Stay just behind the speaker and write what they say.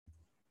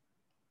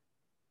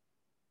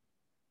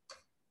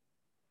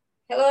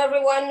Hello,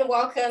 everyone.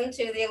 Welcome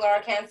to the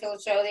Laura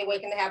Canfield Show, the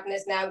Awaken to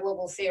Happiness Now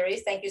Global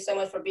Series. Thank you so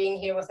much for being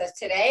here with us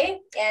today.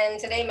 And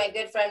today, my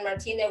good friend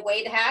Martina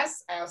Waidhas,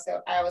 I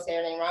always say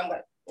her name wrong,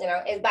 but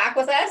is back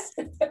with us.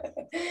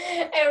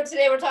 And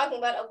today we're talking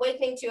about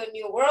awakening to a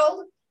new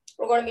world.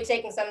 We're going to be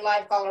taking some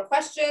live caller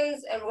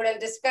questions, and we're going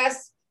to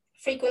discuss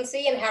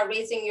frequency and how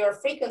raising your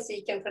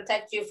frequency can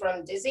protect you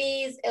from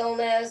disease,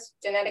 illness,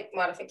 genetic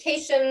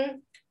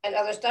modification, and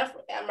other stuff.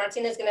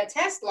 Martina is going to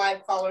test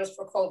live callers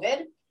for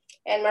COVID.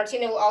 And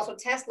Martina will also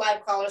test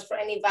live callers for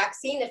any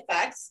vaccine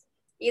effects,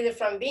 either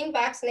from being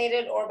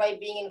vaccinated or by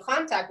being in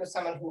contact with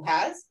someone who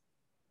has.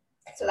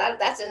 So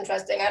that's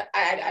interesting.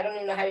 I don't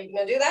even know how you're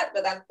going to do that,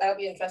 but that'll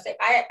be interesting.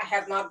 I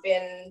have not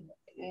been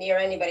near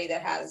anybody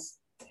that has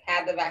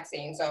had the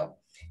vaccine, so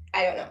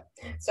I don't know.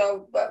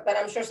 So, but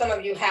I'm sure some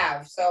of you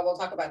have, so we'll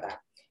talk about that.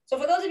 So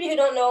for those of you who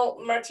don't know,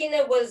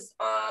 Martina was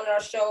on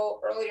our show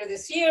earlier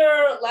this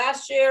year,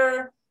 last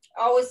year.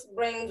 Always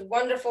brings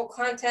wonderful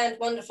content,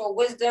 wonderful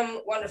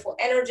wisdom, wonderful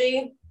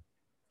energy.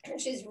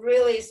 She's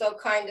really so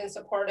kind and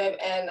supportive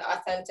and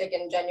authentic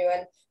and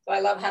genuine. So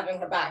I love having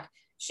her back.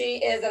 She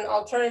is an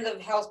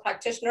alternative health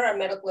practitioner, a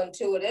medical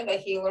intuitive, a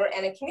healer,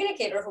 and a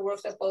communicator who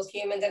works with both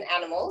humans and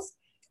animals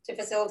to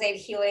facilitate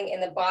healing in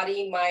the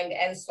body, mind,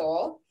 and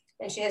soul.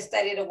 And she has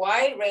studied a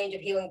wide range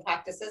of healing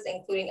practices,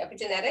 including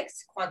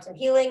epigenetics, quantum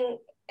healing,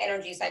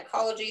 energy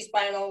psychology,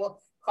 spinal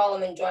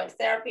column and joint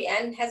therapy,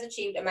 and has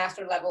achieved a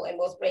master level in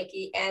both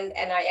Reiki and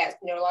NIS,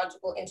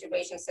 neurological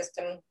integration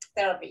system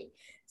therapy.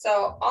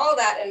 So all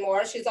that and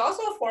more. She's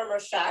also a former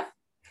chef.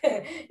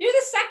 You're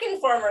the second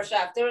former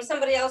chef. There was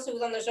somebody else who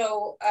was on the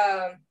show,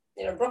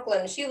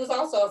 Brooklyn. She was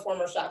also a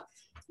former chef.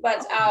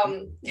 But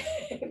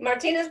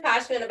Martina's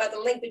passionate about the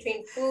link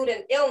between food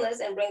and illness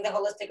and bring the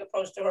holistic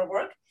approach to her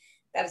work.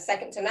 That is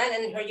second to none.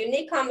 And her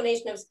unique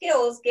combination of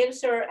skills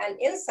gives her an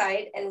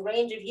insight and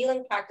range of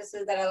healing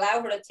practices that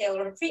allow her to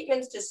tailor her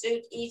treatments to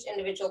suit each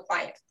individual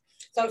client.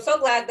 So I'm so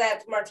glad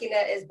that Martina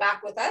is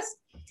back with us.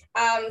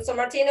 So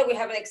Martina, we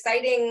have an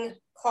exciting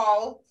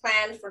call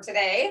planned for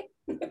today.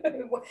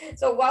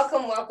 So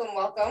welcome, welcome,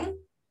 welcome.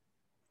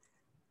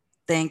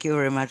 Thank you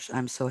very much.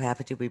 I'm so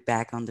happy to be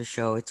back on the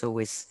show. It's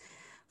always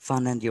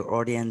fun, and your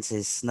audience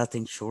is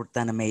nothing short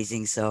than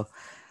amazing. So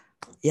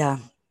yeah,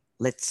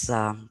 let's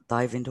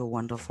dive into a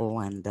wonderful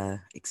and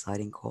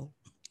exciting call.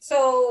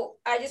 So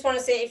I just want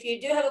to say, if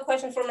you do have a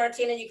question for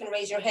Martina, you can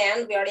raise your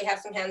hand. We already have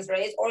some hands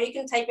raised, or you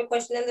can type a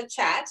question in the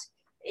chat.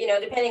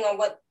 Depending on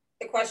what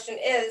the question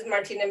is,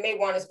 Martina may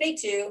want to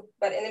speak to.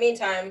 But in the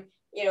meantime,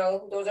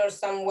 those are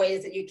some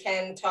ways that you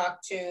can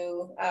talk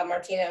to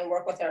Martina and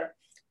work with her.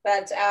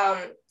 But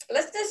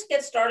let's just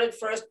get started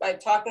first by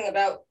talking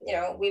about,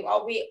 we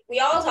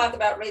all talk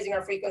about raising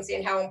our frequency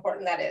and how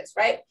important that is,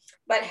 right?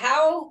 But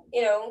how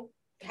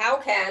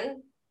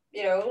can,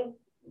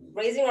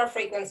 raising our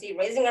frequency,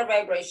 raising our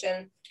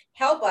vibration,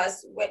 help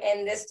us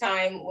in this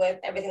time with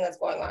everything that's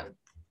going on?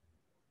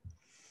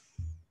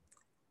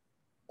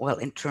 Well,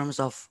 in terms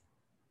of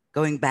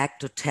going back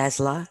to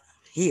Tesla,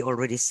 he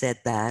already said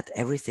that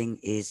everything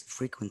is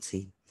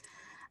frequency.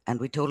 And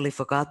we totally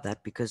forgot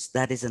that, because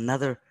that is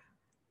another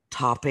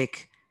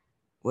topic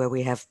where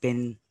we have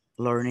been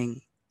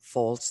learning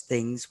false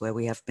things, where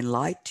we have been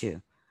lied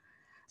to.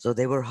 So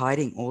they were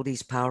hiding all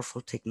these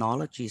powerful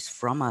technologies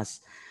from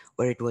us,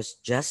 where it was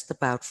just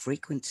about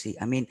frequency.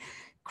 I mean,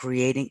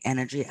 creating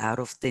energy out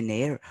of thin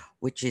air,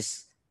 which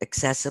is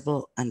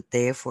accessible and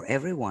there for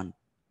everyone.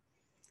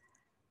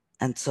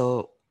 And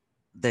so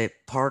the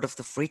part of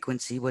the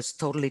frequency was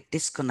totally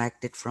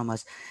disconnected from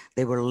us.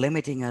 They were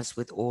limiting us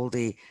with all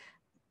the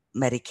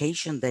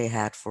medication they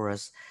had for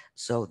us.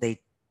 So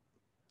they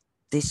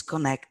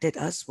disconnected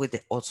us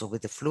also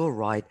with the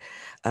fluoride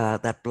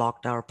that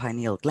blocked our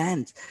pineal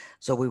gland.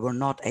 So we were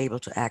not able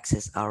to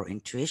access our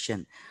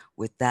intuition,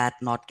 with that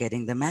not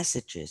getting the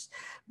messages.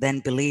 Then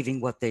believing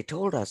what they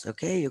told us.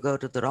 Okay, you go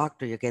to the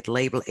doctor, you get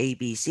label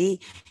ABC,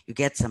 you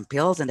get some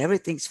pills and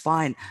everything's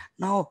fine.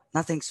 No,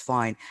 nothing's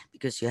fine,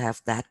 because you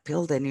have that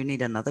pill, then you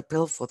need another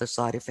pill for the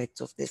side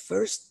effects of the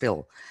first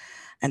pill.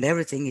 And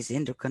everything is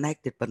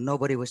interconnected, but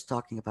nobody was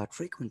talking about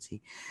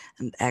frequency.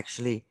 And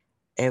actually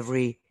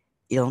every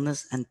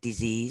illness and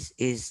disease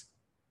is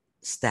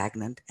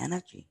stagnant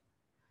energy.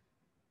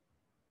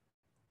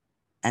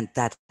 And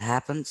that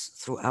happens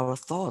through our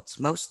thoughts.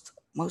 Most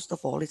of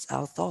all, it's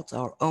our thoughts,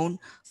 our own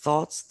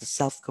thoughts, the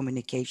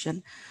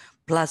self-communication,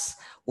 plus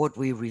what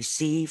we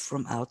receive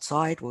from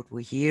outside, what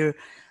we hear,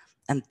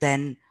 and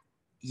then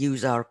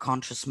use our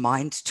conscious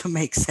mind to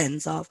make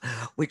sense of,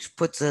 which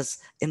puts us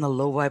in a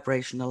low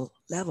vibrational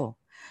level.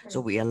 So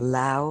we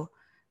allow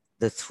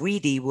the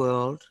 3D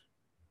world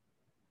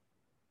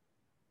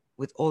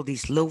with all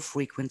these low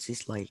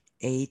frequencies like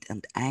hate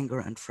and anger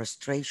and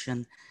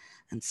frustration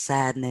and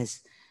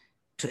sadness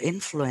to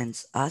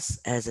influence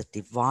us as a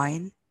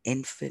divine,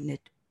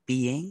 infinite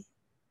being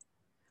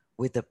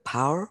with the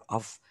power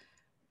of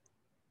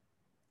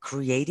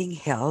creating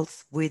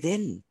health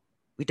within.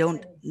 We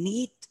don't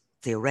need,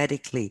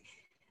 theoretically,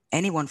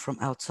 anyone from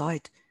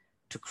outside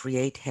to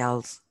create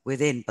health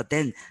within. But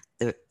then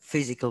the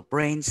physical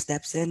brain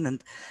steps in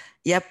and,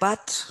 yeah,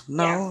 but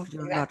no,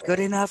 you're not good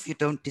enough. You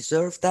don't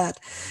deserve that.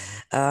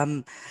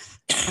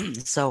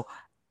 So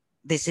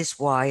this is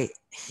why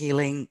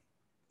healing,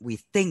 we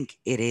think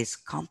it is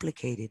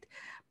complicated,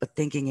 but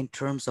thinking in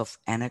terms of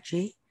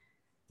energy,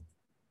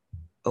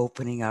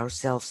 opening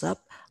ourselves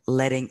up,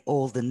 letting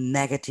all the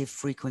negative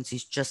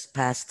frequencies just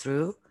pass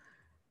through,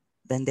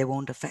 then they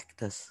won't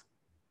affect us.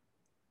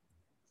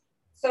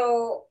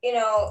 So,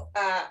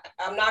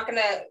 I'm not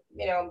gonna,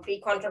 be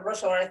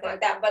controversial or anything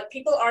like that, but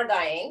people are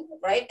dying,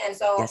 right? And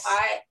so Yes.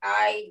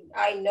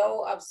 I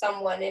know of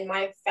someone in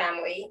my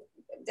family,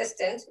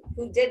 distant,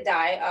 who did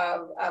die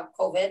of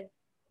COVID.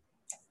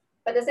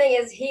 But the thing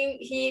is,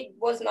 he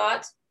was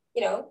not,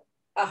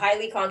 a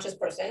highly conscious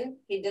person.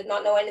 He did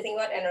not know anything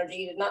about energy.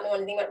 He did not know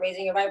anything about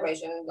raising your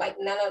vibration. Like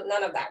none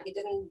of that. He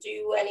didn't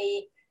do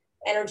any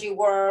energy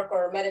work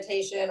or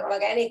meditation or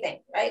like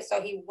anything, right?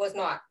 So he was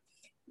not.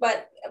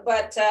 But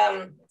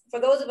for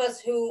those of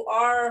us who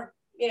are,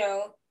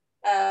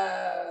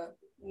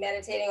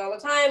 meditating all the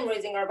time,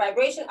 raising our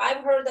vibration,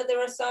 I've heard that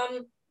there are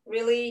some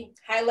really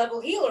high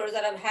level healers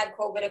that have had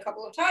COVID a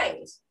couple of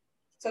times.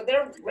 So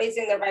they're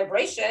raising their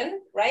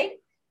vibration, right?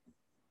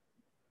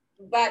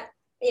 But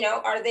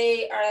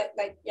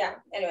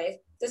anyways,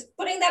 just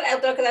putting that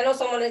out there because I know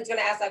someone is going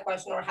to ask that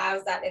question or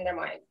has that in their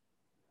mind.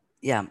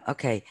 Yeah,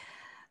 okay.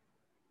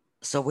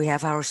 So we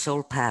have our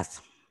soul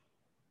path.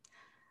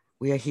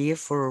 We are here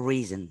for a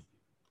reason.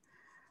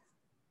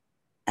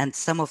 And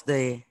some of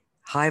the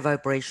high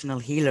vibrational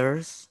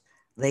healers,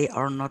 they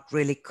are not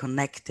really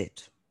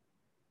connected.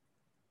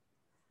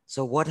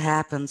 So what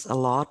happens a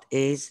lot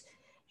is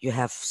you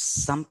have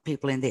some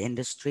people in the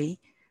industry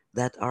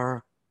that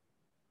are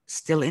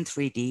still in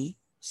 3D,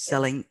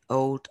 selling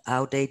old,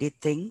 outdated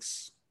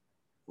things,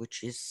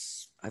 which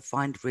is, I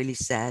find really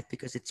sad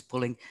because it's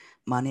pulling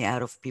money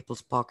out of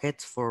people's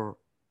pockets for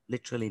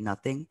literally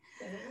nothing.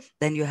 Mm-hmm.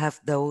 Then you have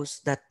those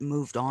that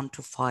moved on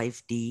to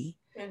 5D,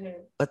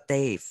 mm-hmm. but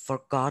they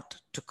forgot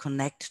to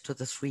connect to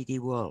the 3D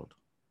world.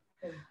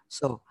 Mm-hmm.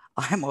 So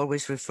I'm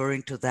always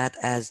referring to that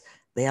as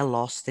they are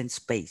lost in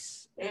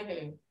space.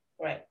 Mm-hmm.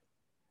 Right.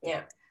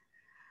 Yeah.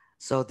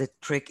 So the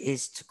trick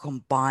is to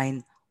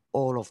combine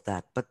all of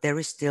that, but there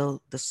is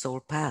still the soul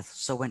path.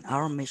 So when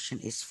our mission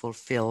is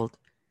fulfilled,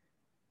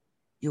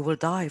 you will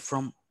die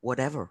from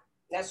whatever.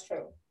 That's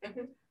true.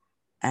 Mm-hmm.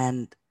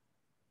 And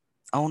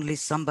only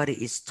somebody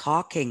is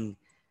talking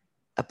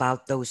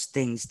about those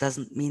things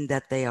doesn't mean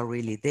that they are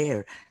really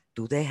there.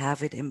 Do they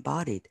have it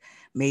embodied?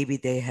 Maybe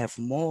they have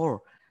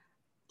more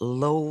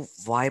low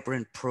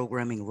vibrant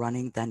programming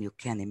running than you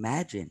can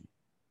imagine.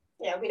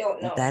 Yeah, we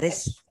don't know. And that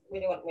is we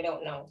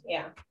don't know.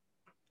 Yeah.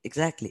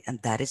 Exactly.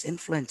 And that is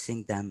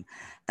influencing them.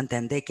 And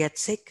then they get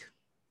sick.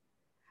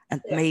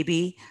 And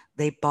maybe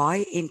they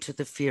buy into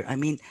the fear. I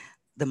mean,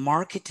 the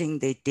marketing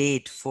they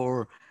did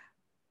for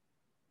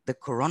the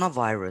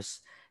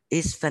coronavirus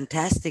is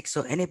fantastic.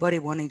 So anybody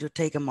wanting to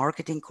take a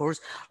marketing course,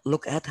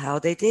 look at how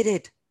they did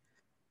it.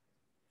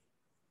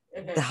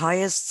 Mm-hmm. The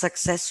highest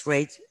success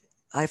rate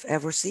I've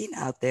ever seen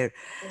out there.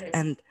 Mm-hmm.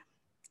 And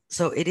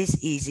so it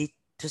is easy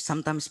to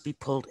sometimes be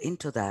pulled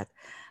into that,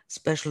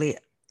 especially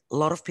a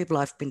lot of people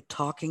I've been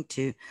talking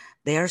to,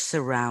 they are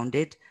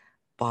surrounded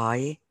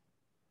by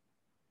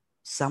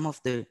some of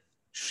the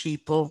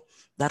sheeple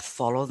that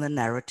follow the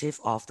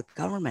narrative of the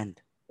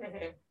government.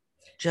 Mm-hmm.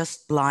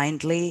 Just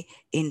blindly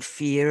in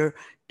fear,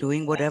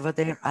 doing whatever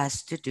they're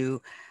asked to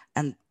do.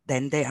 And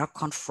then they are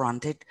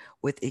confronted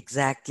with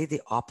exactly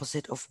the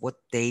opposite of what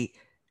they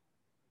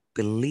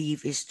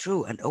believe is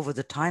true. And over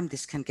the time,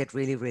 this can get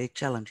really, really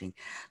challenging.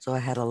 So I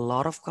had a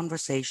lot of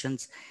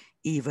conversations,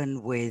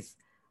 even with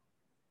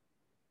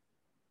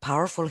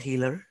powerful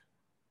healer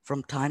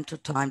from time to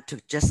time,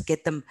 to just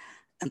get them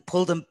and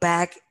pull them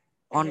back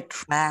on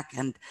track,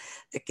 and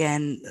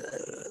again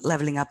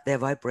leveling up their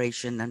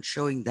vibration and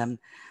showing them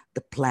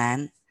the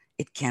plan.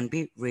 It can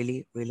be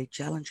really, really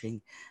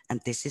challenging, and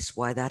this is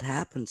why that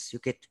happens. You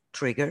get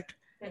triggered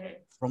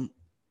from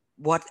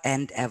what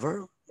end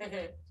ever.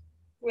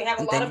 We have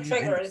a lot of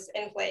triggers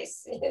in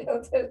place.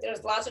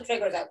 There's lots of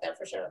triggers out there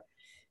for sure.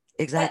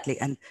 Exactly.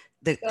 And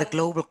the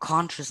global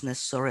consciousness,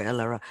 sorry,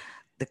 Alara,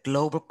 the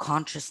global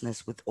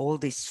consciousness with all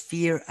this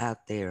fear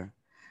out there,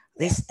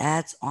 this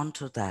adds on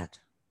to that.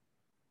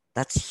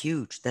 That's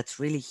huge. That's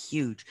really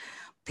huge.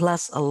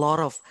 Plus a lot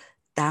of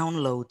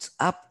downloads,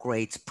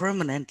 upgrades,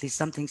 permanently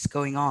something's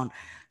going on.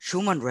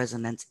 Schumann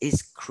resonance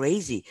is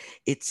crazy.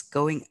 It's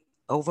going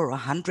over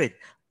 100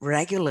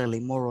 regularly,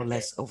 more or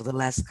less, over the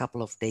last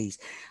couple of days.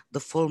 The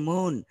full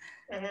moon,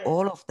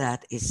 all of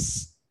that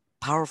is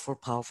powerful,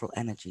 powerful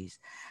energies.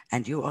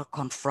 And you are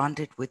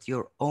confronted with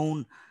your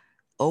own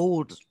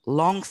old,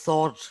 long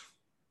thought,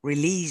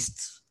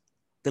 released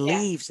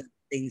beliefs and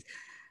things.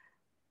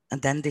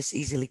 And then this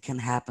easily can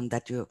happen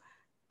that you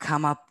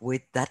come up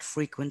with that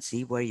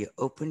frequency where you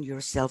open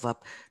yourself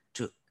up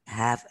to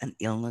have an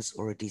illness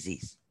or a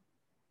disease.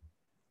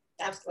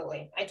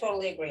 Absolutely. I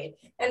totally agree.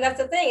 And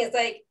that's the thing, it's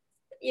like,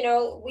 you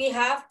know, we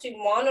have to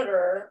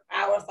monitor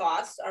our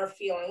thoughts, our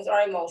feelings,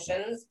 our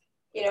emotions,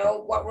 you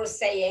know, what we're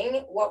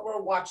saying, what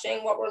we're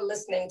watching, what we're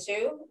listening to.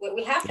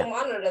 We have to Yeah.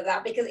 monitor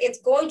that because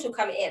it's going to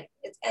come in.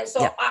 And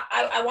so Yeah.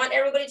 I want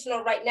everybody to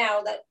know right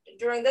now that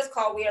during this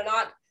call, we are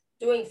not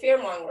doing fear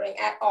mongering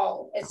at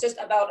all. It's just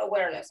about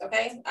awareness.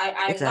 Okay. I'm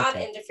not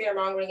Exactly. into fear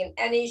mongering in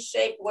any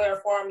shape, way, or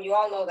form. You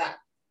all know that.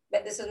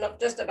 But this is not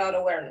just about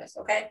awareness.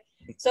 Okay.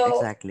 So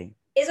Exactly.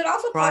 is it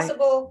also Try.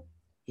 possible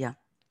Yeah.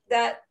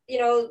 that, you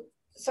know,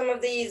 some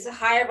of these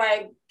higher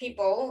by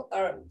people,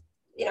 or,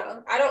 you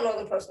know, I don't know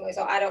them personally,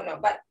 so I don't know,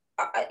 but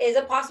is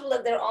it possible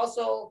that they're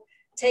also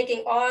taking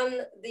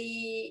on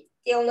the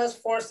illness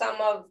for some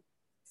of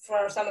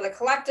the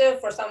collective,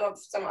 for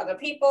some other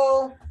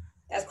people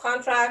as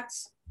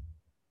contracts?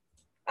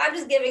 I'm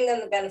just giving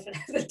them the benefit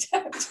of the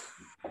doubt.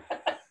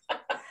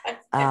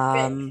 I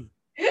think. Um,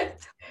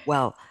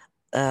 well,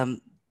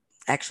 um,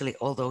 actually,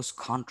 all those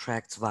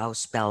contracts, vows,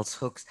 spells,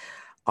 hooks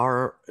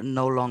are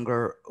no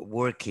longer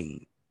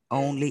working.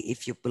 Only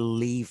if you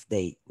believe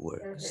they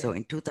work. So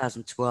in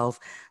 2012,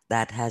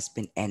 that has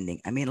been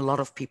ending. I mean, a lot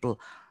of people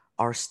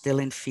are still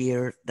in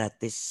fear that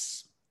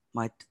this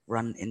might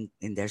run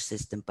in their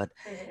system, but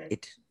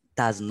it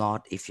does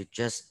not if you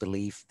just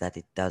believe that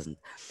it doesn't.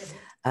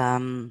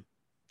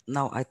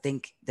 No, I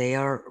think they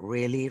are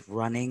really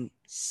running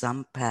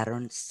some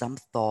patterns, some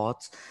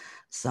thoughts,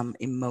 some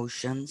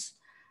emotions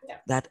Yeah.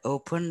 that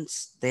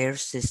opens their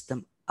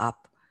system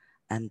up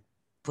and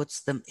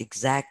puts them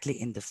exactly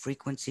in the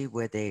frequency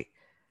where they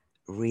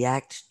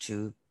react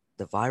to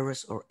the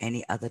virus or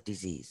any other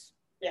disease.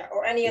 Yeah,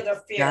 or any It's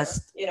other fear,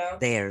 just you know.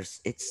 theirs.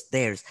 It's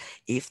theirs.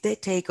 If they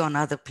take on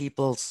other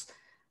people's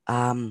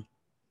um,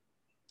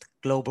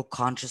 global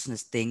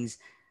consciousness things,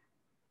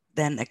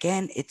 then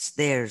again, it's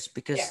theirs Yeah.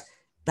 because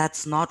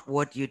that's not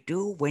what you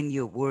do when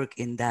you work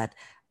in that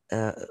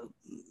uh,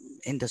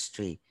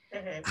 industry.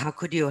 How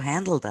could you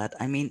handle that?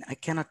 I mean, I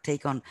cannot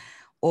take on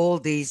all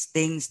these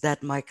things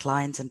that my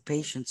clients and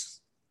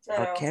patients I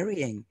are know.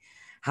 carrying.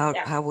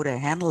 Yeah. How would I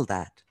handle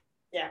that?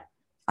 Yeah.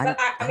 But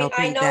I'm I mean,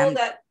 I helping know them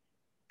that,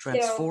 you know,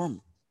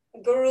 transform.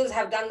 gurus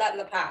have done that in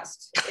the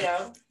past, you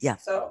know. Yeah,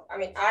 So I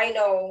mean, I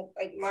know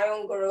like my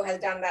own guru has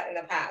done that in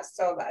the past.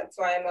 So that's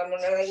why I'm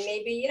wondering, like,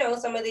 maybe, you know,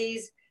 some of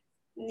these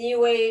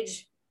new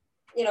age,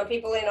 you know,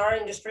 people in our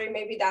industry,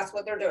 maybe that's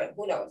what they're doing.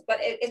 Who knows? But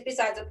it's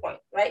besides the point,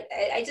 right?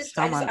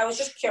 I was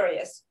just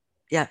curious.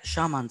 yeah,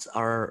 shamans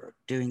are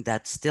doing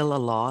that still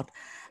a lot,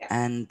 Yeah.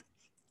 and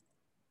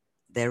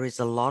there is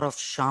a lot of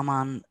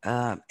shaman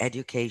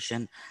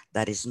education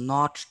that is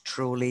not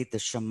truly the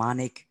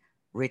shamanic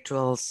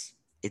rituals.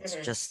 It's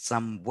just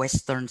some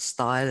Western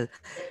style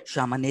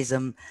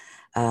shamanism.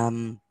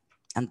 Um,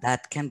 and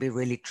that can be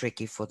really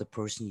tricky for the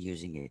person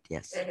using it.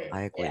 Yes, I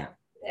Yeah. agree.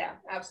 Yeah,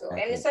 I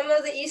absolutely. And agree. some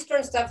of the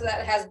Eastern stuff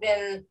that has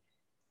been,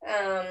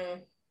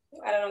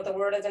 I don't know what the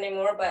word is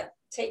anymore, but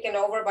taken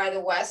over by the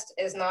West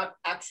is not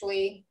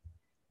actually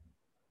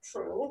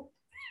true.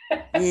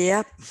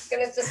 Yep,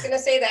 Just gonna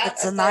say that.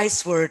 that's a So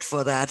nice word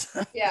for that.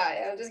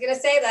 yeah, I'm just gonna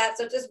say that.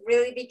 So just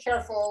really be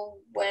careful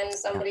when Yeah,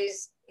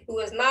 somebody's who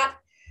is not,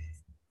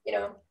 you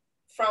know,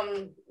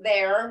 from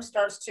there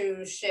starts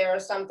to share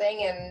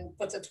something and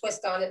puts a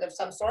twist on it of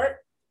some sort.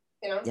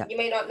 You know, yeah. you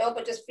may not know,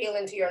 but just feel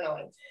into your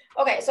knowing.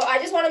 Okay, so I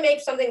just want to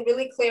make something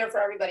really clear for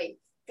everybody.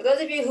 For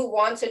those of you who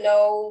want to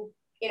know,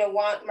 you know,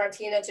 want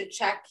Martina to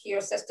check your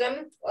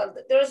system, well,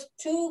 there's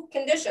two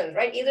conditions,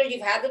 right? Either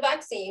you've had the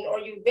vaccine or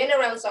you've been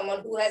around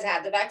someone who has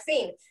had the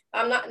vaccine.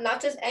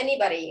 Not just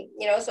anybody,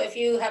 you know. So if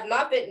you have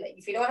not been,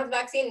 if you don't have the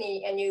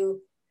vaccine and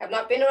you have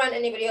not been around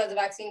anybody who has the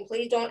vaccine,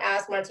 please don't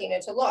ask Martina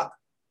to look.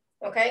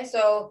 Okay,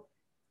 so,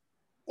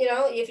 you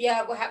know, if you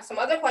have some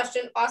other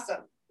question,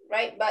 awesome,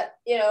 right? But,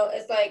 you know,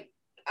 it's like,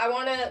 I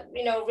want to,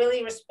 you know,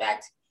 really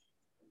respect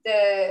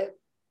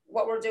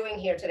what we're doing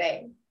here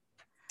today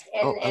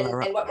Oh,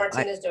 Alara, and what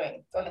Martina's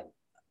doing. Go ahead.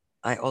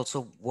 I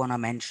also want to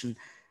mention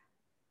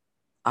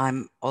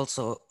I'm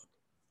also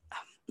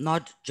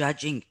not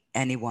judging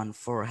anyone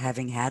for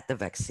having had the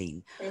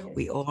vaccine.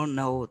 We all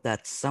know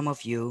that some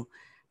of you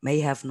may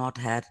have not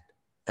had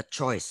a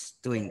choice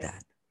doing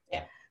that.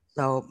 Yeah.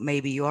 So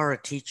maybe you are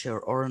a teacher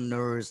or a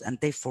nurse and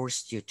they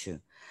forced you to.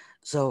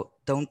 So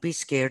don't be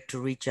scared to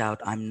reach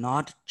out. I'm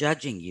not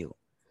judging you.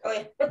 Oh,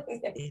 yeah.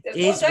 It There's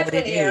no is what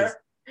judgment it is.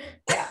 here.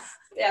 Yeah.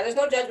 Yeah, there's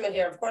no judgment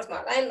here. Of course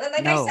not. And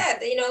like I No, said,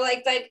 you know,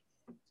 like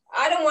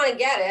I don't want to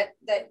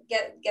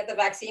get the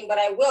vaccine, but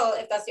I will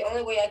if that's the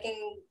only way I can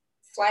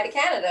fly to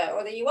Canada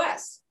or the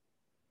US.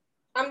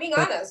 I'm being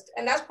but honest.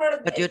 And that's part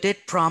of you it. did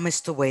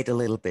promise to wait a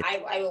little bit.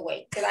 I will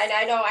wait because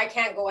I know I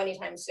can't go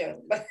anytime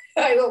soon, but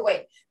I will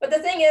wait. But the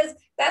thing is,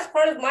 that's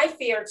part of my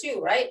fear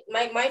too, right?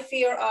 My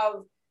fear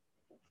of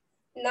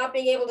not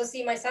being able to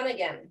see my son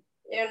again,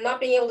 you know, not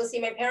being able to see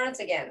my parents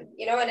again,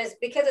 you know, and it's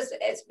because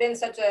it's been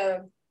such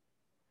a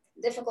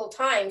difficult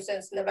time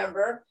since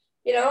November,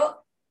 you know.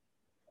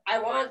 I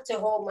want to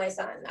hold my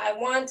son. I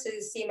want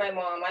to see my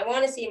mom. I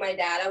want to see my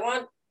dad. I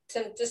want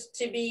to just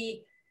to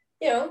be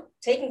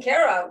taken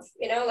care of,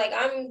 like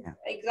I'm Yeah.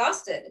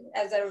 exhausted,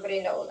 as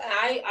everybody knows. And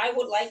I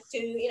would like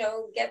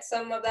to, get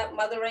some of that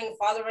mothering,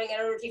 fathering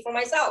energy for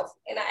myself.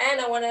 And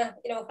I want to,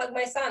 hug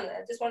my son.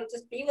 I just want to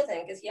just be with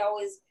him because he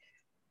always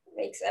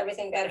makes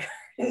everything better.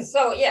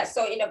 So, yeah.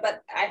 So,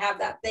 but I have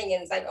that thing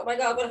and it's like, oh my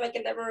God, what if I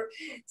can never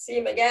see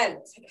him again?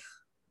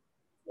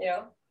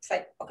 It's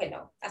like, okay,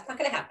 no, that's not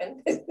going to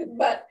happen.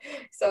 But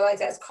so I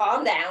says,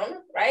 calm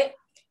down, right?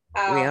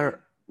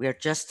 We are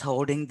just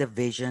holding the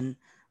vision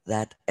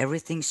that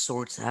everything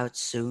sorts out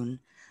soon,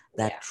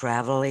 that Yeah.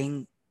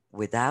 traveling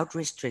without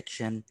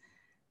restriction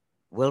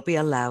will be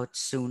allowed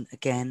soon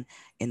again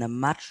in a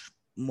much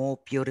more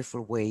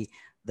beautiful way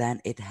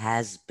than it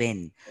has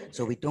been.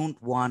 So we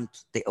don't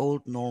want the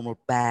old normal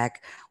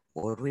back.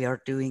 What we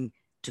are doing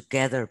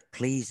together,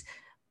 please,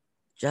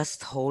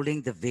 just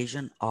holding the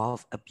vision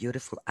of a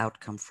beautiful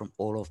outcome from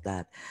all of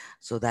that,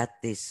 so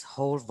that this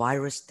whole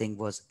virus thing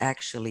was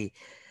actually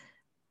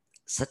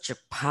such a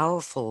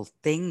powerful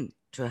thing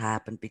to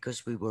happen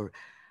because we were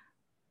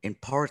in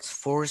parts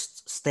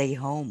forced to stay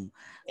home.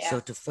 Yeah. So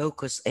to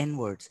focus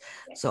inwards.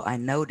 Yeah. So I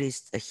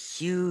noticed a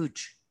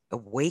huge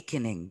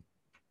awakening.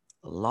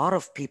 A lot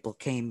of people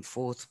came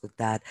forth with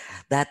that.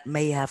 That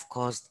may have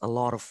caused a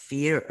lot of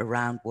fear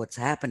around what's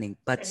happening,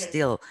 but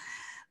still,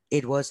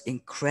 it was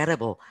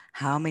incredible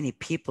how many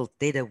people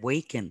did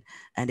awaken,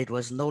 and it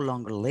was no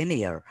longer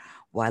linear.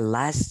 While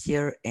last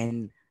year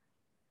in,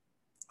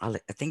 I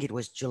think it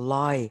was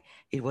July,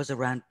 it was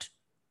around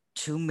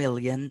 2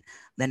 million.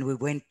 Then we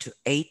went to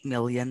 8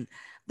 million.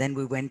 Then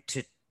we went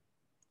to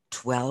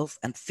 12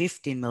 and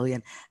 15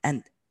 million.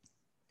 And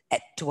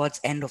towards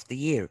end of the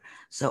year.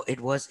 So it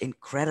was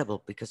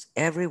incredible because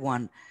every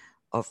one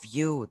of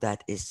you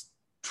that is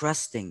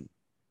trusting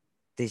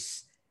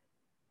this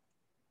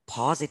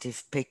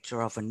positive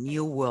picture of a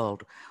new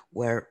world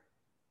where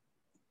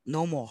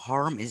no more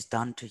harm is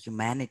done to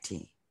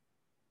humanity,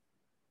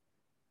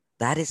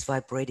 that is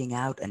vibrating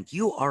out, and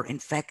you are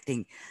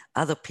infecting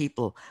other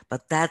people,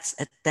 but that's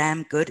a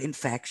damn good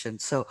infection.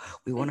 So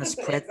we want to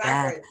spread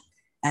exactly. that.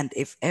 And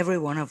if every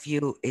one of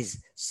you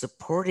is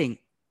supporting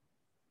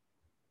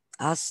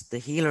us, the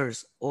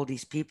healers, all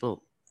these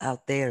people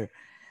out there,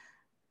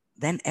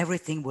 then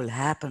everything will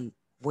happen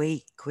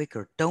way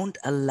quicker. Don't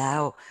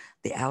allow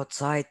the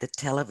outside, the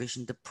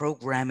television, the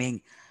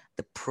programming,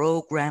 the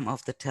program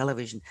of the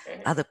television,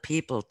 other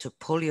people to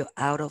pull you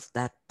out of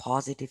that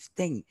positive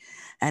thing.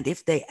 And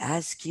if they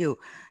ask you,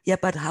 yeah,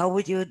 but how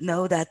would you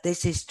know that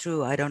this is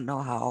true? I don't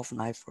know how often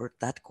I've heard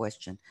that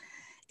question.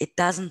 It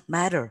doesn't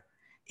matter.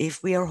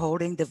 If we are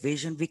holding the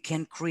vision, we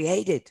can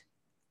create it.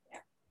 Yeah,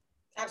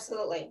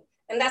 absolutely.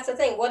 And that's the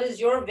thing. What is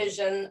your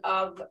vision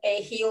of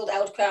a healed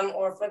outcome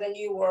or for the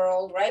new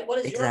world, right?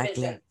 What is your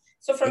vision?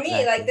 So for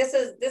me, like this,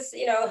 has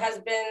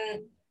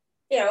been,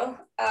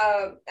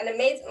 an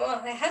amazing,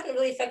 well, it hasn't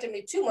really affected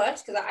me too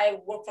much because I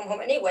work from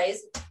home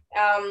anyways.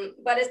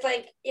 But it's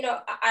like,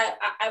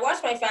 I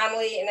watch my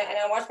family and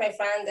I watch my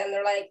friends and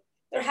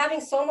they're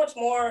having so much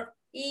more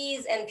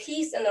ease and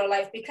peace in their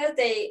life because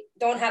they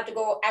don't have to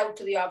go out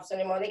to the office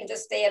anymore. They can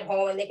just stay at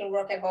home and they can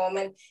work at home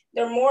and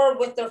they're more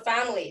with their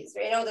families,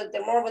 that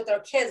they're more with their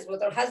kids,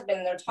 with their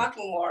husband, they're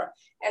talking more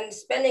and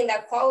spending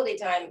that quality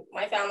time.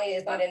 My family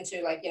is not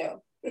into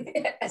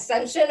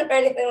ascension or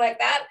anything like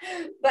that,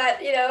 but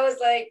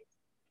it's like,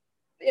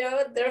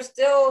 they're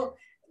still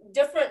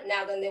different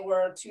now than they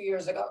were 2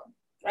 years ago,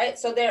 right?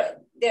 So their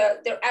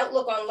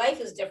outlook on life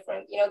is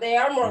different. They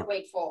are more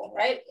grateful,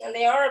 right? And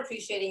they are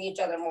appreciating each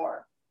other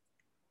more.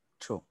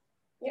 True.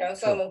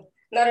 So True.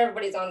 Not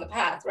everybody's on the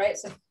path, right?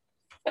 So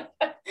I'm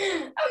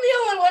the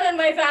only one in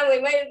my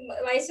family.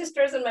 My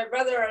sisters and my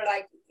brother are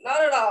like,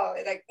 not at all.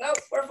 They're like, nope,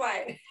 we're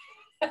fine.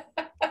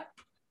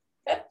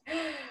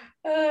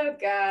 Oh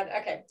God.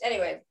 Okay.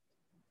 Anyway,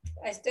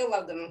 I still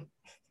love them.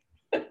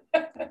 All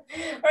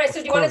right. So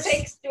do you want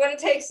to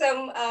take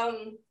some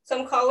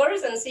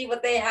callers and see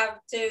what they have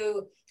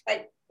to,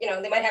 like,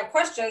 they might have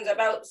questions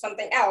about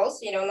something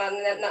else,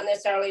 not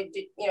necessarily,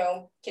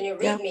 can you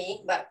read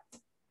me, but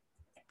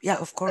yeah,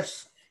 of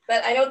course.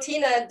 But I know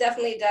Tina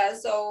definitely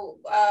does. So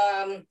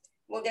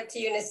we'll get to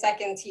you in a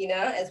second,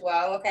 Tina, as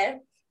well. Okay.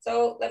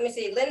 So let me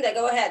see. Linda,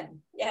 go ahead.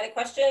 You had a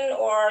question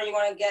or you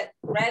want to get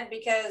read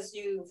because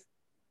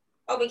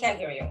oh, we can't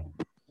hear you.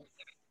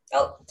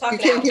 Oh, talk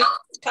now.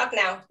 Talk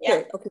now.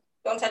 Yeah. Okay.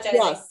 Don't touch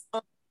anything. Yes.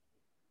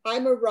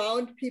 I'm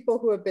around people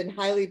who have been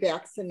highly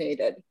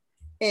vaccinated.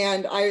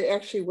 And I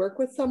actually work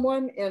with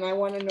someone and I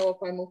want to know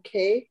if I'm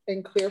okay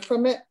and clear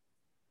from it.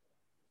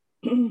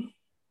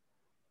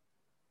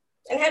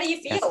 And how do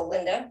you feel,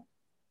 Linda?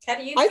 How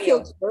do you feel? I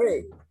feel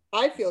great.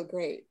 I feel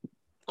great.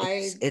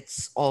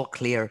 It's all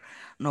clear.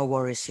 No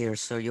worries here.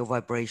 So your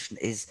vibration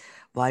is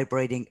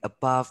vibrating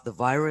above the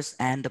virus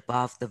and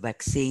above the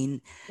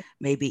vaccine,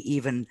 maybe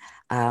even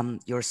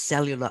your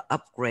cellular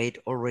upgrade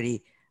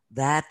already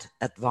that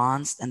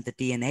advanced, and the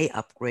DNA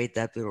upgrade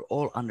that we're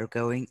all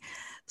undergoing.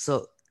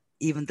 So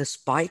even the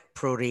spike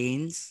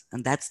proteins,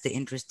 and that's the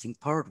interesting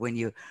part when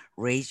you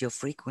raise your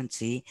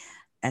frequency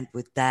and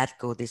with that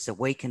go this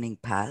awakening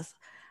path,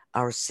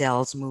 our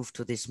cells move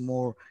to this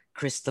more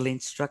crystalline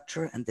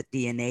structure, and the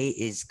DNA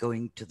is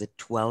going to the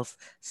 12th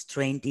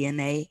strain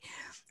DNA.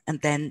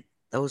 And then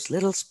those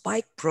little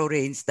spike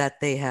proteins that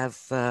they have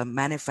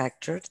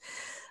manufactured,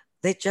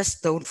 they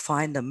just don't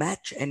find a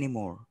match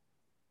anymore.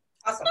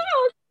 Awesome.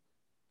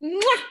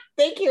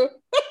 Thank you.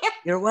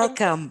 You're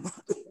welcome.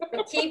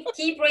 But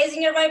keep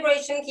raising your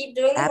vibration, keep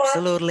doing the work.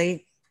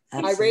 Absolutely.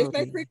 I raise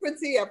my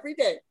frequency every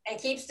day. And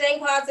keep staying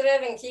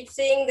positive and keep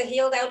seeing the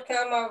healed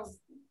outcome of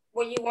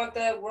what you want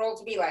the world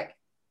to be like.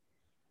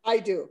 I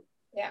do.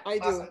 Yeah, I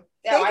awesome. do.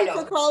 Yeah, Thank you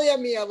for calling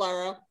on me,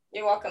 Alara.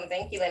 You're welcome.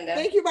 Thank you, Linda.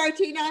 Thank you,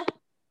 Martina.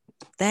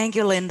 Thank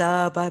you,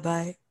 Linda.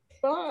 Bye-bye.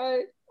 Bye.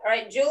 All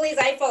right, Julie's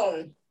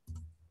iPhone.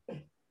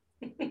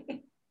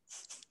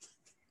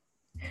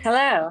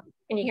 Hello,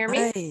 can you hear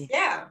me? Hi.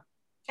 Yeah.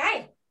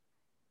 Hi.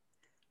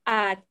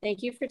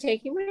 Thank you for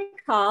taking my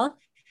call.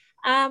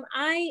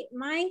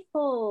 My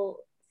whole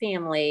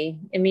family,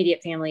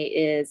 immediate family,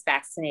 is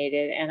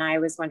vaccinated, and I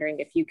was wondering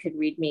if you could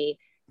read me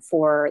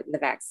for the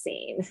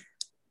vaccine.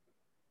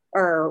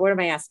 Or what am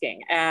I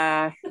asking?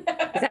 Exactly.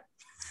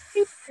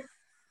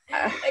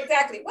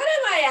 What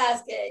am I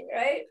asking,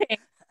 right?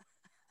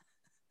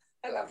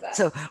 I love that.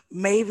 So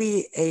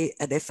maybe a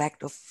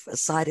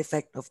side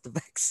effect of the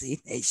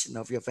vaccination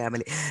of your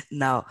family.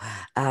 No,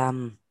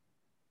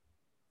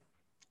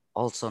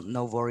 also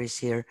no worries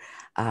here.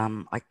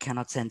 I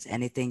cannot sense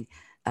anything.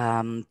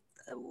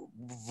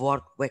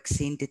 What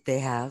vaccine did they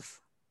have?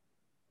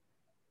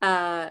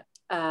 One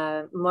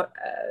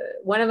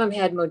of them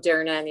had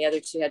Moderna and the other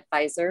two had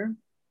Pfizer.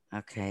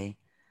 Okay.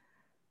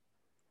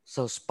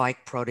 So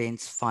spike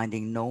proteins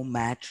finding no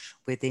match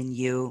within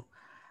you.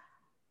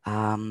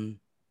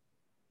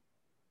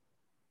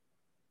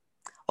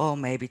 Or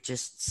maybe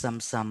just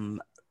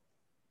some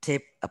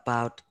tip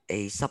about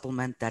a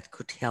supplement that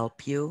could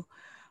help you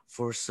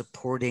for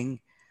supporting.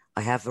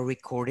 I have a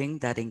recording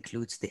that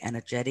includes the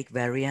energetic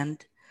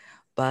variant,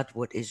 but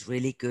what is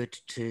really good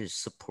to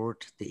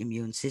support the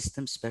immune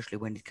system, especially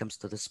when it comes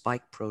to the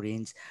spike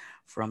proteins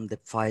from the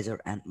Pfizer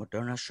and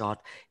Moderna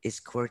shot, is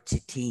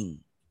quercetin.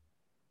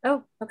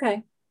 Oh,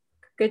 okay.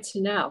 Good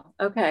to know.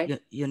 Okay.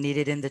 You need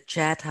it in the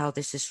chat, how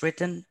this is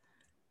written?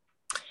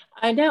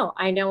 I know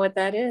what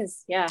that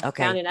is. Yeah.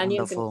 Okay, Found in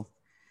onions. wonderful.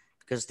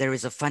 Because there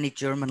is a funny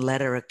German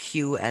letter, a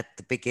Q at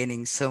the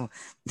beginning. So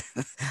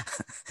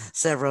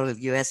several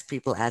US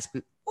people ask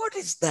me, what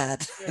is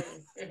that?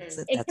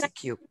 So that's a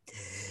Q.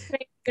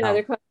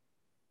 Another question.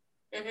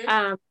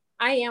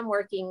 I am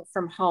working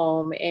from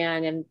home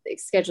and am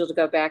scheduled to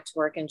go back to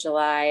work in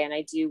July. And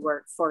I do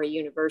work for a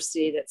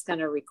university that's going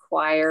to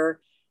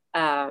require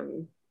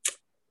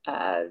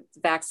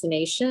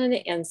vaccination.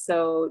 And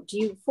so do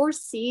you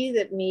foresee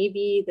that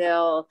maybe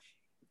they'll,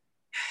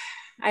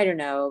 I don't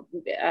know,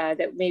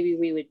 that maybe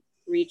we would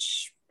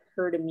reach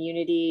herd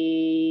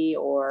immunity,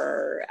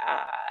 or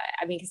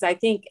I mean, because I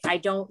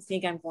don't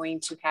think I'm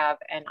going to have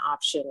an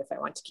option if I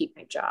want to keep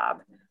my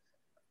job.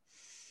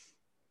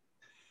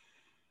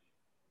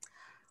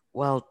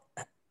 Well,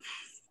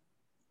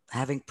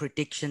 having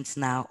predictions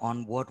now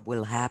on what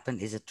will happen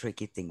is a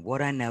tricky thing.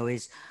 What I know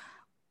is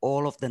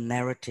all of the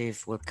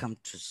narrative will come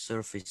to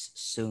surface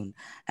soon,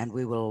 and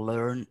we will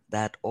learn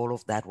that all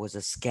of that was a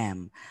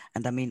scam.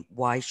 And I mean,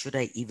 why should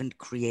I even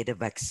create a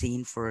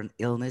vaccine for an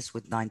illness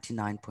with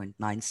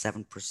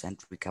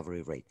 99.97%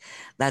 recovery rate?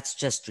 That's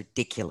just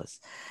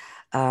ridiculous.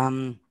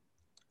 For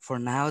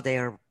now, they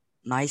are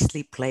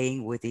nicely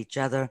playing with each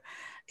other,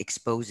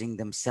 exposing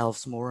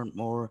themselves more and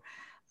more.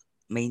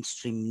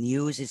 Mainstream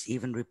news is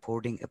even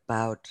reporting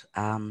about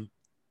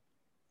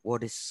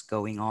what is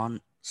going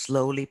on.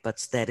 Slowly but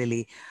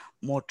steadily,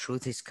 more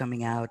truth is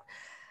coming out.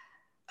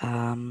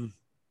 I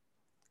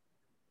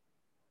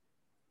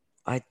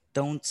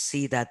don't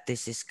see that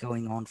this is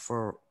going on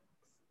for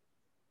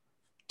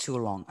too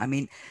long. I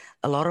mean,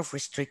 a lot of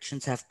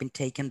restrictions have been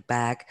taken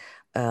back.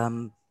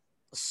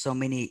 So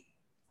many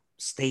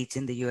states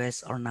in the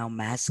US are now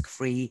mask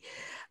free.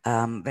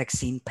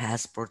 Vaccine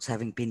passports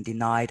having been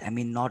denied. I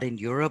mean, not in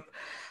Europe.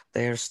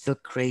 They're still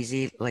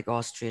crazy, like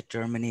Austria,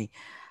 Germany,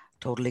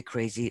 totally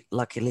crazy.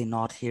 Luckily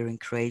not here in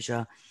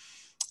Croatia.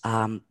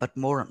 But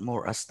more and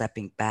more are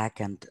stepping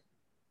back and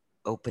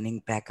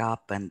opening back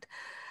up, and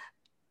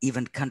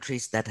even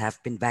countries that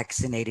have been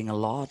vaccinating a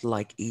lot,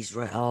 like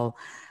Israel,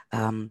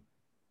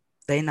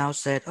 they now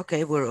said,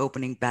 okay, we're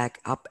opening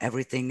back up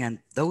everything, and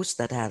those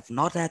that have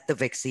not had the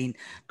vaccine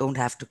don't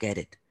have to get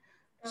it.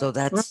 So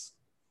that's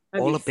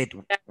all a bit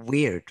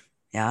weird.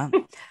 Yeah.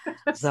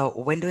 So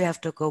when do we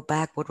have to go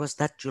back? What was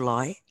that,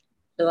 July?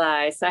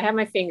 July. So I have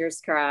my fingers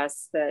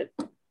crossed that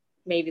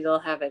maybe they'll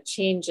have a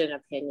change in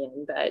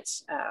opinion, but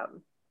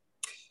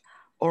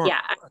or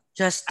yeah,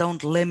 just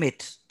don't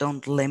limit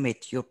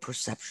your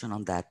perception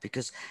on that,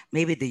 because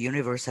maybe the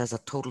universe has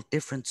a total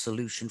different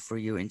solution for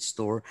you in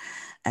store.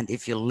 And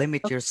if you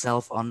limit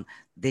yourself on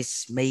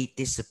this may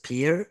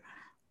disappear,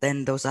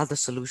 then those other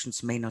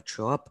solutions may not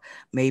show up.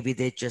 Maybe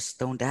they just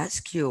don't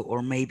ask you,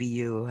 or maybe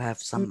you have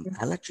some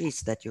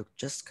allergies that you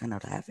just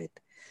cannot have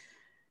it.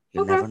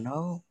 You never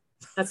know.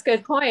 That's a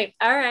good point.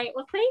 All right.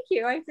 Well, thank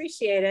you. I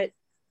appreciate it.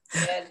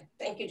 Good.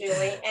 Thank you,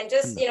 Julie. And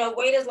just,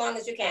 wait as long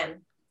as you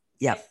can.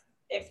 Yeah.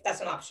 If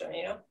that's an option,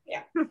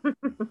 Yeah.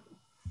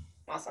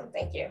 Awesome.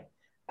 Thank you.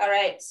 All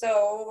right.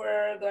 So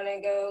we're going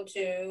to go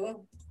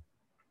to,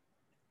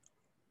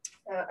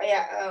 1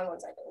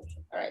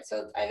 second. All right.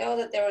 So I know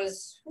that there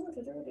was,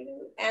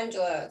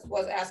 Angela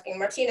was asking,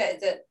 Martina,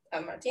 is it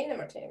Martina?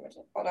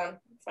 Hold on.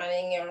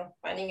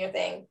 Finding your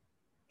thing.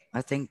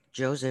 I think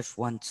Joseph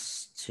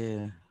wants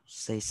to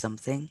say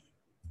something.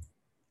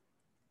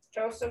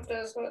 Joseph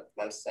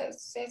wants to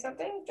say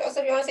something.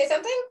 Joseph, you want to say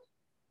something?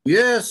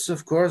 Yes,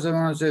 of course I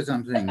want to say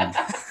something.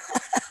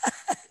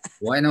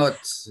 Why not?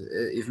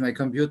 If my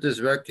computer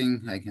is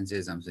working, I can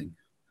say something.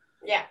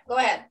 Yeah, go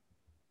ahead.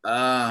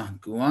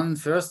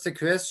 First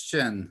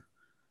question.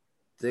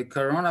 The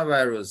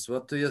coronavirus,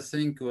 what do you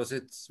think? Was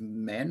it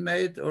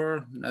man-made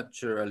or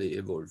naturally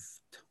evolved?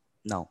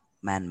 No,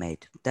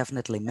 man-made.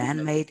 Definitely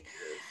man-made.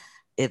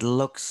 It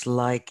looks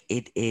like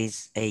it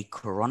is a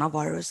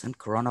coronavirus, and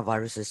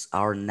coronaviruses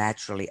are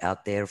naturally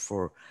out there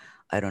for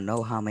I don't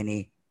know how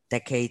many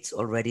decades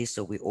already.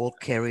 So we all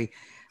carry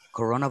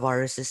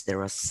coronaviruses.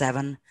 There are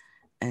 7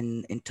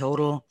 in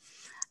total.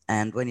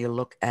 And when you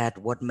look at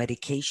what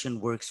medication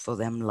works for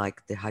them,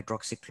 like the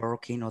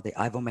hydroxychloroquine or the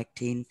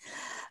ivermectin,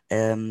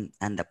 and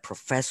the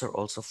professor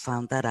also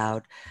found that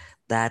out,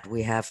 that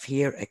we have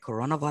here a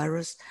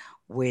coronavirus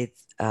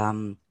with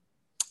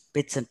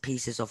bits and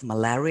pieces of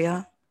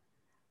malaria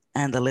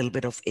and a little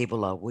bit of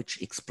Ebola,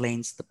 which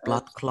explains the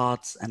blood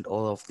clots and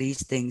all of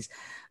these things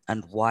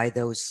and why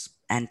those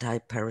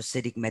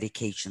anti-parasitic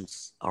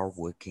medications are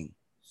working.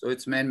 So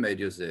it's man-made,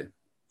 you say?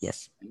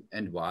 Yes.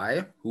 And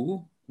why?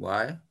 Who?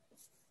 Why?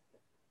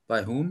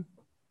 By whom?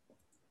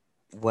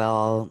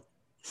 Well,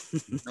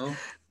 no?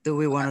 Do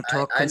we want to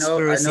talk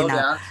conspiracy I know now?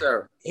 The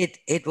answer.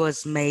 It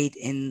was made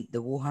in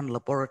the Wuhan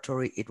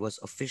laboratory. It was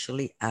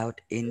officially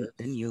out in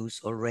the news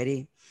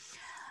already.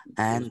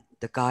 And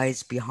the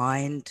guys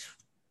behind...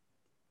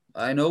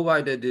 I know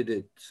why they did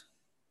it.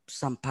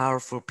 Some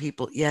powerful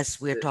people.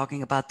 Yes, we're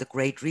talking about the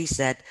Great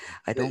Reset.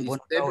 I don't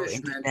want to go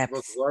into depth.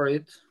 Was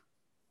worried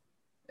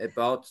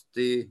about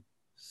the...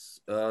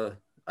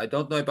 I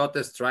don't know about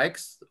the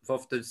strikes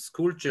of the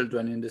school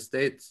children in the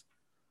States.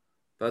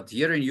 But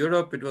here in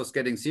Europe, it was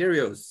getting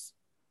serious.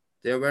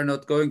 They were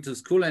not going to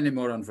school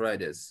anymore on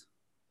Fridays.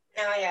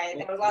 Oh, yeah,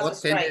 there was lots what of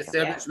strikes, can the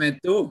establishment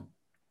do?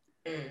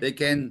 They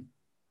can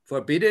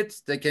forbid it.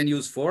 They can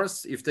use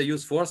force. If they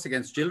use force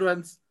against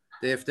children,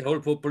 they have the whole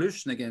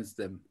population against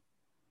them.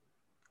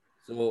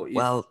 So if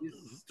I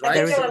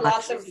think there were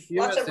lots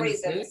of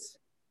reasons.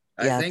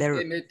 I think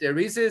they made the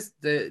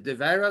resist the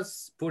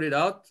virus, put it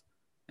out,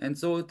 and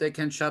so they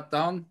can shut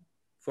down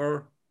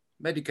for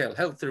medical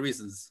health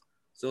reasons.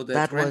 So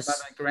that grandmother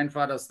and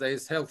grandfather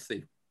stays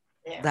healthy.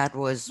 Yeah. That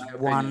was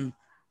one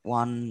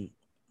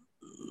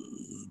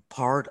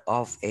part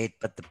of it,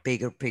 but the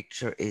bigger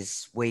picture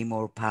is way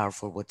more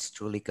powerful. What's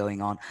truly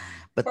going on,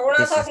 but we're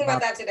not talking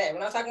about that today. We're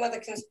not talking about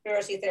the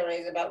conspiracy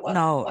theories about what.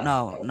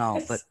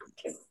 No. But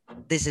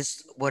this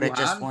is what Wuhan? I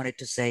just wanted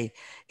to say.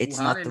 It's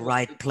Wuhan not the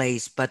right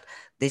place, but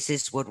this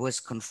is what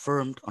was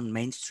confirmed on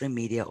mainstream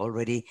media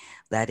already,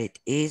 that it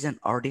is an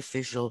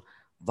artificial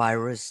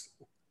virus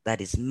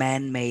that is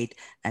man-made,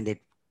 and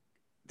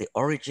the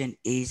origin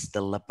is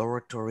the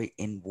laboratory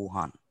in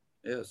Wuhan.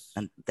 Yes.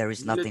 And there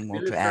is nothing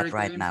more to add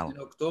right now. In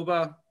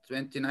October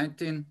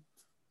 2019,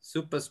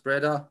 super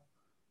spreader,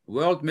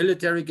 World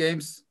Military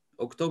Games,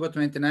 October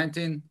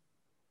 2019,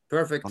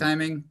 perfect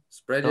timing,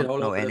 spread it all over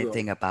the world. Don't know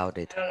anything about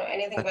it. I don't know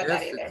anything about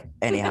that either.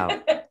 Anyhow.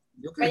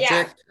 You can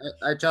check.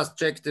 I just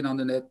checked it on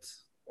the net.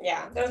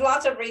 Yeah, there's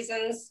lots of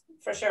reasons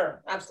for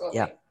sure.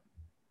 Absolutely.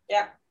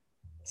 Yeah.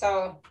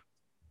 So,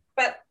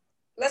 but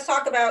let's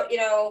talk about,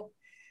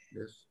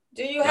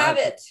 do you have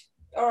it?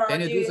 Or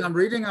can you do some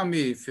reading on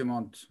me if you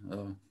want?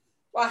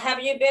 Well, have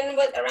you been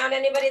around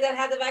anybody that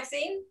had the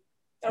vaccine?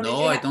 Or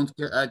no, I don't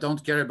care. I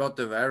don't care about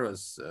the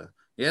virus.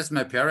 Yes,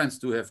 my parents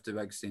do have the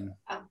vaccine.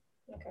 Oh,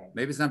 okay.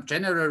 Maybe some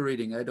general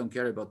reading. I don't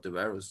care about the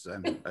virus.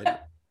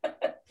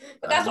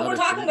 But that's what we're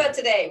talking about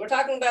today. We're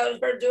talking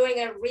about her doing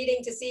a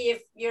reading to see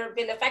if you've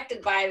been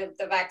affected by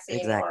the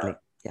vaccine. Exactly. Or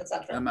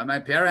etc. My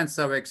parents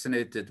are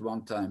vaccinated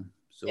one time.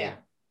 So. Yeah.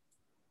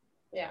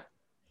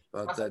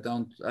 But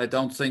awesome. I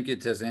don't think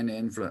it has any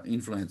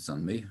influence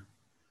on me.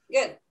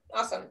 Good,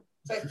 awesome.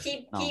 So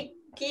keep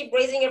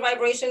raising your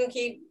vibration,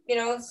 keep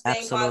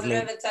staying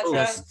positive,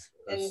 etc.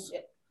 And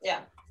yeah,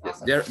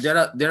 awesome.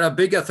 There are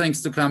bigger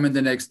things to come in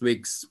the next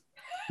weeks.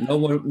 No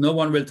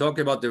one will talk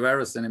about the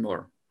virus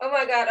anymore. Oh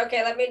my God!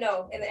 Okay, let me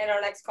know in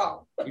our next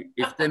call.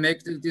 If they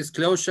make the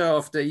disclosure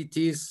of the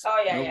ETs.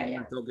 Oh yeah.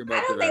 I don't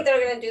think they're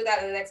going to do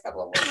that in the next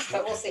couple of weeks,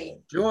 but we'll see.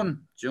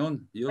 June,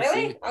 you'll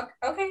see.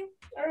 Okay,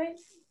 all right.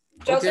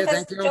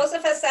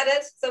 Joseph has said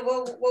it, so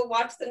we'll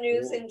watch the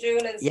news in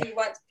June and see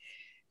what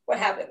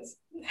happens.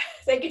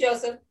 Thank you,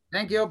 Joseph.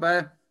 Thank you.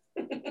 Bye.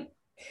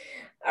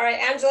 All right,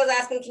 Angela's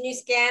asking, can you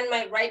scan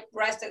my right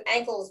breast and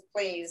ankles,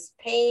 please?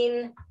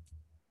 Pain,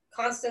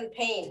 constant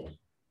pain.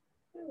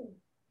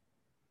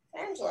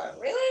 Angela,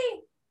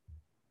 really?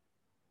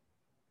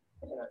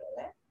 I did not know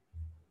that.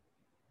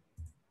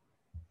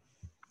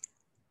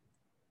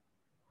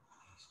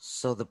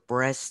 So the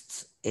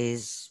breast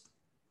is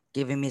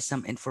giving me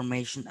some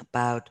information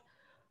about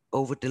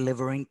over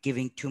delivering,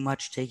 giving too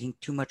much, taking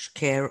too much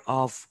care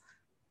of,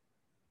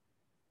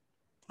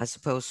 I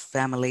suppose,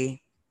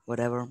 family,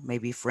 whatever,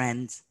 maybe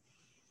friends.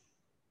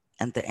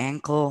 And the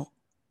ankle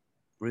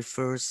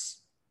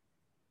refers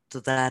to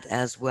that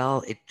as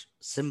well. It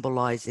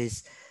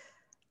symbolizes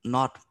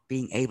not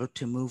being able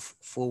to move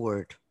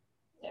forward.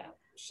 Yeah,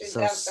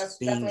 So that's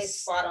definitely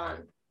spot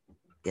on.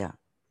 Yeah.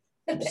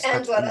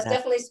 Angela, that's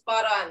definitely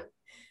spot on.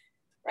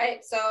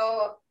 Right.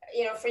 So,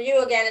 you know, for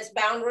you, again, it's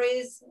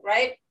boundaries,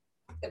 right?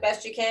 The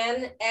best you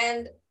can.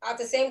 And at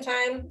the same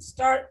time,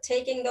 start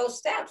taking those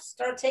steps,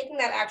 start taking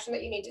that action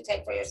that you need to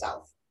take for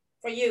yourself,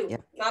 for you,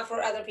 Yep. not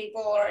for other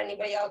people or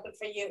anybody else, but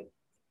for you.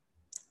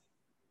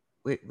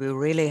 We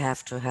really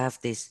have to have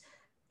this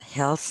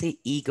healthy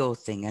ego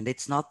thing. And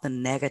it's not the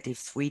negative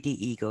 3D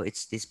ego,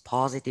 it's this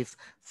positive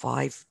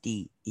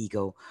 5D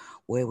ego,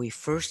 where we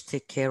first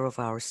take care of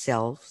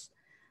ourselves,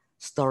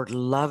 start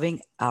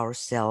loving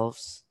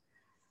ourselves.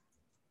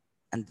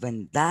 And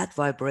when that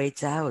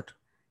vibrates out,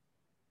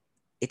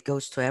 it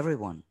goes to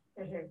everyone.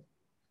 Mm-hmm.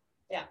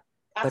 Yeah,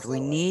 absolutely.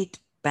 But we need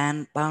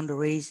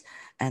boundaries,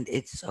 and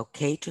it's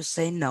okay to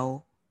say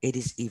no. It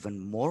is even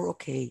more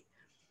okay,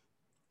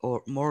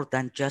 or more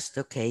than just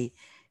okay.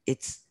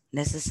 It's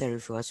necessary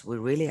for us. We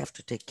really have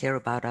to take care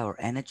about our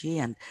energy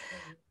and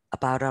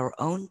about our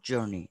own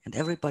journey. And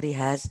everybody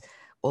has,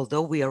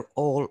 although we are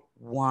all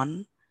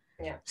one,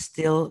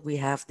 still we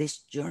have this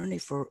journey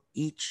for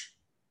each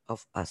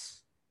of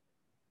us.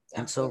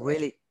 And so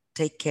really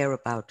take care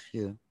about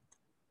you.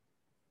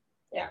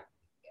 Yeah.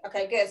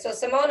 Okay, good. So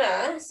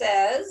Simona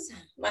says,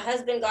 my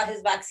husband got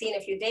his vaccine a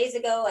few days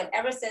ago, and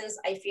ever since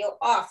I feel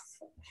off.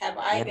 Have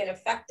I been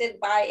affected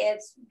by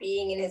it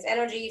being in his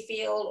energy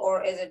field,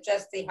 or is it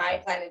just the high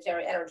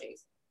planetary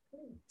energies?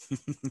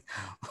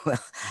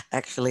 Well,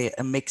 actually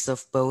a mix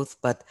of both,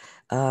 but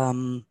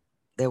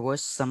there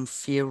was some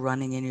fear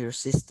running in your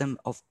system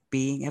of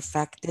being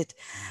affected.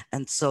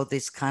 And so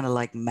this kind of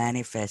like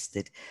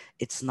manifested.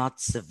 It's not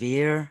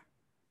severe,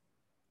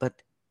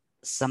 but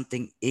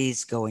something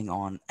is going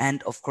on.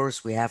 And of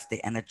course we have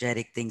the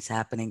energetic things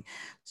happening.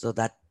 So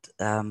that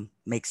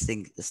makes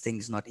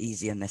things not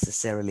easier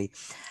necessarily.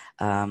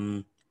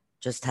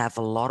 Just have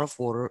a lot of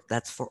water.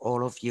 That's for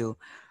all of you.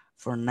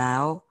 For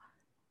now,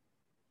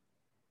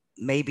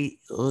 maybe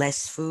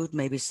less food.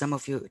 Maybe some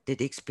of you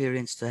did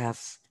experience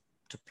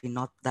to be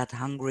not that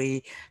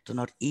hungry, to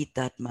not eat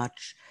that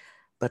much.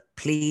 But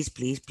please,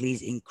 please,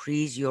 please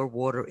increase your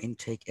water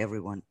intake,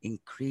 everyone.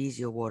 Increase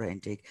your water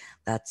intake.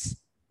 That's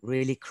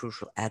really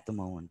crucial at the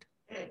moment.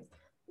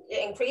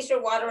 Increase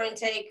your water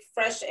intake,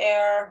 fresh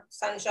air,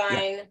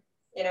 sunshine,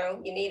 you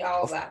know, you need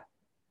all of that.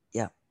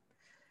 Yeah.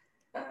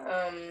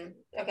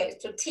 Okay,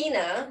 so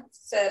Tina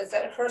says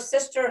that her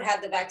sister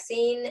had the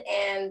vaccine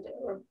and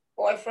her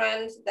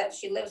boyfriend that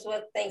she lives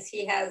with thinks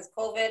he has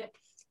COVID.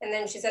 And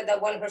then she said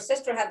that when her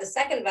sister had the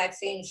second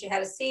vaccine, she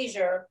had a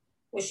seizure,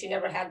 which she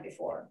never had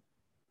before.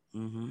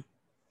 Mm-hmm.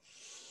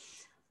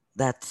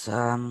 That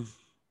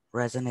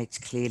resonates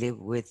clearly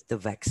with the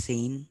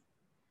vaccine.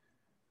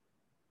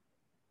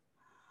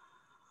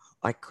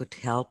 I could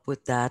help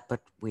with that,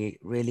 but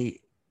the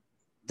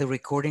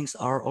recordings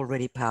are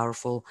already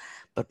powerful,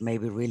 but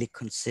maybe really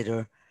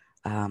consider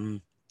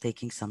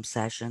taking some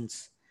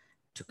sessions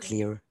to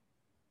clear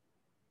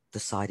the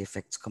side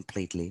effects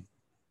completely.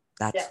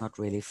 That's not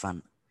really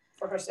fun.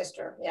 For her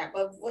sister,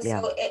 But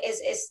so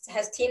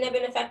has Tina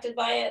been affected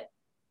by it?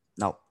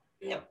 No.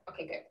 No.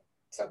 Okay, good.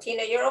 So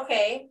Tina, you're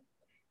okay,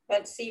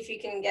 but see if you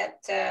can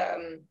get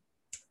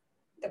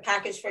the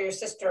package for your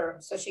sister,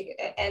 so she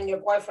and your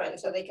boyfriend,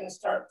 so they can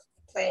start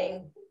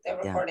playing the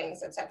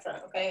recordings,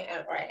 etc. Okay,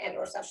 and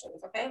or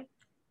sessions. Okay.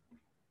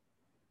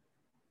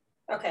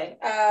 Okay.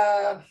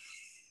 All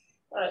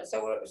right.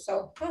 So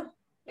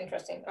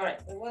interesting. All right.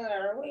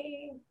 Where are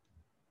we?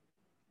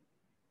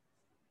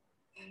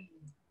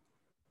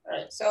 All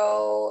right.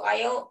 So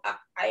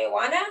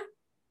Iowana.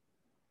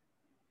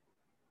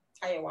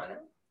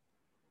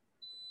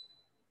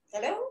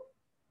 Hello.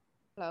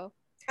 Hello.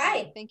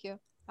 Hi. Thank you.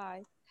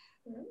 Hi.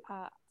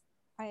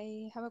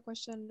 I have a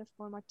question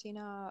for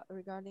Martina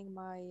regarding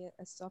my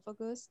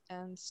esophagus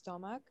and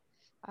stomach.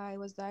 I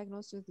was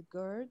diagnosed with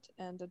GERD,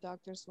 and the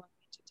doctors want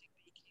me to take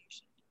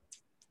medication.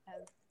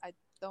 And I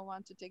don't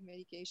want to take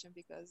medication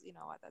because you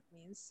know what that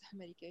means,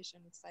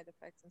 medication with side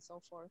effects and so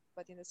forth.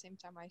 But in the same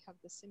time, I have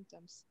the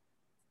symptoms.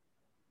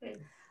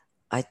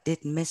 I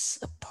did miss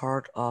a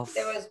part of.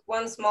 There was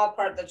one small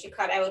part that she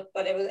cut out,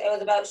 but it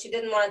was about she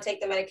didn't want to take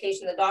the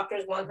medication. The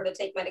doctors want her to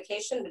take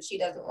medication, but she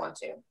doesn't want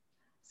to.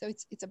 So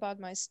it's about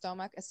my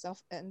stomach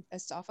and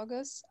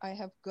esophagus. I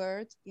have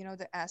GERD, you know,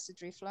 the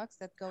acid reflux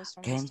that goes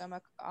from the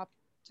stomach up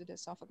to the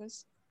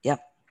esophagus. Yep.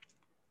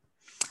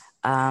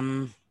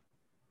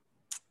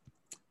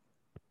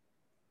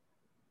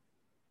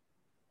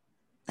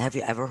 Have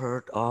you ever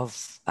heard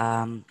of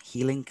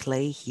healing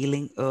clay,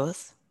 healing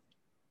earth?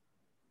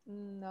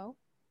 No.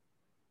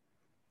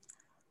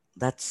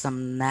 that's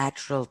some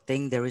natural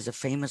thing. There is a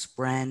famous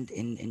brand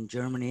in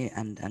Germany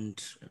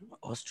and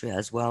Austria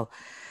as well.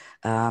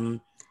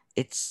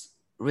 It's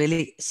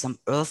really some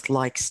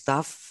earth-like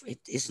stuff. It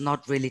is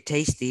not really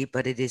tasty,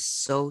 but it is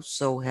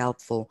so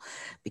helpful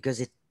because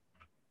it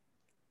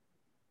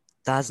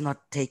does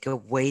not take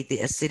away the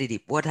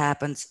acidity. What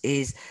happens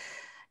is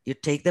you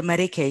take the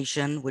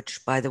medication,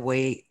 which by the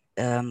way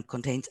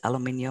contains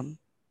aluminium.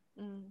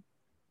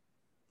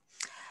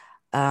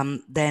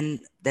 Then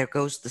there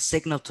goes the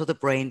signal to the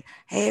brain,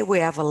 hey, we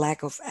have a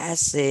lack of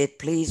acid,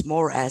 please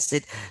more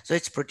acid. So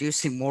it's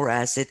producing more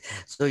acid.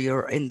 So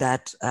you're in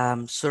that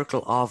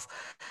circle of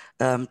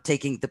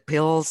taking the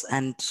pills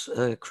and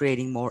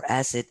creating more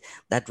acid.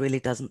 That really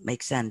doesn't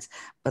make sense.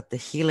 But the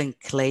healing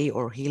clay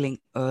or healing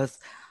earth,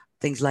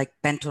 things like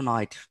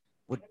bentonite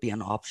would be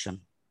an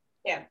option.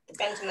 Yeah, the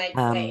bentonite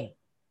clay.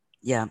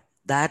 Yeah,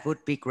 that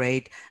would be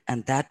great.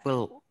 And that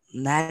will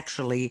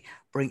naturally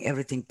bring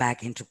everything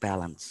back into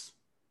balance.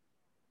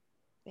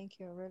 Thank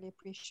you. Really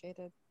appreciate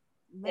it.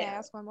 May I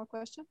ask one more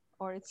question?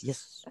 Or it's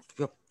yes.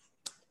 Yep.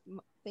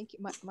 Thank you.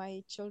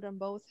 My children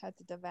both had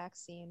the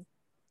vaccine,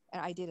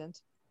 and I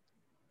didn't.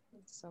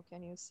 So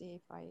can you see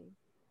if I?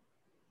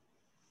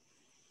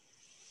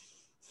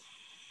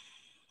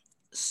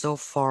 So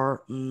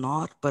far,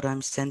 not. But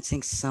I'm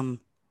sensing some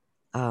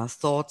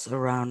thoughts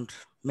around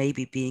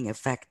maybe being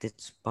affected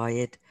by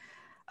it.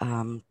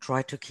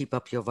 Try to keep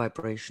up your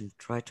vibration.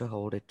 Try to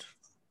hold it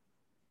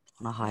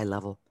on a high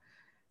level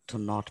to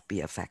not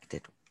be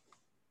affected.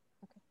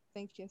 Okay.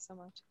 Thank you so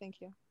much.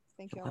 Thank you.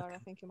 Thank you, Laura.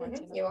 Thank you,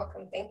 Martina. You're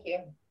welcome. Thank you.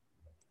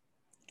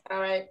 All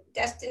right,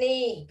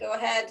 Destiny, go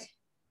ahead.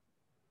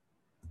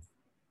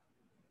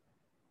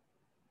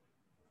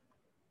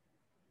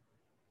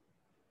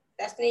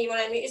 Destiny, you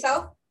want to unmute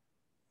yourself?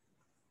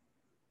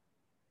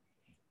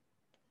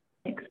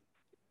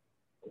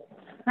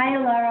 Hi,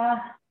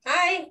 Laura.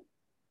 Hi.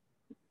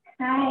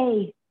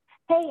 Hi.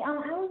 Hey, I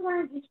was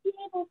wondering, is she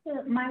able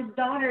to? My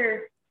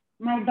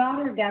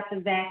daughter got the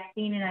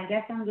vaccine, and I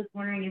guess I'm just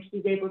wondering if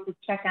she's able to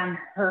check on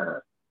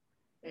her.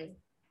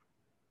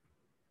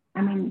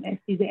 I mean, if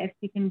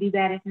she can do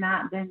that. If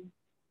not, then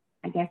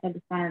I guess I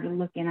just want her to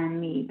look in on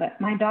me.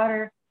 But my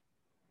daughter,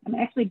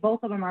 actually,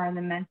 both of them are in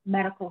the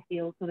medical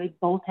field, so they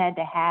both had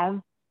to have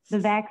the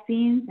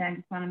vaccines, and I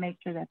just want to make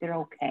sure that they're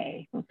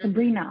okay. So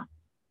Sabrina,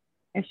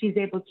 if she's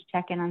able to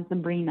check in on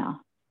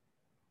Sabrina.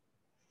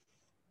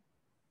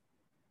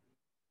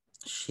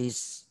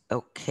 She's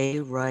okay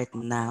right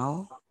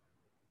now,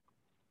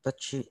 but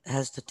she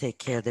has to take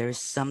care. There is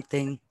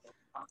something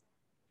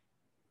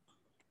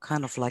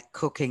kind of like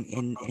cooking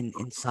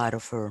inside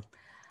of her.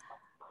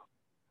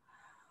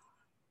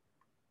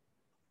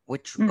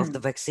 Which of the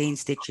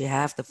vaccines did she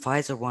have? The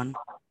Pfizer one?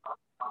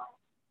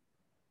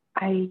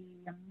 I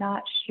am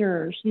not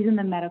sure. She's in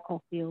the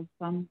medical field,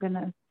 so I'm going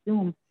to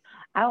assume.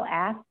 I'll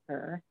ask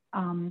her.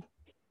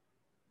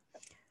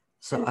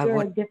 So is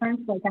there a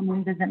difference? Like, I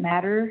mean, does it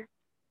matter?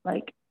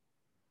 Like,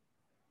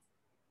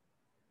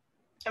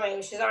 I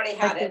mean, she's already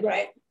had it,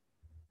 right?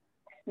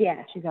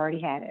 Yeah, she's already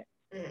had it.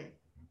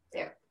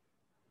 Yeah.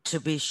 To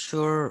be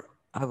sure,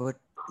 I would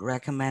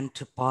recommend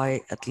to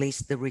buy at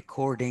least the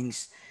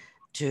recordings,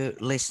 to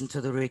listen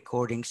to the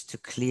recordings to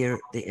clear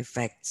the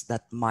effects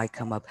that might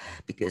come up,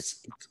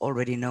 because it's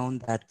already known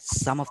that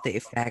some of the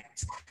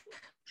effects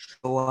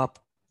show up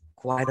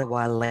quite a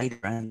while later,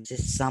 and this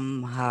is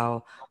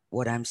somehow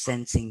what I'm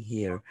sensing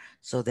here.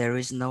 So there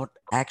is not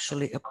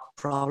actually a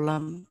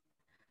problem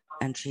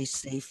and she's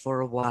safe for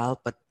a while,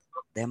 but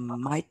there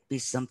might be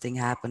something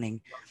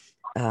happening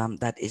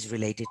that is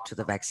related to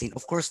the vaccine.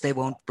 Of course, they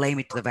won't blame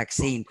it to the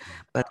vaccine,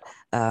 but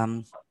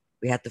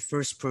we had the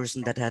first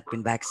person that had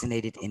been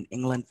vaccinated in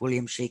England,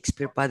 William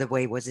Shakespeare, by the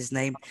way, was his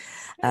name.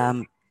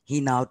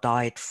 He now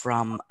died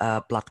from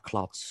blood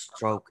clots,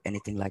 stroke,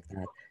 anything like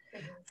that.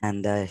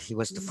 And he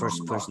was the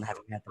first person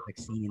having had the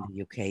vaccine in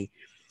the UK.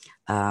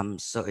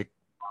 So it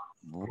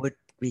would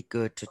be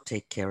good to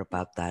take care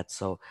about that.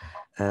 So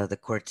the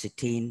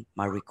quercetin,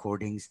 my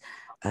recordings,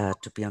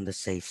 to be on the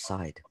safe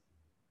side.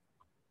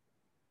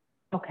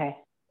 Okay.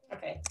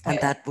 Okay. And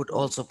that would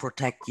also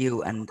protect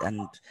you and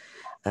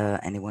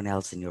anyone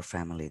else in your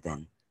family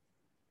then.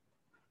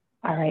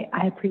 All right.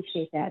 I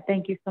appreciate that.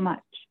 Thank you so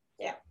much.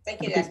 Yeah.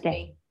 Thank you,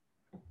 Destiny.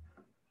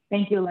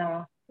 Thank you,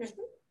 Laura.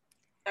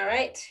 All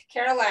right.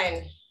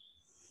 Caroline.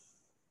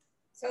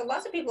 So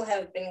lots of people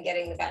have been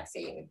getting the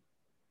vaccine.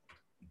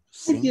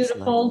 Hi,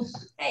 beautiful.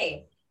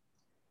 Hey.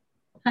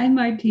 Hi,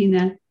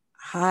 Martina.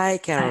 Hi,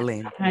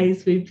 Caroline. Hi,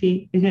 sweet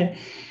pea.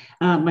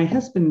 My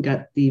husband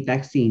got the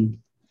vaccine.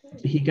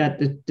 He got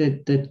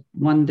the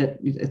one that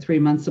 3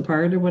 months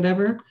apart or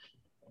whatever.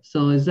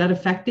 So is that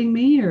affecting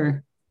me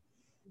or?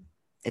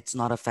 It's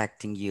not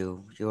affecting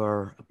you.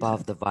 You're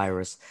above the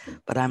virus.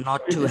 But I'm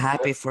not too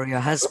happy for your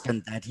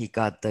husband that he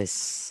got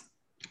this.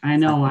 I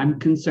know. I'm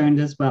concerned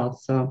as well.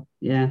 So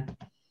yeah.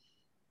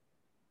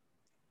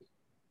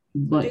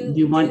 But do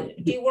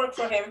you work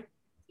for him?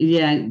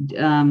 Yeah.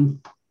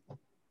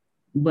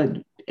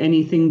 But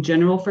anything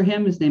general for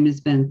him? His name is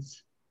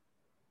Vince.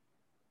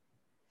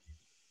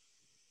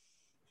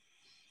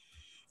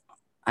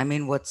 I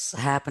mean, what's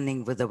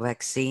happening with the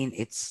vaccine,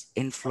 it's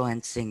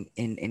influencing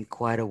in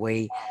quite a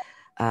way.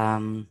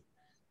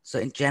 So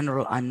in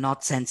general, I'm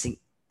not sensing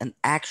an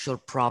actual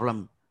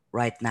problem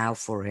right now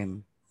for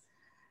him.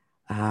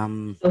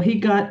 So he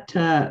got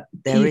there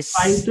is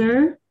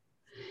Pfizer,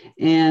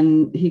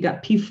 and he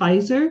got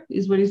Pfizer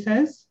is what he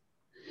says.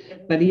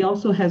 But he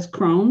also has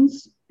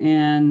Crohn's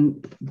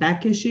and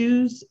back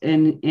issues,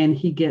 and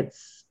he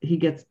gets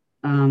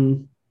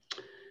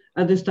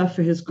other stuff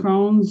for his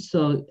Crohn's.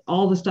 So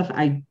all the stuff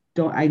I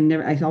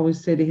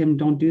always say to him,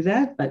 don't do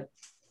that, but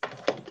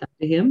up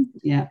to him.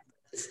 Yeah.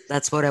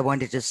 That's what I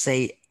wanted to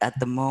say. At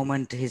the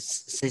moment, his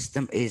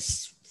system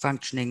is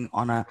functioning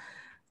on a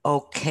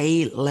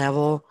okay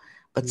level,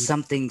 but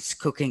something's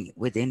cooking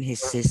within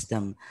his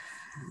system.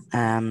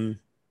 And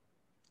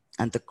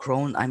the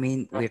Crohn, I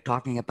mean, we're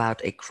talking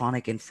about a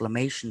chronic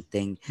inflammation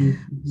thing.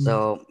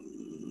 So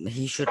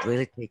he should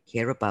really take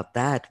care about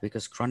that,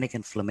 because chronic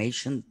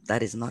inflammation,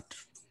 that is not.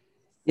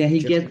 Yeah, he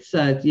gets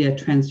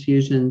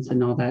transfusions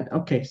and all that.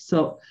 Okay,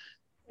 so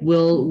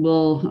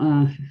we'll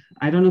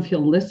I don't know if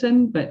he'll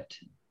listen, but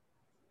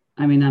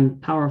I mean, I'm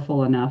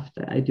powerful enough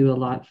that I do a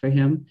lot for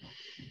him.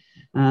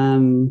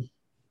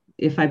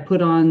 If I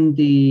put on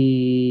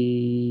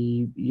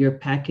your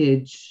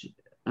package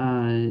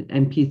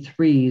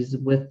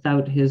MP3s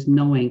without his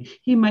knowing,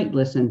 he might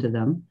listen to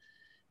them.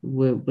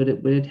 Would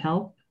it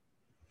help?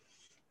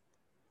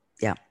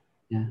 Yeah.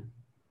 Yeah.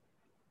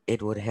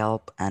 It would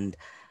help, and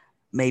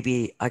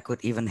maybe I could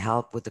even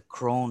help with the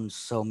Crohn's.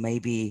 So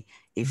maybe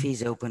if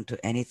he's open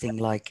to anything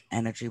like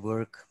energy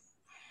work.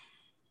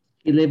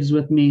 He lives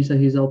with me, so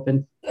he's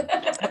open.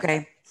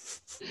 Okay.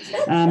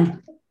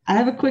 I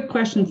have a quick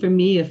question for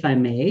me, if I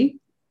may.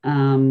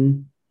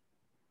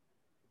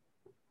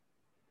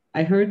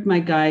 I heard my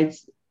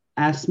guides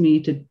ask me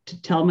to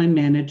tell my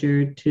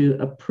manager to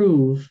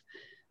approve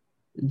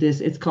this.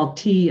 It's called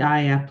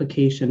TEI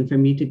application for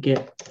me to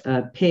get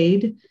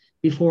paid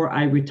before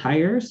I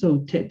retire. So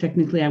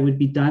technically I would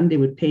be done. They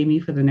would pay me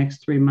for the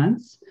next 3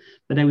 months,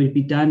 but I would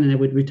be done and I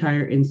would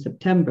retire in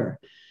September.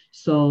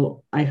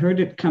 So I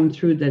heard it come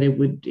through that I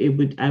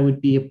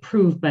would be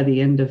approved by the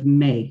end of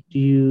May. Do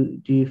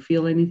you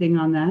feel anything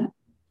on that?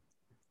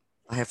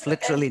 I have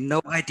literally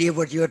no idea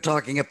what you're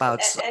talking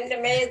about. End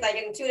of May is like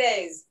in 2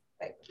 days.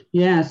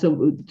 Yeah,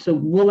 so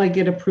will I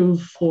get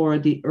approved for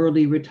the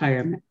early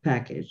retirement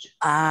package?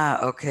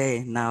 Ah,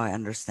 okay. Now I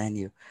understand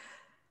you.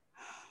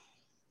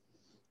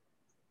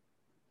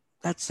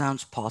 That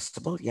sounds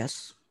possible,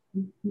 yes.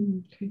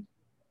 Okay.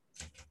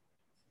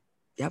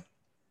 Yep.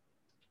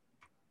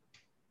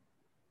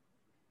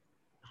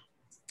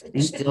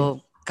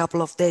 Still a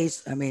couple of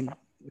days. I mean,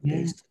 what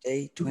day is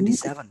today?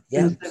 27.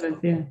 Yeah.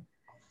 27th, yeah.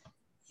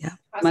 Yeah.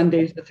 Awesome.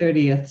 Monday's the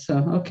 30th. So,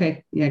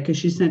 okay. Yeah, because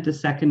she sent a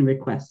second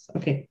request.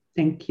 Okay.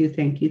 Thank you.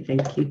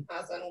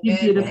 Awesome. You're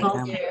Good. beautiful.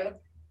 Thank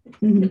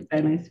you.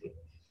 Bye, my sweet.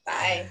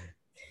 Bye.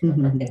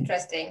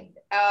 Interesting.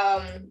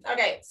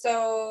 Okay,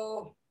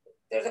 so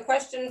there's a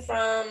question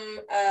from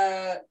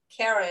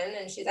Karen,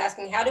 and she's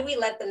asking, how do we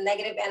let the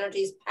negative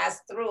energies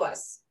pass through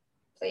us,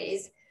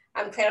 please?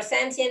 I'm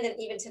clairsentient, and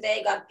even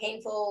today got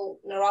painful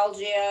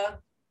neuralgia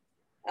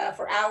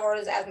for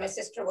hours as my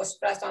sister was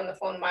stressed on the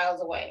phone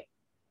miles away.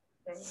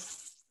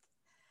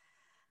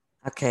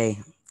 Okay.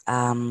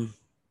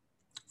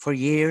 For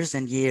years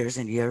and years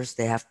and years,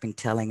 they have been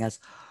telling us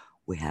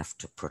we have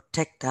to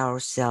protect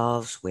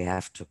ourselves, we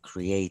have to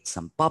create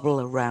some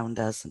bubble around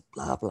us, and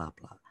blah, blah,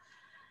 blah.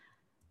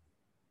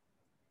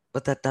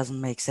 But that doesn't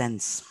make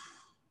sense.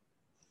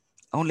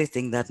 Only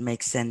thing that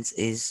makes sense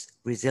is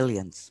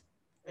resilience,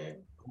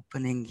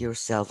 opening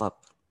yourself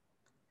up.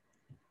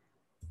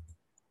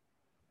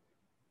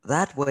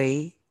 That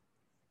way,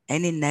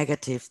 any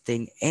negative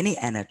thing, any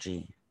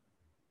energy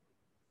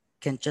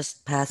can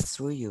just pass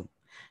through you.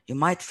 You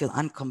might feel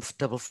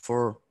uncomfortable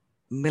for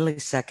a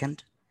millisecond,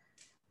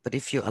 but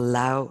if you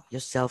allow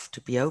yourself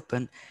to be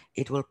open,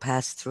 it will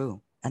pass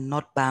through and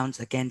not bounce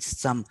against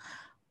some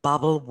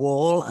bubble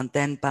wall and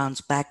then bounce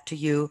back to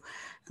you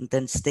and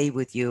then stay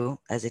with you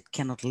as it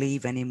cannot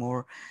leave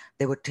anymore.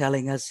 They were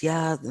telling us,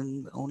 yeah,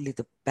 only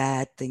the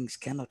bad things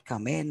cannot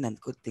come in and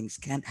good things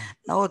can.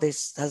 No,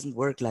 this doesn't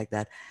work like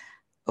that.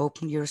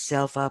 Open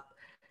yourself up,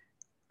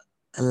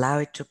 allow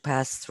it to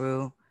pass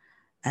through,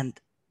 and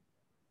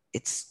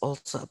it's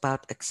also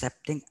about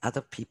accepting other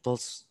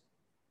people's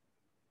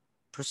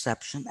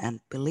perception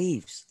and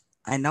beliefs.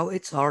 I know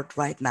it's hard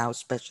right now,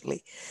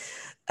 especially.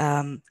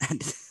 And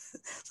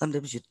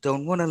sometimes you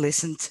don't want to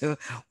listen to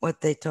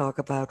what they talk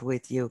about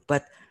with you,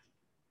 but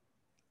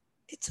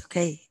it's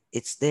okay.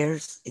 It's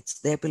theirs, it's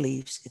their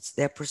beliefs, it's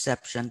their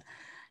perception.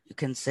 You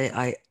can say,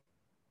 I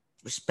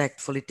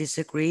respectfully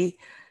disagree.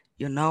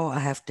 You know, I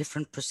have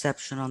different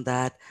perception on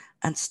that,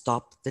 and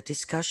stop the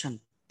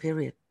discussion,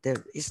 period.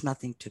 There is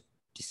nothing to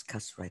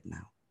discuss right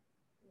now.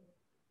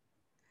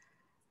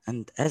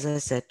 And as I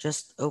said,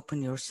 just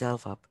open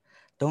yourself up.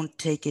 Don't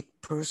take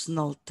it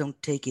personal.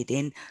 Don't take it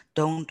in.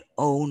 Don't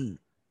own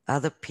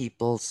other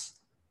people's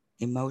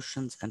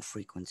emotions and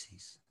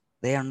frequencies.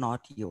 They are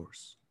not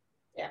yours.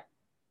 Yeah.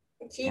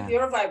 keep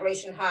your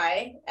vibration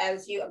high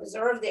as you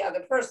observe the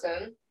other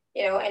person,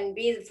 you know, and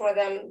be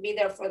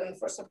there for them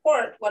for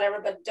support, whatever,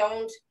 but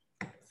don't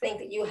think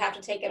that you have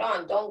to take it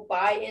on. Don't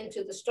buy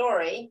into the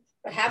story,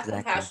 but have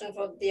compassion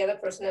for the other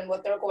person and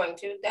what they're going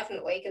to,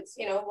 definitely, because,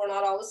 you know, we're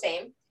not all the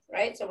same,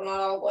 right? So we're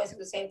not all going through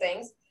the same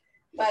things,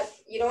 but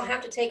you don't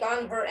have to take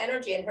on her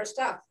energy and her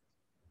stuff.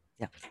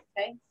 Yeah.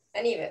 Okay,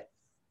 any of it.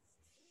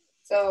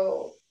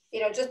 So,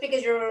 you know, just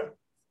because you're,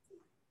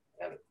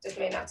 this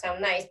may not sound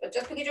nice, but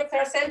just because you're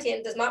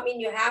clairsentient does not mean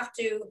you have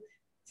to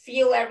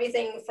feel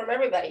everything from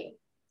everybody.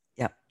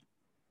 Yeah.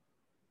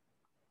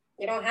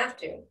 You don't have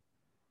to.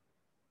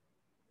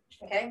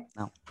 Okay?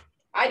 No.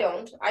 I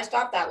don't. I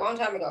stopped that a long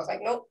time ago. I was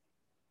like, nope.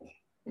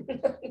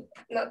 I'm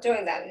not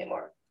doing that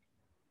anymore.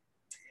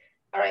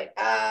 All right.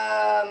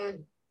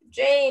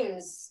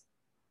 James,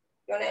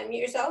 you want to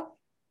unmute yourself?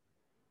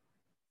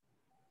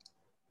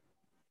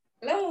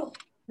 Hello.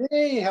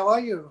 Hey, how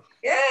are you?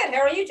 Good.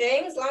 How are you,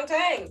 James? Long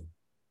time.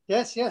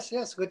 Yes, yes,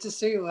 yes. Good to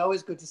see you.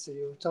 Always good to see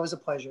you. It's always a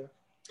pleasure.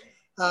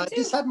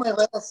 Just had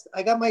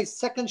I got my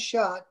second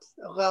shot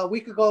a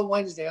week ago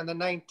Wednesday on the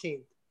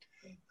 19th.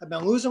 I've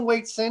been losing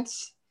weight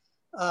since.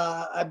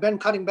 I've been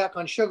cutting back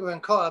on sugar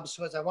and carbs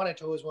because I wanted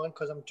to lose one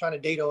because I'm trying to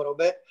date a little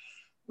bit.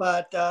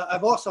 But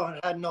I've also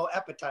had no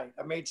appetite.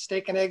 I made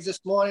steak and eggs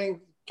this morning,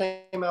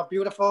 came out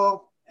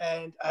beautiful,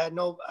 and I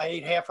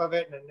ate half of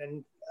it,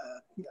 and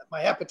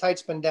my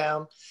appetite's been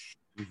down.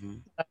 Mm-hmm.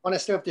 I want to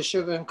stay off the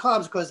sugar and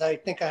carbs because I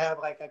think I have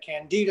like a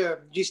candida,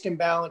 yeast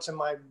imbalance in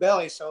my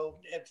belly. So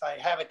if I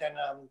have it, then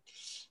I'm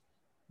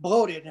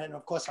bloated, and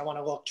of course I want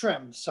to look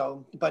trim.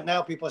 So, but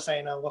now people are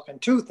saying I'm looking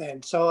too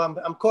thin. So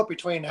I'm caught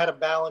between how to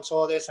balance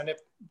all this and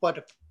what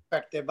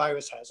effect the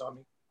virus has on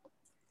me.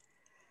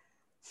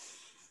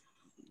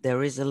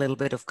 There is a little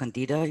bit of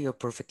candida. You're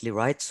perfectly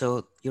right.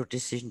 So your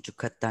decision to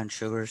cut down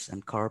sugars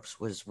and carbs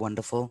was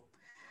wonderful.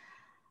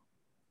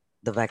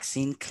 The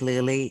vaccine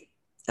clearly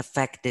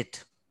affected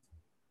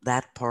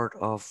that part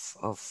of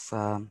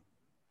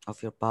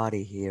your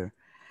body here.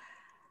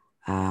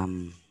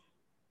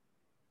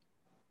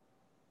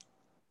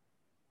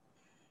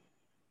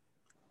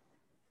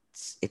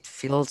 It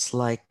feels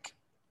like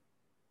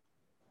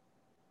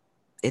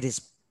it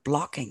is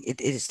blocking. It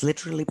is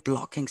literally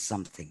blocking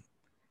something.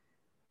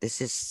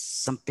 This is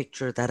some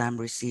picture that I'm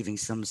receiving,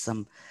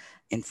 some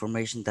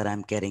information that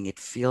I'm getting. It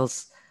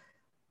feels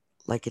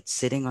like it's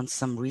sitting on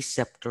some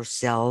receptor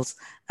cells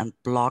and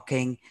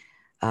blocking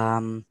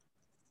the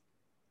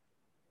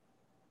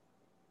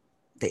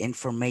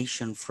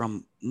information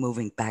from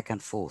moving back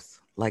and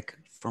forth, like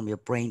from your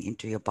brain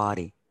into your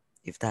body,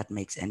 if that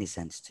makes any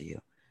sense to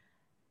you.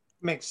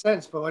 Makes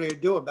sense, but what do you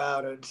do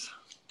about it?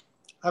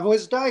 I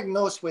was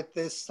diagnosed with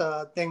this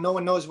thing, no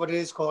one knows what it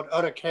is, called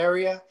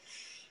urticaria.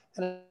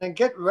 And I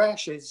get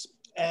rashes,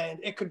 and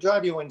it could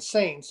drive you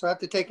insane. So I have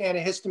to take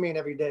antihistamine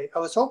every day. I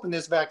was hoping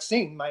this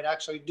vaccine might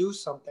actually do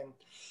something.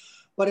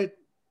 But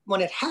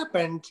when it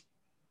happened,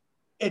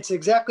 it's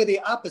exactly the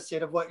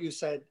opposite of what you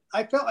said.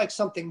 I felt like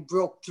something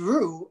broke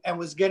through and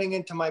was getting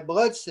into my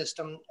blood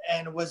system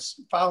and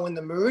was following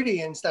the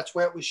meridians. That's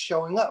where it was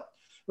showing up.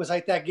 It was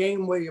like that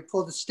game where you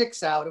pull the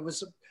sticks out.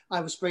 I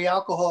would spray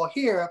alcohol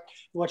here,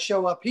 it would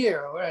show up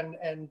here.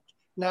 And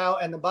now,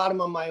 and the bottom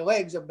of my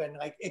legs have been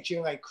like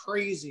itching like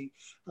crazy.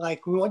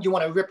 Like you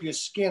want to rip your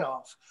skin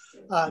off,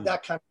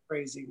 that kind of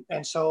crazy.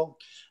 And so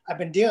I've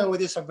been dealing with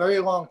this a very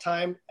long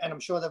time, and I'm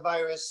sure the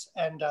virus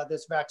and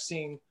this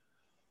vaccine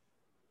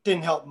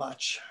didn't help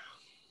much.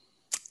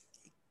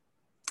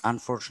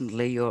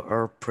 Unfortunately, you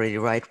are pretty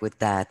right with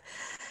that.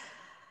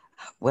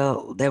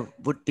 Well, there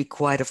would be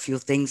quite a few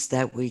things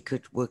that we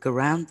could work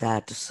around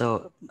that.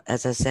 So,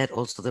 as I said,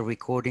 also the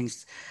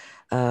recordings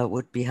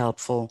would be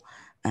helpful.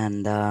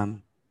 And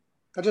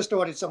I just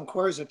ordered some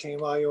quercetin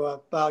while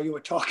you were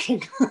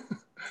talking,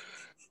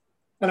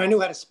 and I knew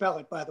how to spell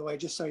it, by the way,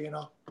 just so you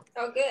know.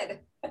 Oh, good.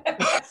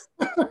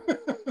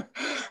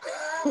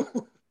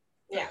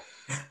 Yeah,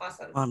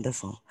 awesome.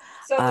 Wonderful.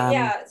 So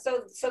yeah,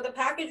 so the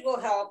package will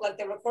help, like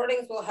the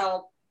recordings will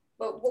help.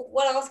 But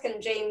what else can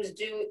James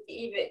do?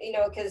 Even, you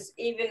know, because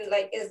even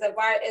like, is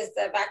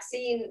the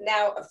vaccine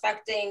now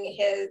affecting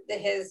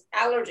his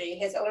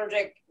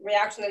allergic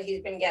reaction that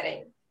he's been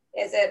getting?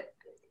 Is it,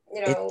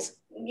 you know,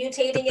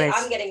 mutating it?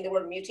 I'm getting the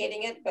word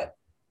mutating it, but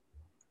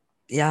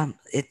yeah,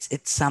 it's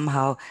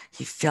somehow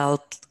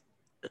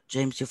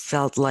James, you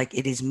felt like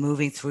it is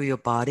moving through your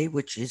body,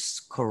 which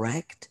is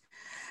correct,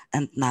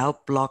 and now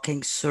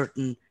blocking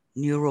certain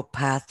neural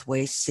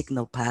pathways,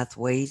 signal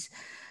pathways,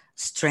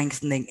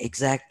 strengthening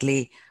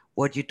exactly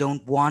what you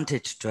don't want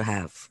it to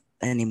have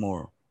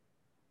anymore.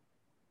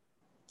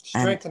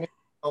 Strengthening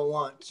what I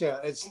want. Yeah,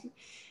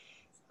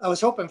 I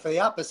was hoping for the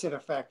opposite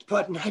effect,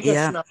 but I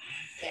guess not.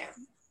 Yeah.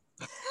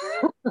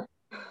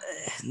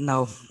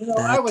 No, you know,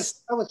 I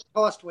was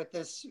tossed with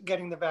this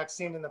getting the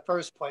vaccine in the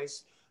first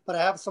place, but I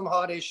have some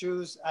heart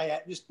issues. I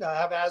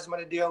have asthma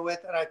to deal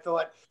with, and I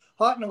thought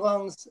heart and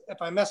lungs,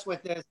 if I mess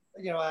with this,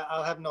 you know,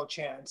 I'll have no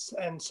chance.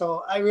 And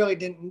so I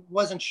really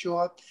wasn't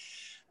sure.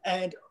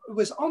 And it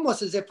was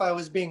almost as if I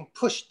was being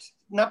pushed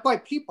not by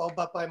people,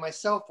 but by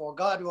myself or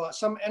God, or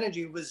some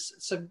energy was,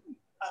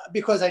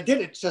 because I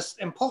did it just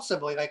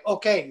impulsively, like,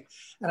 okay.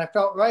 And I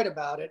felt right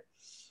about it,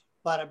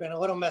 but I've been a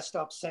little messed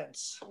up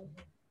since.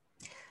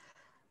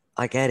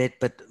 I get it,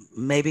 but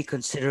maybe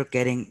consider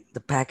getting the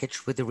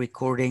package with the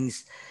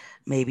recordings,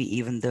 maybe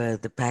even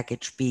the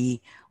package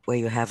B, where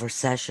you have a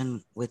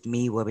session with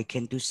me where we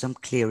can do some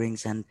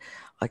clearings and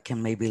I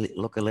can maybe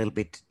look a little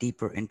bit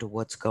deeper into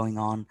what's going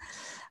on,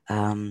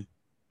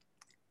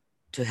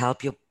 to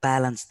help you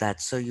balance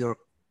that. So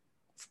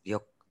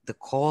the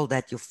call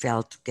that you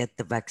felt to get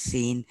the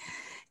vaccine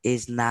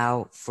is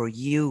now for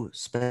you,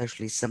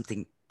 especially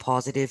something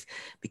positive,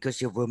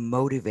 because you were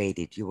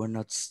motivated. You were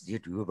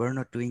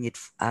not doing it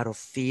out of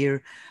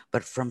fear,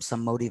 but from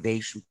some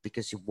motivation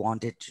because you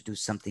wanted to do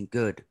something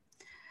good.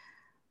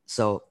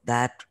 So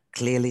that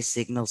clearly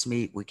signals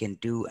me we can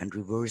do and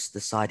reverse the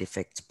side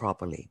effects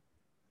properly.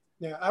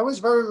 Yeah, I was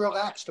very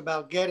relaxed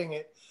about getting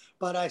it,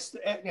 but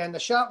and the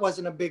shot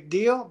wasn't a big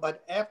deal,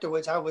 but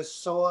afterwards I was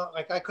sore,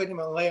 like I couldn't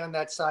even lay on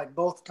that side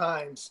both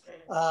times,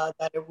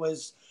 that it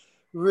was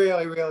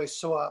really, really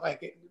sore,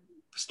 like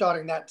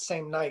starting that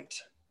same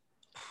night.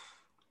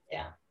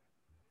 Yeah.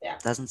 Yeah.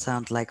 Doesn't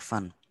sound like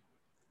fun.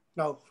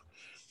 No.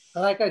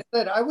 Like I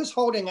said, I was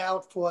holding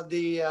out for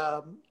the,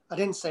 I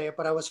didn't say it,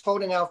 but I was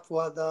holding out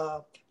for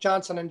the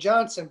Johnson &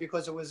 Johnson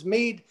because it was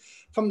made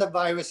from the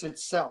virus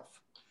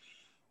itself.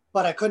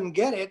 But I couldn't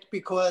get it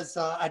because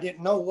I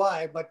didn't know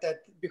why, but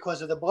that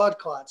because of the blood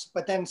clots.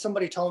 But then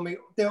somebody told me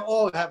they're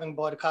all having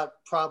blood clot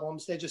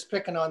problems. They're just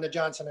picking on the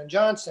Johnson &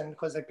 Johnson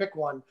because they pick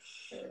one.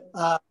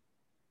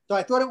 So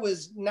I thought it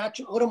was a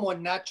little more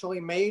naturally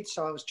made.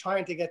 So I was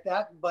trying to get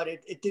that, but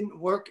it didn't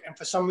work. And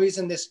for some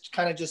reason, this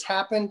kind of just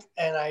happened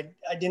and I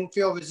didn't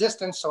feel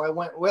resistance. So I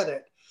went with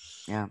it.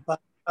 Yeah. But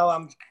now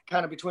I'm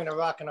kind of between a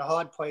rock and a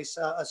hard place.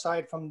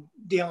 Aside from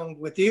dealing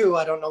with you,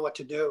 I don't know what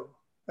to do.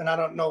 And I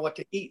don't know what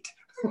to eat.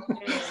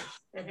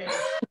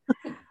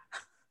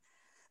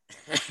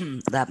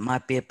 That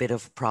might be a bit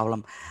of a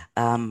problem.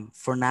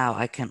 For now,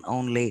 I can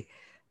only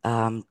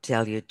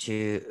tell you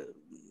to,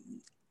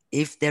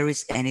 if there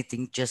is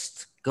anything,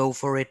 just go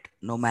for it,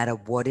 no matter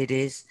what it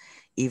is,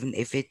 even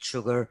if it's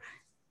sugar.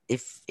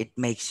 If it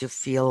makes you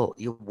feel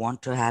you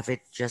want to have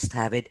it, just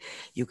have it.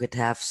 You could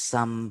have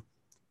some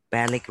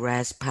barley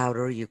grass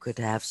powder. You could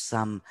have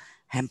some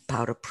hemp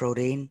powder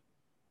protein.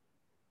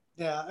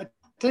 Yeah, I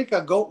take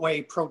a goat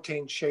whey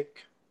protein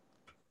shake.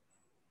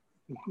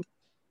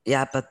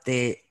 Yeah, but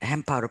the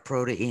hemp powder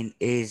protein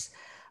is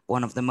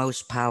one of the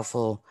most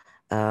powerful,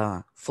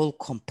 full,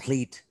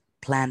 complete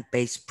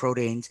plant-based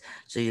proteins.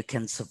 So you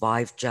can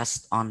survive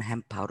just on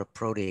hemp powder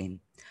protein.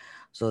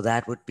 So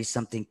that would be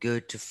something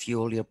good to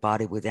fuel your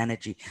body with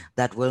energy.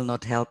 That will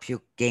not help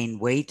you gain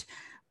weight,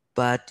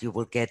 but your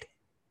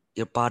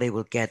body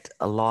will get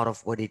a lot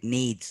of what it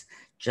needs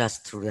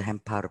just through the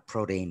hemp powder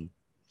protein.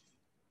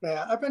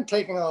 Yeah, I've been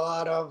taking a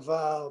lot of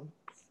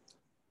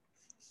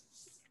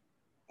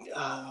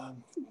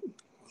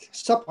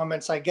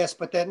supplements, I guess,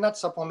 but they're not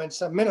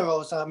supplements,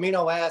 minerals,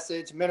 amino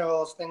acids,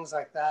 minerals, things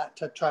like that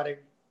to try to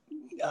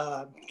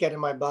get in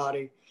my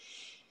body.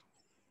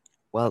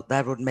 Well,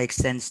 that would make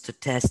sense to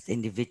test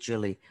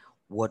individually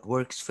what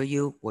works for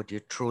you, what you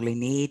truly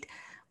need,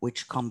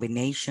 which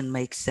combination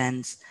makes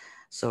sense.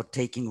 So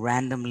taking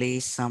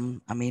randomly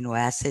some amino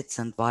acids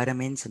and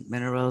vitamins and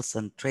minerals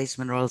and trace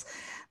minerals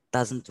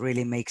doesn't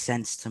really make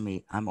sense to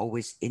me. I'm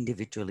always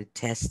individually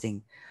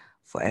testing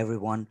for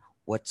everyone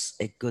what's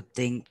a good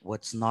thing,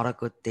 what's not a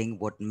good thing,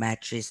 what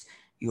matches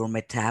your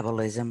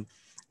metabolism.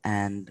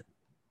 And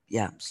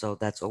yeah, so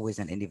that's always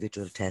an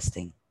individual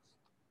testing.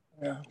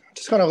 Yeah,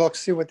 just gonna look,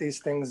 see what these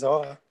things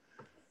are.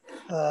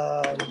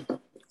 So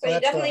you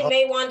definitely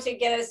may want to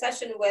get a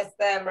session with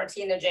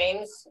Martina,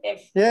 James,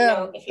 if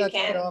if you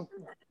can.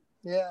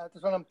 Yeah,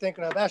 that's what I'm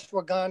thinking of.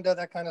 Ashwagandha,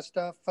 that kind of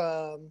stuff.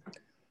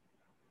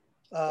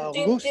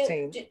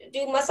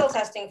 Do muscle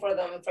testing for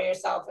them for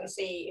yourself and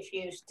see if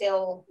you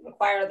still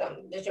require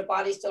them. Does your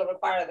body still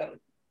require them?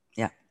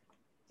 Yeah.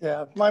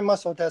 Yeah, my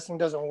muscle testing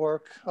doesn't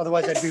work.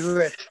 Otherwise, I'd be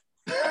rich.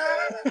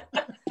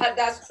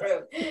 That's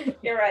true.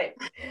 You're right.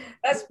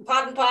 Let's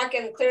pot and pock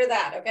and clear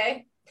that,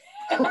 okay?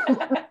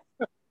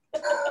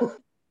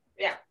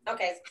 Yeah,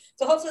 okay.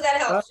 So hopefully that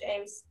helps,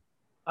 James.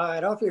 All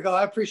right, off you go.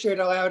 I appreciate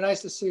it, Larry.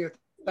 Nice to see you.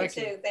 Thank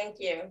you. Thank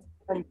you.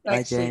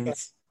 Bye,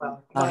 James.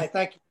 Bye.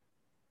 Thank you.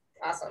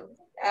 Awesome.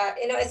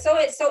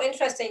 It's so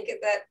interesting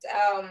that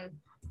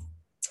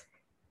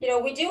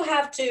we do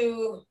have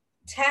to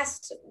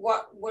test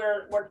what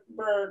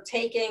we're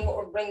taking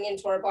or bringing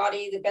into our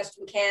body the best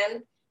we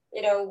can.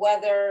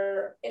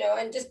 Whether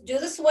and just do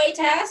the sway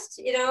test.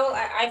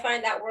 I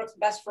find that works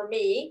best for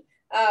me.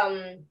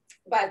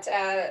 But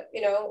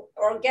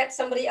or get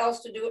somebody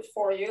else to do it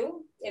for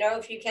you.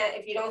 If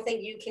you don't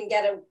think you can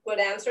get a good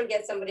answer,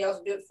 get somebody else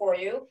to do it for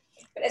you.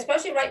 But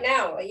especially right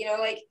now,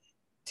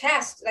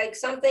 test,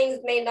 some things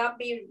may not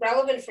be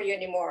relevant for you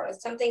anymore.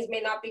 Some things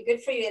may not be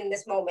good for you in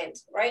this moment,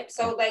 right?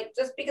 So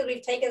just because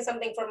we've taken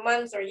something for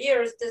months or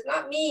years does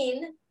not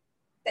mean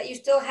that you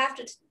still have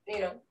to,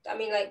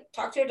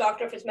 talk to your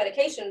doctor if it's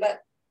medication,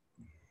 but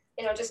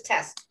just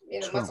test,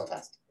 True. muscle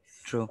test.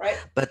 True. Right.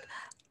 But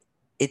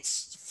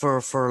it's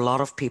for a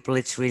lot of people,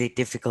 it's really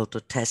difficult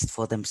to test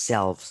for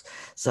themselves.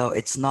 So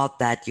it's not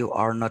that you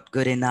are not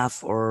good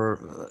enough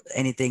or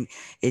anything.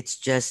 It's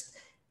just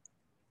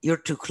you're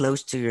too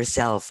close to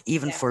yourself.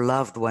 Even for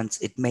loved ones,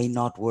 it may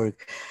not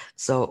work.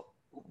 So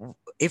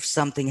if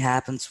something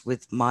happens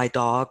with my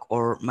dog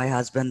or my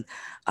husband,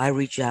 I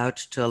reach out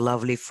to a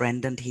lovely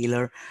friend and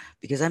healer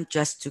because I'm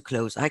just too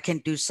close. I can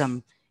do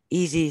some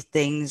easy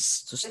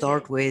things to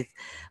start with,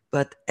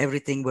 but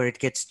everything where it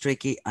gets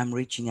tricky, I'm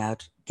reaching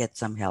out, get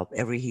some help.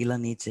 Every healer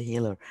needs a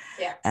healer.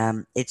 Yeah.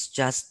 It's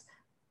just,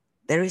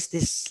 there is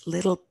this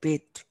little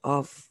bit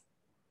of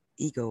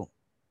ego,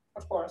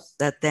 of course,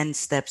 that then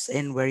steps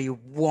in where you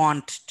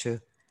want to.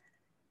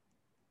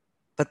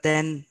 But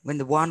then when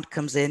the want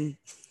comes in,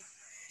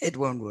 it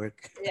won't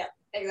work. Yeah,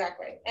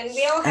 exactly. And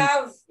we all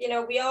have,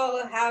 we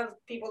all have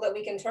people that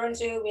we can turn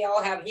to. We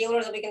all have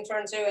healers that we can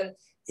turn to. And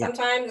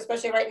sometimes,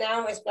 especially right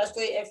now,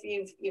 especially if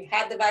you've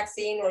had the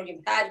vaccine or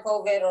you've had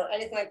COVID or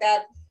anything like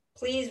that,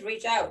 please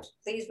reach out.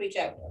 Please reach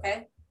out,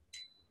 okay?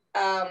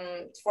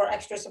 For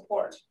extra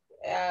support.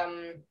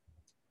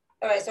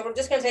 All right, so we're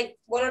just going to take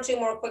one or two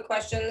more quick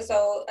questions.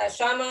 So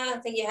Shama, I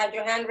think you had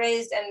your hand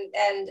raised, and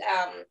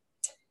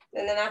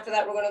then after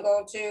that, we're going to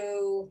go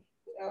to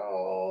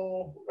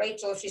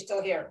Rachel, if she's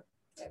still here.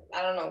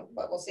 I don't know,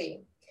 but we'll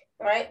see.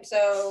 All right,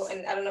 so,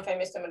 and I don't know if I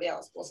missed somebody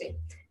else. We'll see.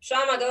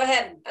 Shama, go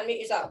ahead, unmute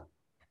yourself,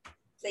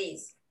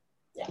 please.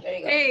 Yeah, there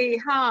you go. Hey,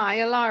 hi,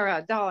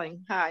 Alara,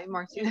 darling. Hi,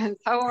 Martina.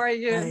 How are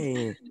you?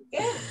 Hey.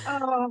 Good.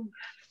 Oh,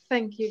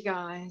 thank you,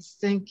 guys.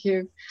 Thank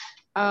you.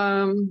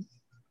 Well,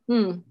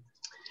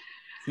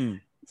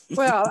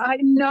 I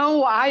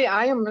know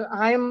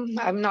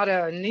I'm not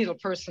a needle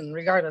person,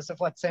 regardless of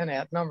what's in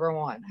it. Number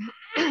one.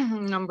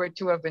 Number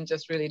two, I've been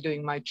just really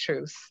doing my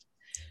truth.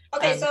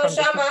 Okay, so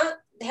Shama,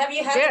 have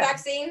you had the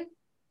vaccine?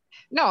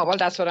 No, well,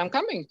 that's what I'm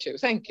coming to.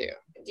 Thank you.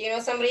 Do you know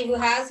somebody who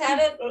has had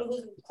it or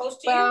who's close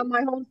to you?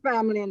 My whole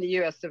family in the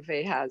US of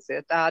A has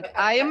it.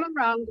 I am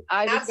around.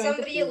 Not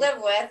somebody you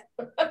live with.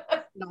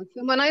 Not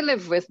someone I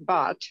live with,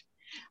 but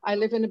I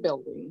live in a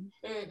building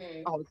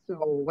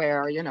also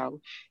where,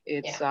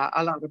 it's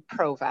a lot of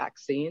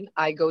pro-vaccine.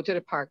 I go to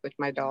the park with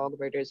my dog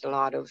where there's a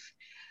lot of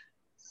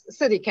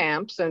city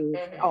camps and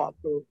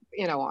also,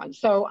 on.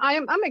 So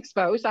I'm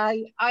exposed.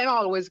 I'm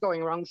always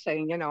going around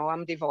saying,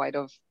 I'm devoid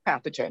of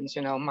pathogens,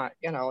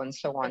 and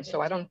so on.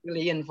 So I don't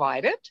really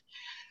invite it.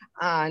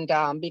 And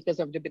because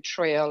of the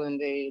betrayal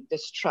and the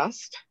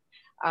distrust,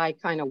 I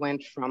kind of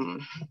went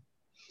from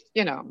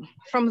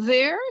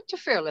there to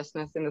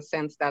fearlessness in the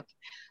sense that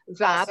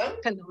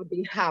cannot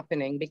be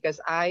happening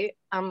because I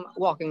am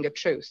walking the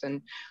truth.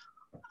 And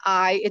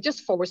it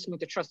just forced me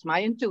to trust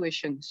my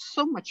intuition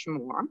so much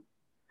more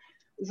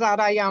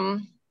that I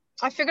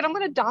figured I'm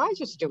going to die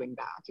just doing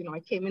that. I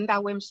came in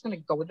that way. I'm just going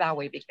to go that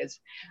way because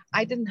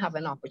I didn't have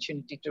an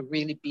opportunity to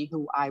really be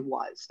who I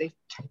was. They've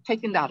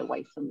taken that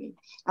away from me.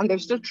 And they're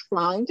still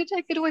trying to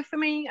take it away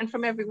from me and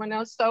from everyone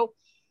else. So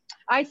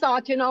I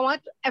thought, you know what?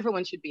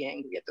 Everyone should be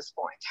angry at this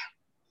point.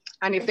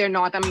 And if they're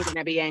not, I'm going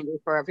to be angry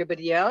for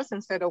everybody else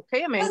and said,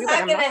 okay, I'm angry, but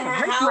I'm not going to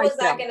hurt myself. How is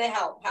that going to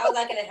help? How is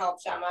that going to help,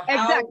 Shama?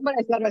 Exactly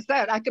what I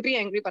said. I could be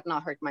angry, but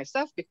not hurt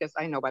myself because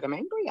I know what I'm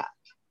angry at.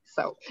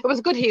 So it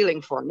was good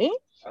healing for me.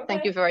 Okay.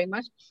 Thank you very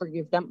much.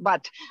 Forgive them.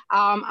 But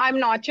I'm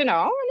not,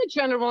 on a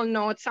general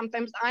note,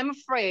 sometimes I'm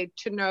afraid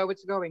to know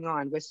what's going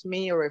on with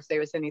me or if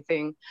there's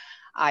anything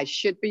I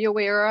should be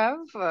aware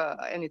of,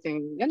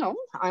 anything,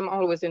 I'm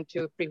always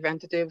into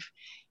preventative,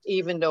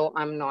 even though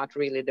I'm not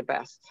really the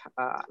best.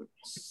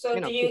 So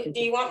do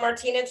you want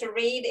Martina to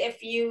read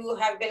if you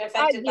have been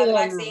affected by the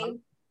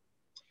vaccine?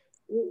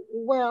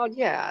 Well,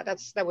 yeah, that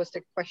was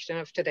the question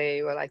of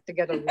today. Well, like to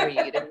get a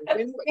read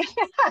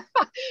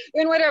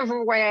in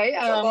whatever way.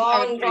 It's a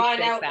long,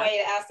 drawn out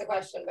way to ask the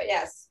question, but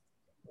yes,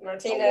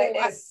 Martina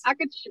is. I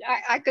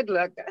could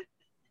look.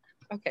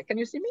 Okay, can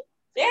you see me?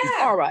 Yeah.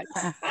 All right.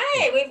 Hi.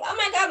 Oh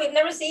my God, we've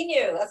never seen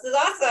you. This is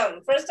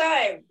awesome. First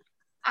time.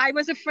 I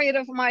was afraid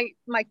of my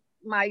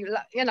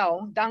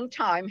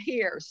downtime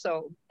here.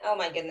 So. Oh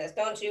my goodness!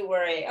 Don't you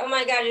worry. Oh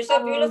my God, you're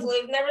so beautiful.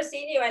 We've never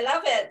seen you. I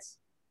love it.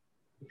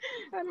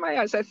 And my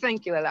eyes. So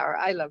thank you, Alara.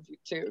 I love you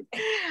too.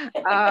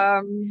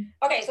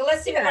 Okay, so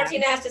let's see what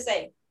Martina has to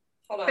say.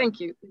 Hold on. Thank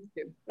you.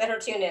 Let her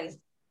tune in.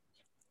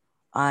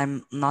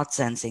 I'm not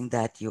sensing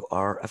that you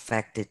are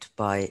affected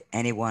by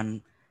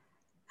anyone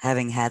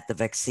having had the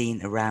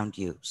vaccine around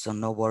you. So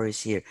no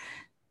worries here.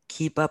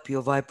 Keep up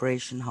your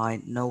vibration high.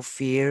 No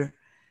fear.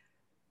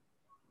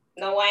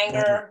 No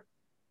anger.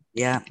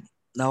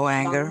 No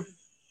anger.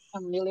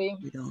 Really.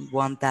 We don't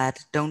want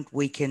that. Don't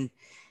weaken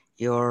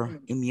your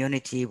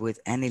immunity with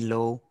any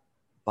low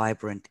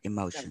vibrant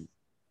emotion.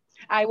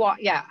 I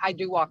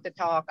do walk the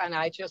talk, and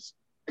I just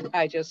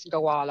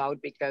go all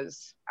out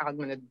because I'm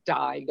gonna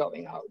die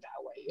going out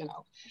that way,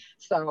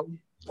 So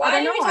why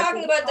are you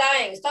talking about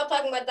dying? Stop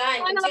talking about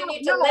dying.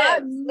 Continue to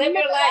live. Live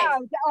your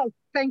life. Oh,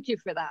 thank you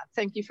for that.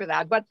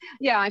 But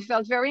yeah, I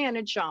felt very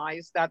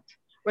energized that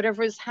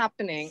whatever is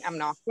happening, I'm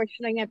not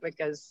questioning it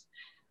because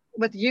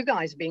with you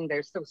guys being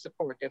there so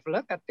supportive,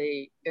 look at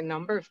the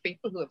number of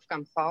people who have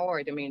come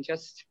forward. I mean,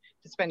 just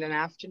to spend an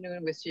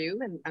afternoon with you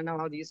and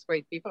all these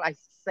great people. I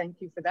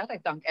thank you for that. I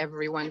thank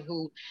everyone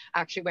who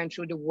actually went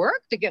through the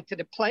work to get to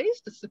the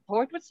place to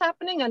support what's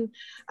happening. And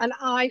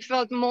I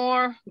felt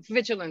more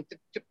vigilant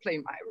to play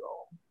my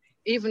role,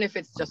 even if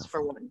it's just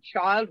for one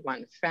child,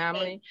 one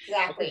family.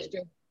 Exactly.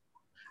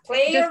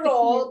 Play your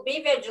role,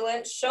 be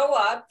vigilant, show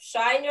up,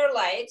 shine your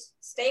light,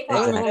 stay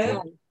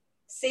positive,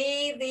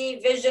 see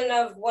the vision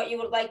of what you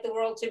would like the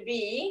world to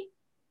be,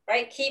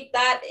 right? Keep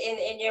that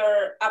in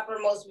your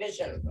uppermost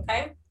vision,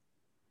 okay?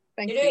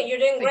 You're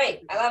doing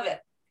great. I love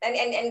it.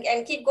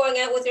 And keep going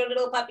out with your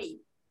little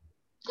puppy.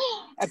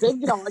 I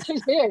think, you know,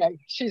 she's there.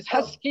 She's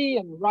husky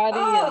and ruddy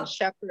and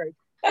shepherd.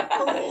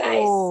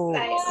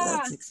 Nice.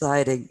 That's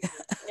exciting.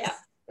 Yeah,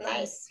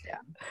 nice. Yeah.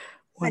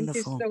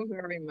 Wonderful. Thank you so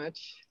very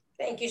much.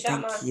 Thank you,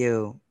 Shama. Thank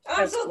you. Oh,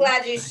 I'm so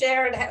glad you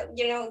shared,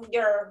 you know,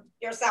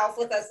 yourself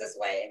with us this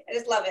way. I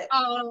just love it.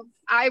 Oh,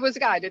 I was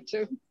guided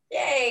to.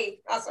 Yay.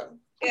 Awesome.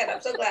 Good.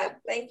 I'm so glad.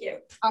 Thank you.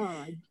 All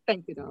right.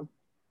 Thank you, though.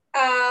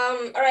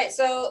 All right.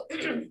 So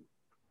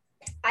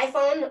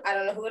iPhone, I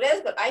don't know who it is,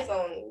 but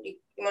iPhone, you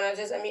want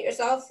to just unmute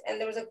yourself? And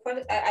there was a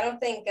question. I don't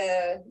think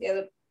the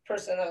other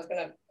person I was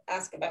going to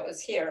ask about was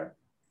here.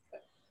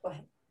 Go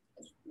ahead.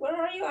 Where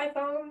are you,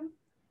 iPhone?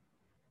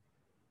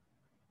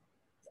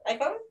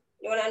 iPhone?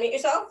 You want to unmute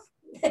yourself?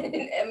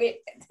 I mean,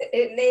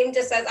 his name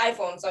just says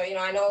iPhone. So, you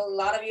know, I know a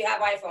lot of you have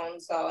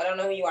iPhones, so I don't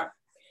know who you are.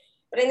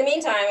 But in the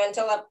meantime,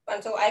 until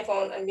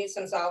iPhone unmutes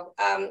himself,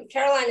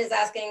 Caroline is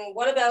asking,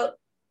 what about,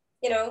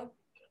 you know,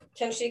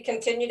 can she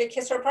continue to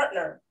kiss her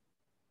partner?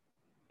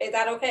 Is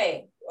that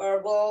okay?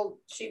 Or will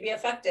she be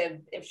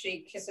affected if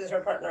she kisses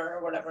her partner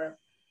or whatever?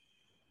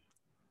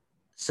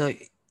 So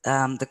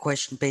the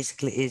question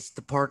basically is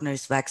the partner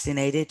is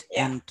vaccinated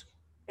and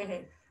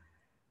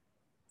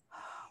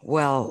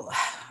well,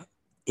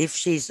 if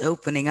she's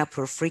opening up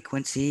her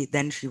frequency,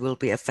 then she will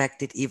be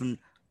affected even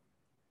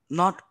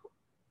not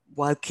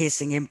while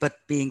kissing him, but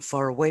being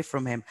far away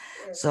from him.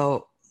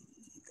 So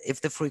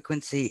if the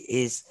frequency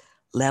is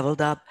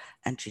leveled up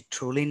and she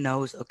truly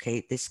knows,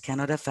 okay, this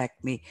cannot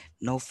affect me,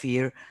 no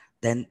fear,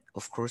 then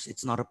of course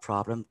it's not a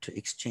problem to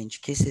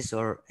exchange kisses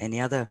or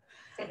any other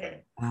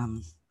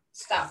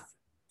stuff.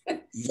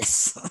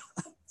 Yes.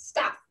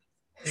 Stuff.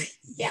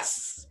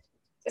 Yes.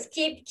 Just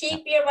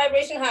keep your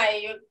vibration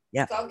high.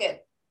 It's all good.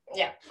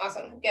 Yeah,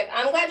 awesome. Good.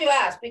 I'm glad you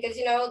asked because,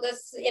 you know,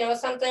 this, you know,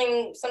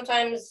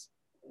 sometimes,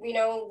 you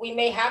know, we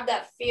may have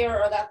that fear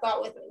or that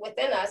thought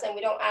within us and we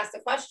don't ask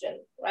the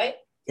question, right?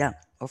 Yeah,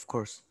 of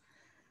course.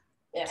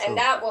 Yeah, and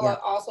that will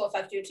also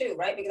affect you too,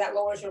 right? Because that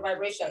lowers your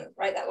vibration,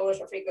 right? That lowers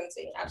your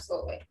frequency.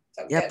 Absolutely.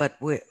 So yeah, but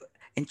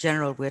in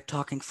general, we're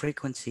talking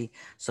frequency.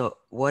 So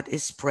what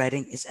is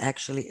spreading is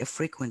actually a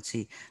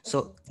frequency.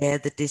 So there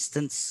the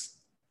distance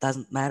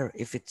doesn't matter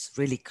if it's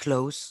really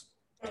close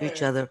to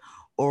each other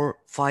or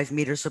 5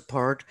 meters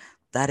apart.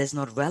 That is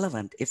not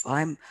relevant. If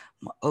I'm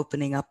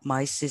opening up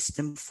my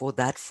system for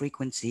that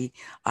frequency,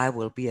 I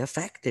will be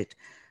affected.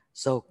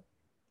 So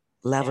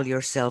level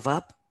yourself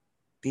up,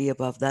 be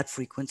above that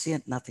frequency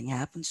and nothing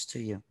happens to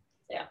you.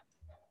 Yeah.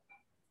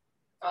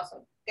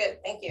 Awesome. Good.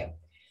 Thank you.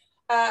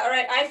 All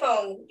right,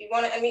 iPhone, do you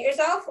want to unmute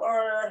yourself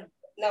or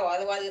no?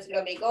 Otherwise it's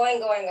going to be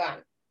going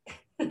on.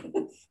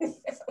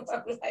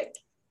 I'm like,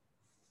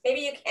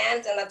 maybe you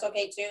can't and that's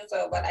okay too.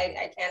 So, but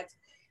I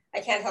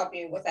can't help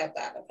you without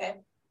that. Okay.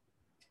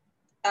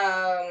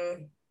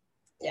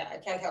 Yeah, I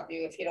can't help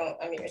you if you don't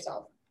unmute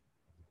yourself.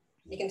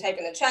 You can type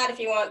in the chat if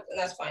you want, and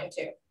that's fine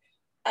too.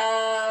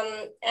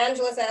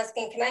 Angela's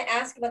asking, can I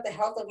ask about the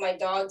health of my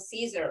dog,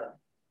 Caesar?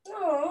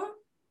 Oh.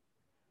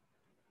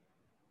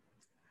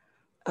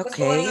 Okay. What's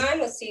going on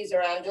with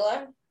Caesar,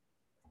 Angela?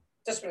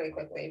 Just really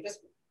quickly, just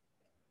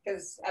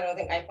because I don't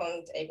think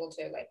iPhone's able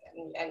to like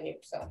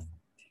unmute. So,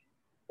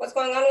 what's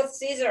going on with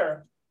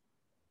Caesar?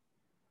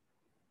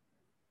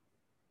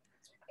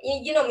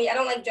 You know me, I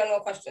don't like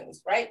general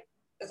questions, right?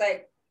 It's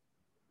like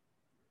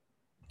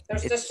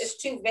it's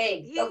too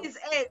vague. He's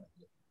aged.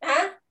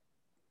 Huh?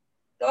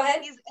 Go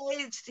ahead.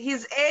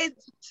 He's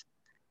aged.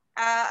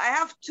 I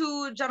have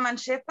 2 German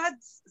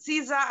Shepherds,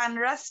 Caesar and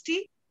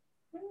Rusty.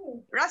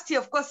 Rusty,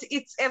 of course,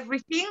 eats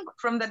everything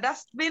from the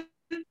dustbin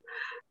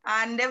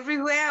and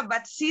everywhere,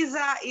 but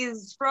Caesar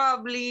is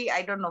probably,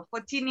 I don't know,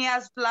 14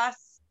 years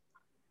plus.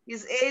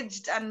 He's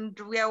aged and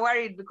we are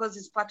worried because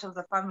he's part of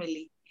the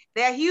family.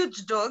 They are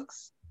huge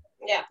dogs,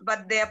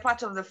 but they are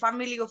part of the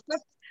family. Of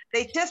course,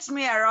 they chase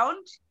me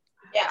around.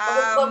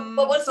 Yeah,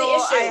 but what's the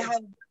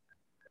issue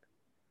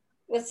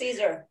with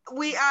Caesar?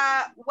 We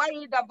are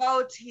worried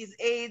about his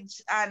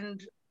age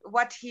and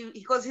what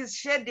because he's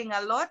shedding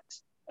a lot.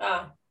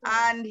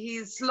 And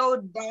he's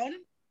slowed down.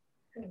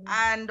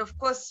 And of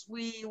course,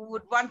 we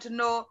would want to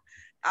know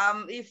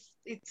if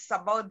it's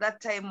about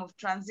that time of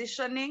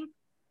transitioning.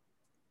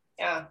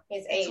 Yeah,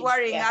 his age. It's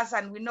worrying us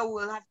and we know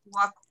we'll have to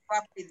work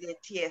with it.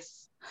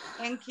 Yes.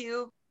 Thank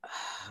you.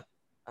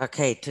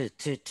 Okay,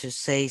 to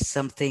say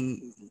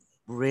something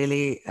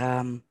really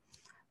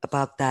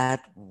about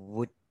that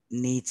would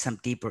need some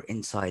deeper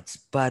insights.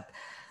 But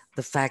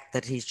the fact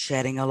that he's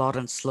shedding a lot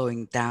and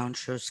slowing down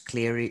shows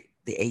clearly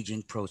the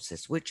aging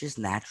process, which is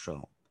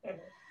natural.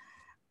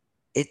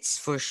 It's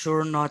for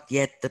sure not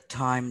yet the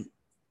time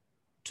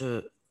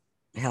to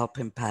help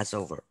him pass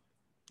over.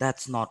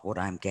 That's not what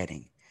I'm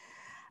getting.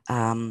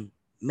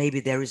 Maybe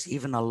there is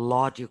even a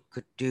lot you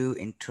could do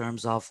in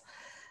terms of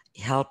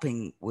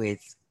helping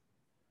with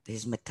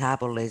his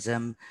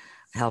metabolism,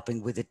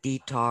 helping with the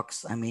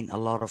detox. I mean, a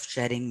lot of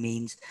shedding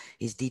means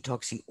his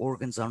detoxing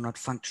organs are not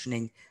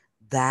functioning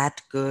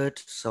that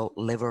good. So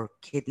liver,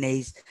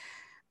 kidneys,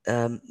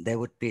 there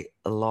would be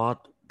a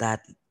lot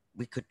that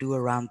we could do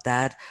around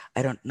that.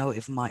 I don't know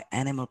if my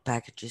animal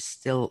package is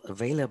still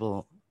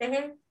available.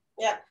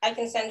 Yeah, I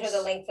can send her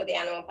the link for the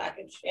animal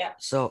package. Yeah.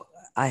 So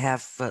I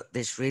have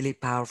this really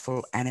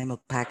powerful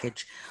animal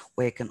package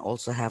where you can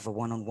also have a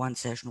one-on-one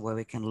session where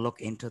we can look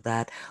into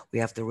that. We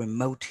have the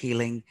remote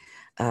healing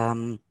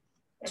to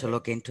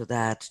look into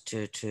that,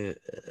 to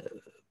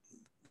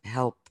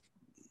help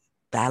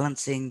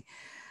balancing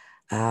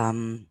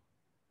and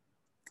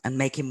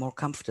make him more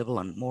comfortable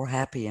and more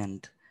happy.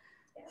 And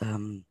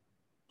I'm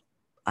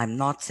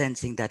not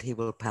sensing that he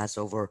will pass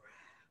over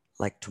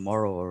like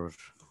tomorrow or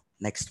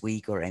next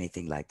week or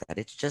anything like that.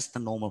 It's just a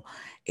normal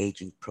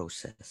aging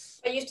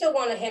process. But you still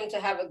want him to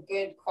have a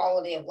good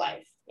quality of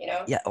life, you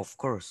know? Yeah, of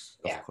course,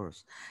 of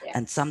course. Yeah.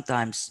 And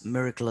sometimes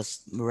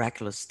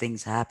miraculous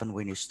things happen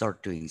when you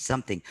start doing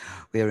something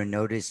where you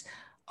notice,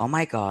 oh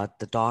my God,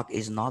 the dog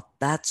is not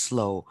that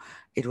slow.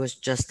 It was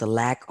just a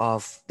lack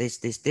of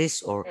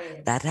this, or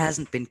that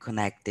hasn't been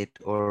connected,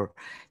 or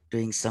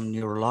doing some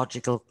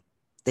neurological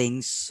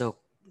things. So,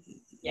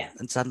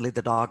 and suddenly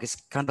the dog is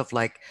kind of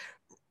like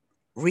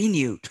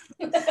renewed.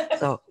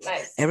 So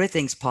nice.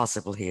 Everything's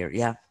possible here.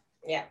 Yeah.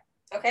 Yeah.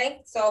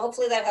 Okay. So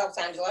hopefully that helps,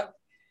 Angela.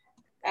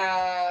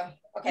 Okay.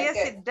 Yes,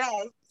 good. it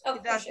does. Oh,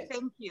 it does.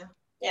 Thank you.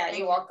 Yeah,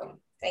 you're welcome.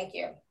 Thank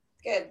you.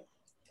 Good.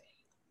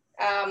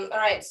 All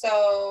right.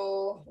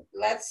 So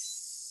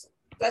let's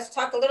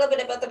talk a little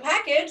bit about the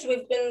package.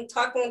 We've been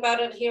talking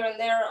about it here and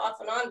there off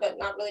and on, but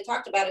not really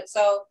talked about it.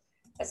 So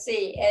let's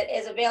see. It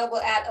is available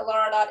at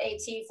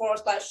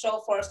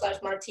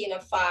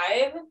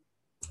alara.at/show/Martina5.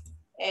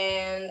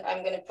 And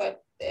I'm going to put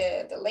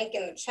the link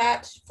in the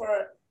chat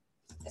for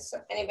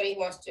anybody who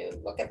wants to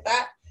look at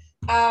that.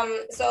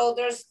 So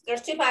there's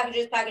two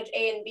packages, package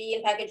A and B,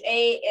 and package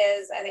A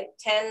is, I think,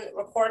 10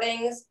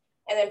 recordings.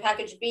 And then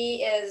package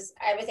B is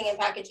everything in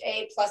package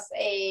A plus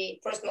a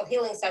personal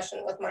healing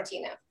session with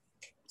Martina.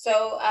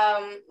 So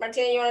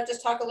Martina, you want to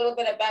just talk a little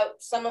bit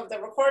about some of the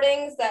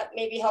recordings that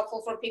may be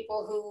helpful for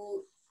people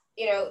who,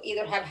 you know,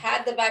 either have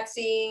had the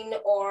vaccine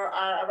or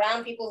are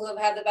around people who have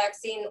had the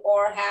vaccine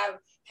or have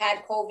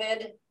had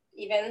COVID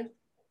even?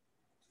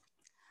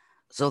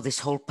 So this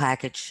whole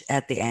package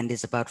at the end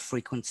is about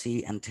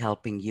frequency and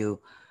helping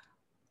you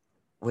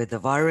with the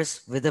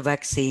virus, with the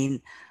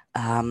vaccine,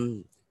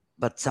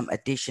 but some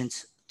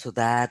additions to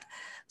that.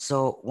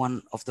 So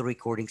one of the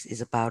recordings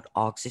is about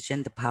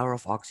oxygen, the power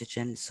of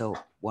oxygen. So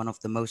one of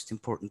the most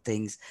important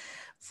things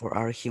for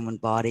our human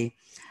body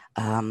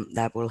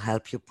that will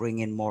help you bring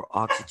in more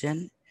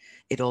oxygen.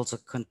 It also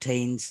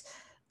contains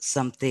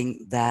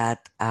something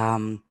that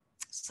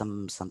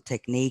some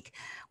technique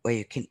where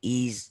you can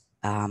ease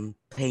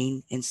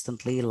pain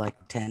instantly,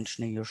 like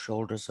tension in your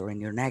shoulders or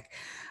in your neck.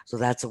 So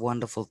that's a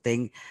wonderful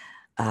thing.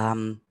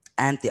 And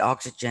the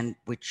oxygen,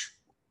 which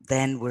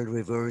then will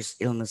reverse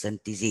illness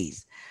and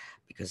disease,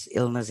 because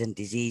illness and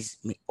disease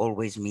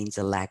always means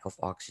a lack of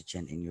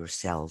oxygen in your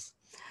cells.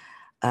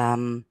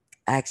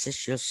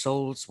 Access your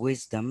soul's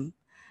wisdom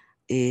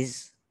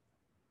is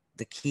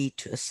the key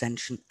to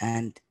ascension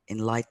and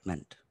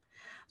enlightenment.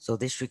 So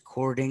this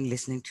recording,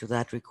 listening to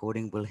that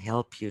recording, will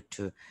help you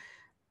to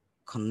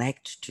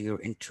connect to your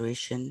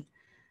intuition,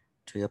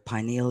 to your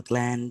pineal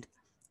gland,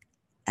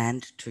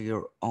 and to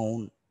your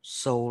own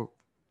soul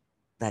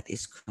that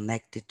is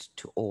connected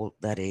to all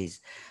that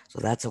is. So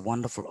that's a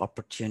wonderful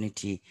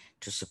opportunity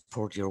to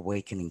support your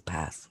awakening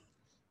path.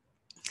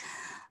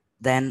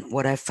 Then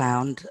what I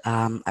found,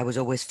 I was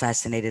always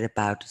fascinated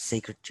about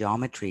sacred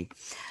geometry,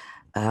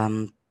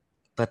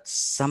 but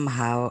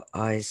somehow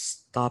I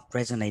stopped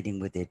resonating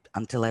with it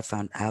until I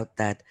found out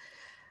that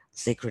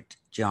sacred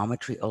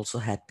geometry also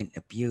had been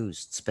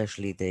abused,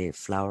 especially the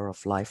flower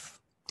of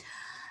life.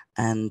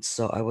 And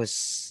so I was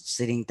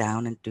sitting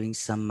down and doing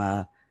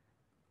some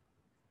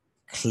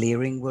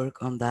clearing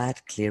work on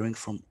that, clearing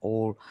from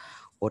all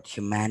what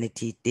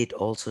humanity did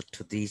also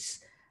to these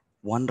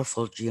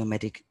wonderful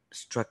geometric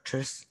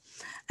structures,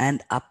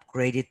 and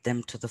upgraded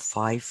them to the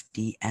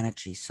 5D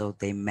energy. So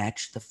they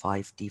match the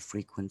 5D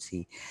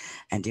frequency.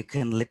 And you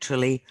can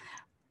literally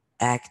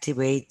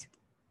activate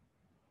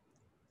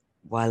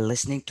while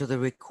listening to the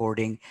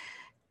recording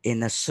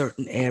in a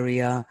certain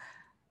area,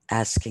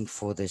 asking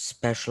for the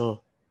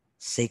special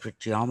sacred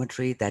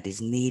geometry that is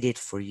needed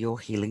for your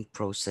healing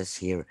process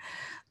here.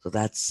 So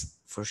that's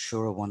for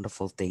sure a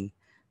wonderful thing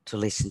to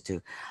listen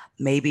to.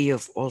 Maybe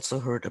you've also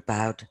heard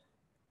about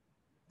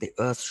the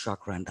earth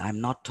chakra, and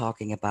I'm not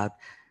talking about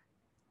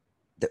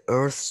the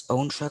earth's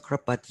own chakra,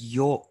 but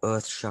your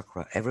earth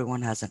chakra.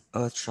 Everyone has an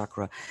earth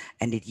chakra,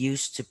 and it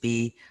used to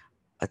be,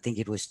 I think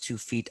it was 2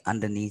 feet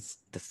underneath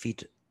the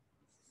feet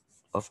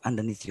of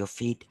underneath your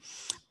feet,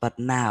 but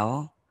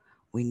now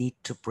we need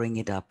to bring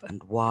it up.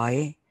 And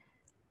why?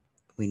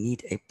 We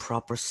need a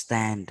proper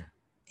stand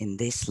in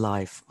this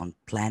life on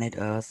planet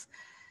Earth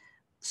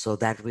so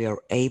that we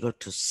are able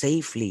to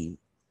safely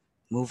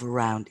move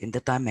around in the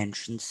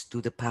dimensions,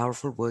 do the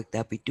powerful work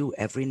that we do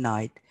every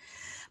night,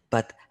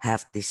 but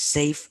have this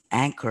safe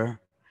anchor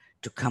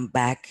to come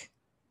back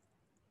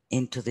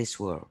into this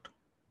world.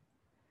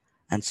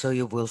 And so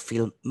you will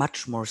feel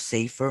much more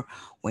safer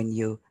when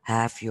you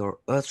have your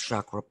earth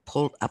chakra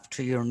pulled up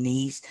to your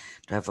knees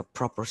to have a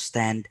proper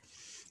stand.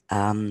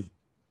 And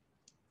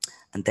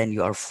then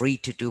you are free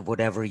to do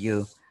whatever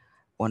you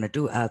want to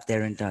do out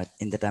there in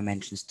the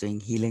dimensions, doing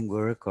healing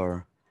work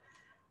or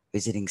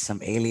visiting some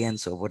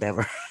aliens or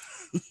whatever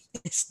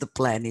is the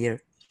plan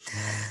here.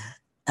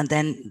 And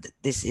then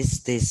this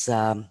is this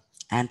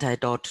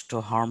antidote to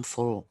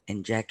harmful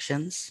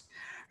injections,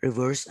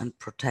 reverse and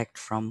protect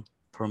from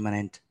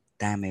permanent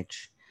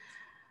damage.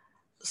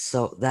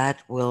 So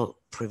that will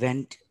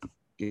prevent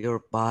your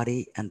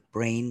body and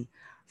brain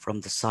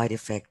from the side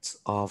effects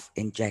of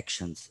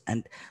injections.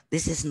 And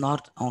this is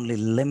not only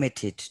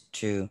limited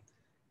to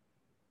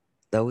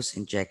those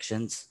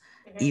injections,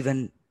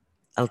 even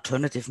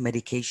alternative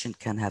medication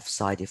can have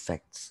side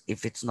effects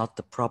if it's not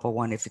the proper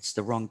one, if it's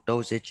the wrong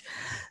dosage.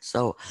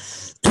 So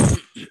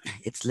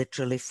it's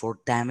literally for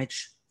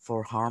damage,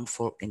 for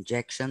harmful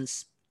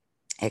injections,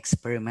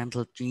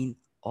 experimental gene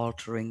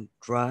altering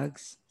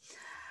drugs.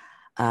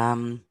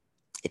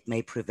 It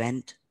may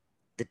prevent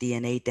the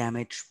DNA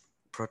damage,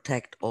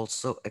 protect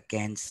also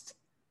against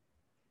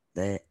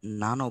the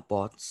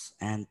nanobots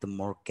and the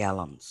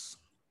morgellons.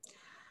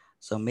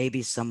 So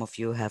maybe some of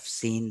you have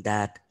seen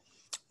that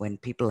when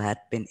people had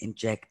been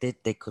injected,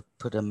 they could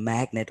put a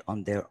magnet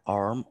on their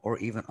arm or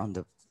even on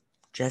the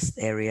chest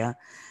area,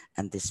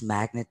 and this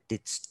magnet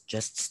did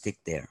just stick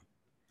there.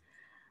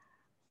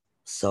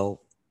 So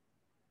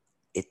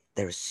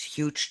there's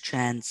huge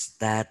chance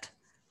that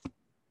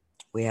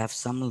we have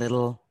some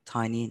little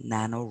tiny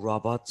nano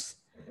robots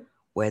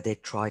where they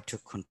try to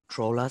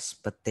control us,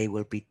 but they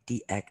will be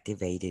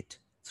deactivated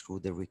through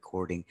the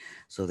recording.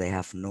 So they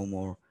have no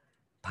more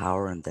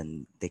power, and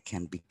then they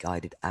can be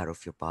guided out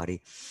of your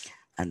body.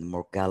 And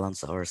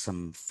morgellons are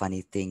some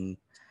funny thing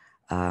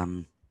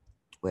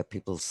where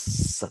people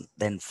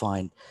then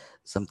find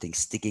something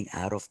sticking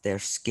out of their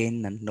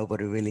skin and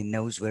nobody really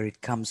knows where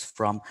it comes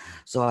from.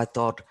 So I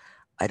thought,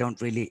 I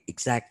don't really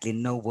exactly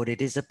know what it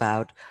is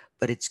about,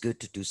 but it's good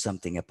to do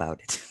something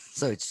about it.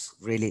 So it's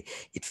really,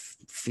 it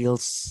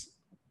feels,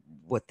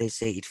 what they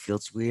say, it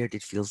feels weird.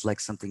 It feels like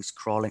something's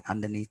crawling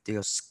underneath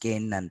your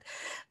skin, and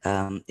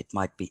it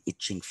might be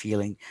itching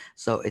feeling.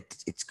 So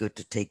it's good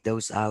to take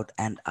those out.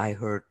 And I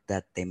heard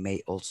that they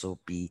may also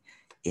be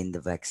in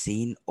the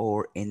vaccine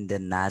or in the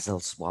nasal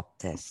swab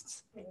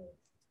tests.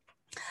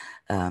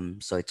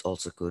 So it's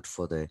also good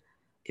for the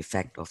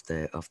effect of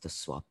the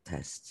swab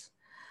tests.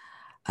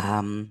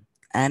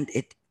 And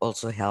it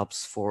also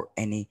helps for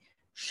any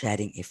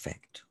shedding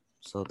effect.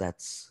 So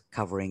that's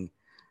covering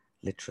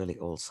literally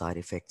all side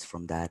effects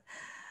from that.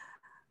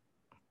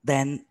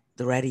 Then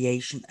the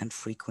radiation and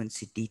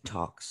frequency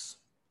detox.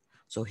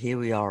 So here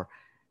we are,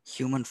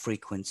 human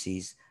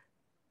frequencies,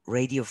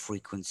 radio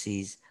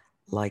frequencies,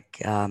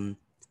 like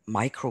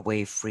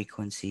microwave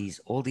frequencies,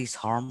 all these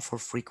harmful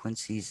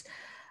frequencies,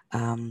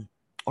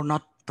 or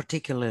not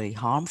particularly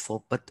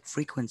harmful, but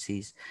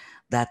frequencies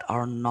that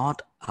are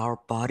not our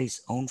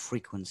body's own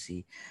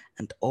frequency.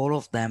 And all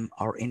of them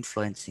are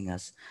influencing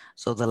us.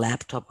 So the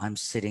laptop I'm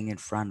sitting in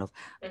front of,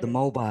 the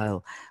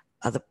mobile,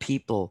 other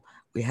people,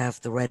 we have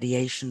the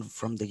radiation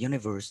from the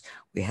universe,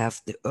 we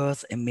have the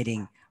earth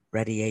emitting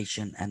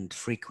radiation and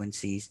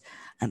frequencies,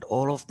 and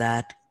all of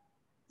that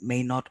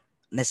may not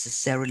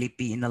necessarily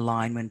be in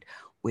alignment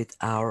with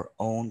our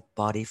own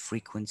body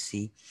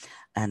frequency.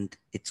 And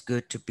it's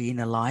good to be in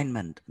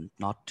alignment and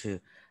not to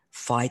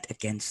fight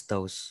against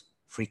those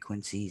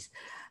frequencies.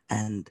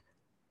 And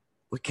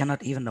we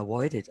cannot even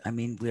avoid it. I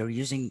mean, we are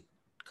using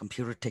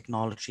computer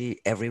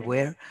technology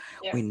everywhere.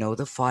 Yeah. We know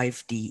the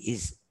 5G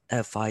is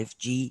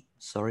 5G,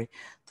 sorry,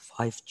 the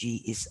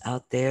 5G is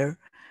out there.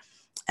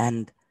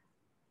 And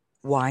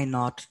why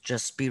not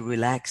just be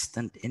relaxed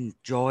and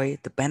enjoy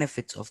the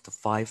benefits of the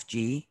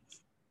 5G?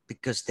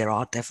 Because there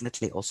are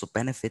definitely also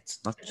benefits,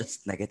 not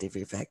just negative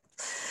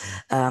effects.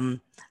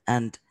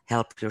 And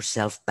help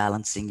yourself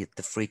balancing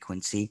the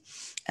frequency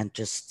and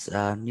just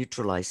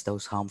neutralize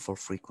those harmful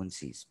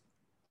frequencies.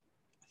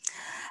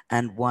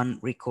 And one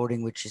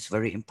recording which is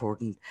very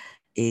important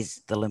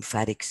is the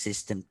lymphatic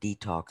system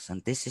detox.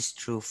 And this is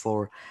true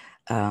for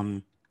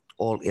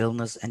all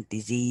illness and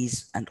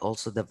disease, and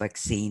also the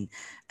vaccine.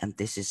 And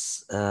this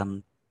is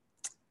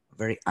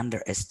very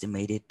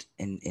underestimated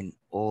in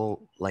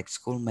all, like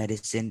school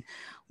medicine.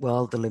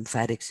 Well, the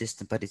lymphatic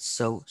system, but it's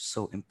so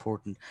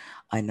important.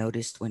 I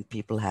noticed when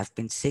people have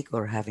been sick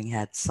or having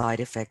had side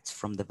effects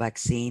from the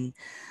vaccine,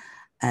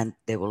 and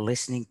they were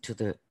listening to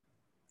the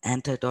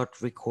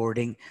antidote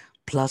recording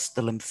plus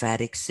the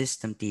lymphatic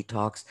system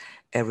detox,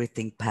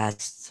 everything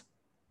passed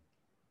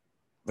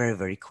very,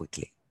 very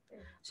quickly.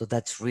 So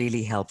that's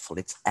really helpful.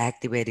 It's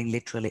activating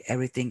literally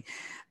everything.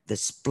 The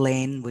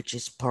spleen, which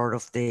is part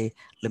of the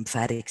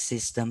lymphatic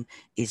system,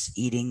 is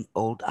eating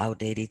old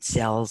outdated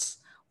cells,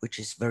 which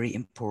is very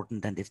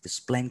important. And if the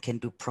spleen can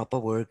do proper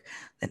work,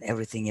 then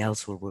everything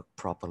else will work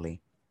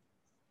properly.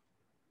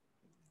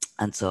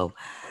 And so,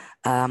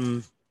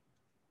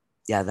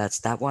 yeah, that's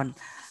that one.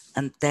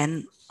 And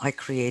then I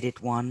created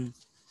one,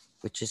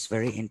 which is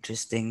very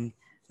interesting.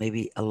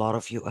 Maybe a lot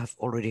of you have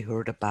already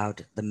heard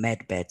about the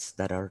med beds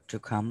that are to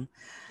come.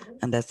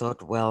 And I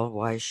thought, well,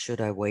 why should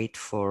I wait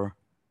for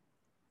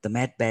the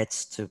med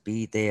beds to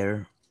be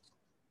there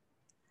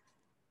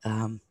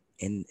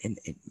in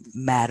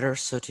matter,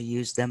 so to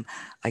use them?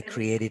 I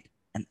created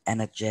an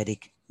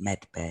energetic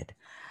med bed,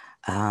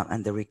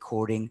 and the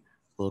recording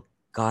will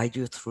guide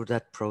you through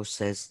that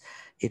process.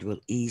 It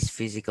will ease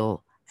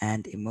physical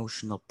and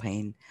emotional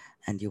pain,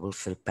 and you will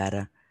feel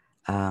better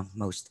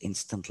most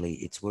instantly.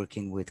 It's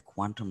working with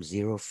quantum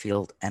zero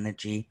field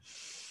energy,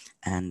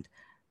 and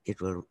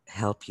it will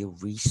help you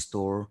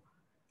restore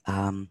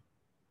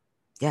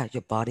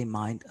your body,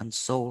 mind, and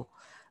soul,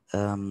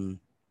 and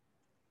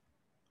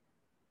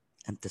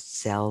the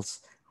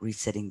cells,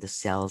 resetting the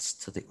cells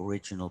to the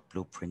original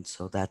blueprint.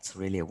 So that's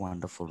really a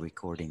wonderful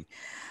recording.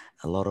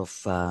 A lot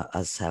of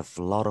us have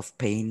a lot of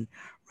pain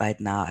right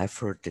now. I've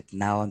heard it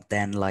now and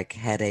then, like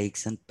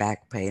headaches and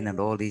back pain and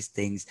all these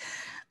things.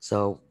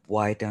 So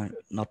why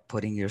not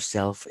putting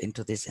yourself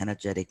into this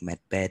energetic med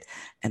bed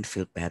and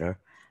feel better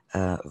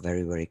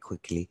very, very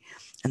quickly.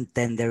 And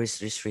then there is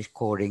this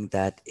recording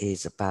that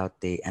is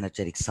about the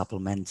energetic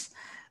supplements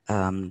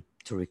to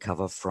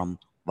recover from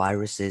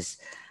viruses.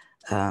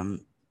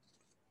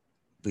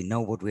 We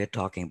know what we're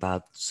talking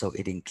about. So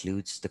it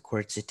includes the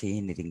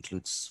quercetin, it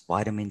includes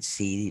vitamin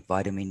C,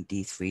 vitamin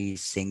D3,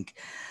 zinc,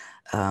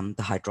 the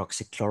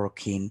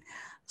hydroxychloroquine.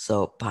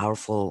 So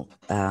powerful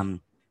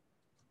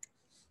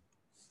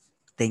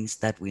things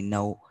that we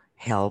know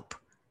help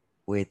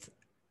with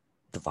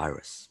the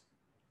virus.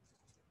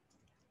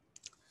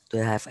 Do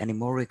I have any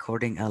more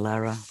recording,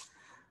 Alara?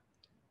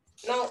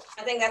 No,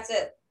 I think that's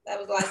it. That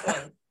was the last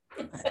one.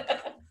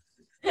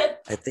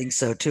 I think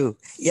so too.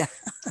 Yeah.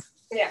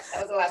 Yeah,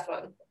 that was the last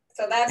one.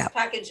 So that's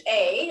package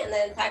A, and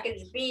then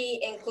package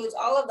B includes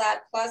all of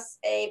that plus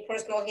a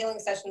personal healing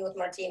session with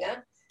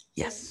Martina.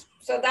 Yes.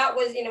 So that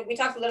was, we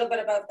talked a little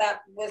bit about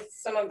that with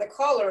some of the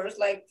callers,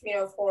 like,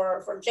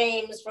 for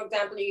James, for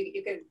example,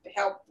 you could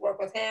help work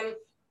with him.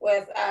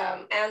 With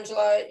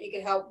Angela, you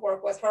could help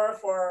work with her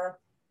for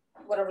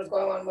whatever's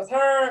going on with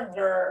her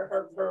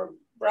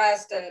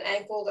breast and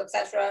ankles,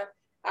 etc.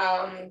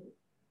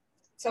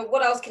 So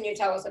what else can you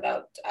tell us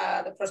about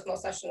the personal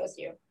session with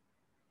you?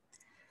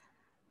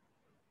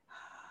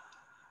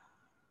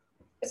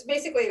 It's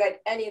basically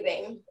like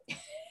anything.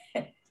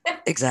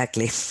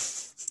 Exactly.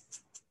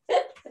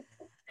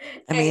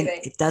 I mean,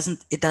 it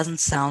doesn't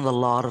sound a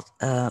lot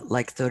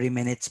like 30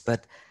 minutes,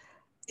 but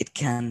it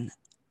can,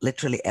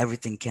 literally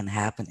everything can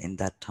happen in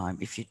that time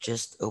if you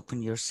just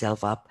open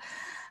yourself up.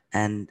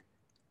 And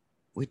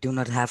we do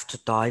not have to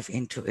dive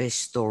into a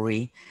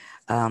story.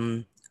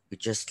 We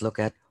just look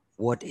at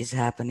what is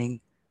happening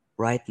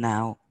right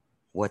now,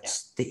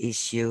 what's the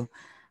issue,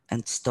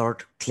 and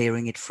start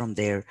clearing it from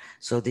there.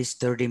 So these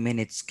 30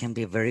 minutes can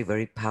be a very,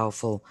 very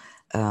powerful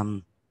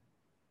time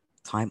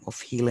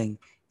of healing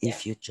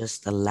if you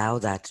just allow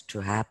that to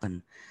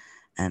happen.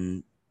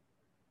 And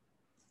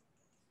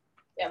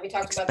we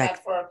talked about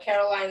that for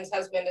Caroline's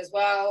husband as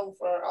well,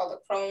 for all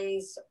the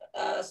Crohn's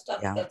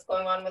stuff that's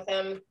going on with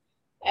him.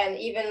 And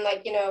even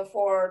like,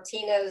 for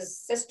Tina's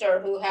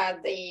sister who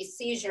had the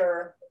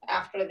seizure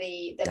after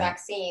the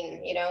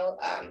vaccine, you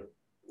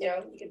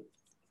could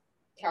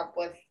help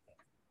with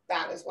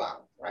that as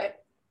well, right?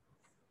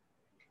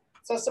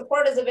 So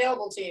support is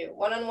available to you.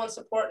 One-on-one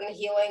support and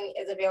healing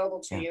is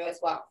available to you as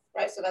well,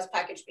 right? So that's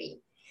package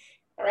B.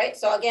 All right,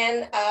 so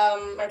again,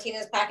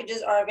 Martina's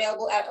packages are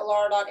available at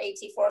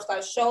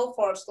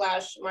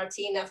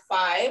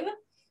alara.at/show/Martina5.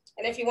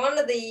 And if you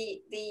wanted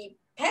the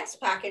pets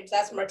package,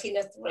 that's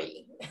Martina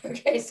 3.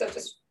 Okay, so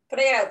just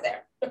putting it out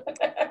there.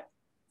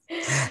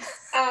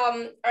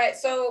 All right,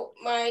 so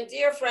my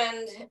dear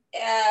friend,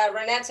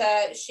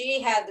 Renetta,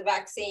 she had the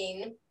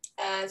vaccine,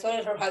 and so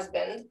did her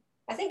husband.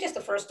 I think just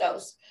the first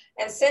dose.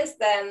 And since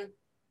then,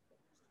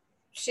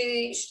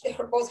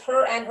 both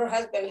her and her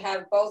husband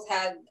have both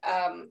had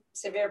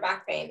severe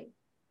back pain.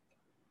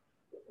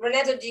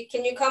 Renetta,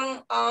 can you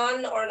come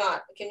on or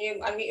not? Can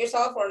you unmute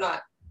yourself or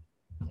not?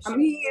 I'm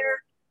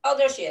here. Oh,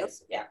 there she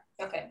is. Yeah.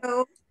 Okay.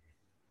 So,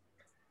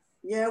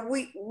 yeah,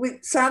 we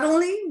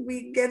suddenly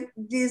we get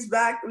this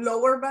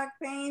lower back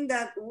pain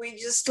that we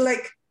just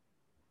like,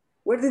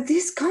 where did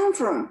this come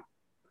from?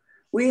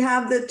 We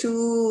have the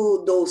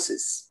 2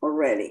 doses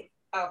already.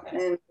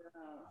 Okay.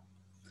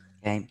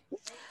 And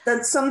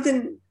that's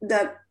something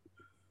that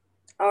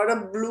out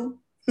of blue.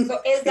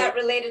 So is that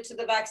related to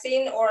the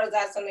vaccine or is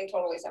that something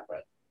totally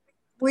separate?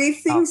 We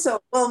think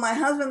so. Well, my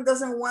husband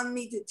doesn't want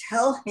me to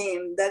tell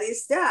him that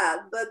it's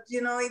that, but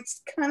you know,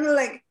 it's kind of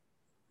like,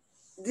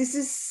 this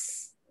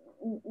is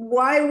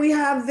why we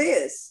have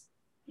this.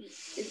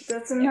 It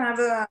doesn't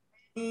have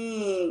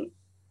any.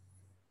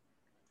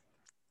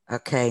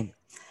 Okay.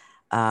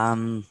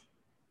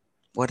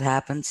 What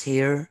happens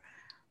here?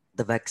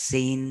 The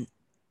vaccine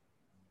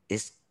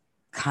is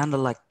kind of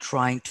like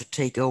trying to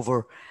take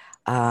over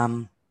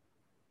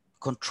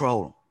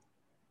control.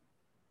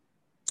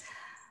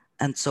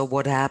 And so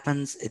what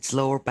happens? It's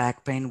lower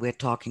back pain. We're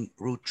talking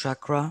root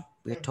chakra.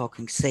 We're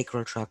talking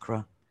sacral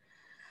chakra.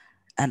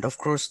 And of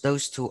course,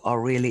 those two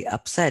are really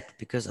upset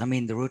because, I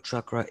mean, the root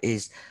chakra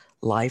is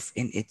life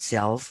in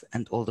itself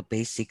and all the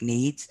basic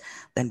needs.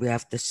 Then we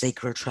have the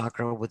sacral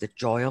chakra with the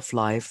joy of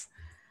life.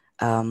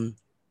 And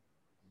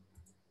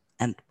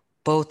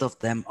both of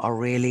them are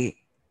really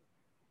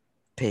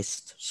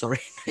pissed. Sorry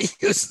to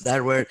use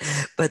that word,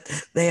 but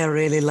they are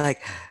really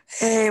like,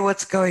 hey,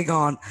 what's going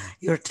on?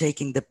 You're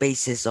taking the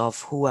basis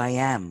of who I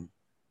am.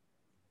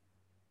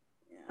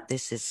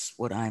 This is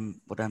what I'm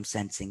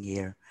sensing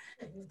here.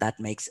 If that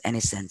makes any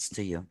sense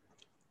to you.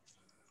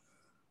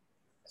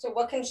 So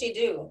what can she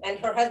do? And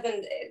her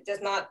husband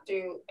does not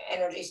do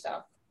energy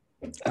stuff.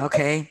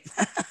 Okay.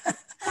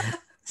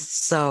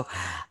 So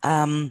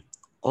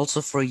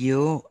also for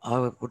you, I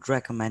would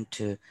recommend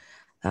to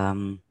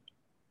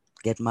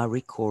get my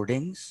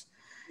recordings.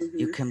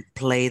 You can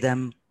play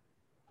them.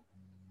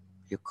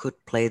 You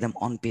could play them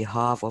on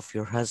behalf of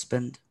your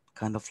husband,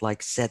 kind of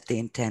like set the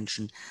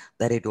intention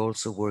that it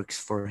also works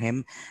for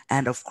him.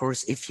 And of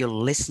course, if you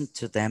listen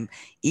to them,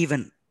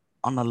 even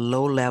on a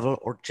low level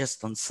or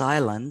just on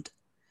silent,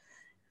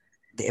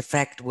 the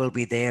effect will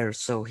be there,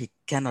 so he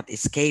cannot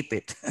escape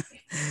it.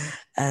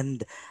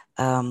 And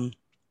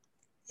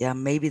yeah,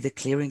 maybe the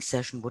clearing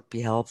session would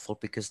be helpful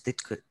because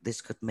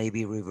this could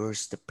maybe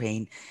reverse the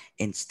pain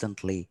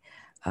instantly,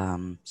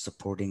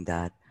 supporting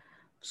that.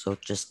 So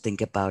just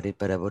think about it,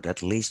 but I would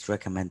at least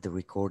recommend the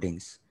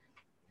recordings.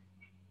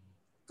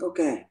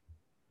 Okay.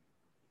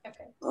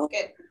 Okay,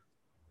 good.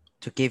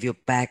 To give you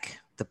back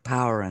the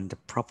power and the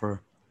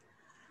proper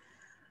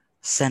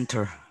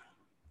center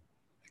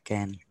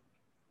again.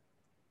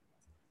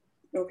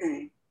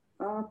 Okay.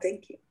 Oh,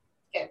 thank you.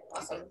 Good,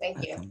 awesome,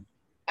 thank you.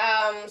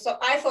 So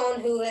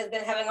iPhone, who has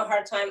been having a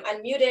hard time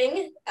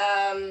unmuting,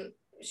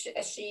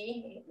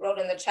 she wrote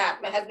in the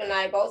chat, my husband and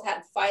I both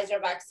had Pfizer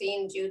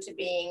vaccine due to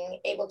being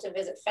able to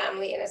visit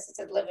family in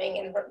assisted living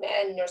and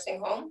nursing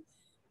home.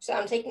 So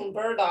I'm taking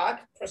Burdock,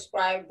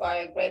 prescribed by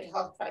a great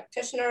health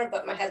practitioner,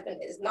 but my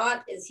husband is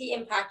not. Is he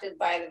impacted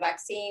by the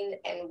vaccine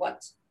and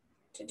what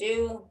to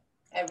do?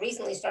 I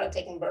recently started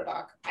taking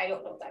Burdock. I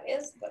don't know what that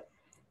is, but.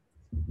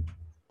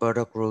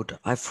 Burdock root,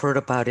 I've heard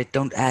about it.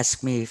 Don't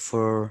ask me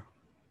for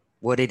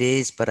what it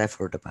is, but I've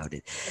heard about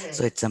it.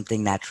 So it's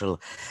something natural.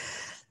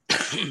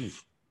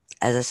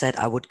 As I said,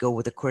 I would go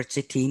with the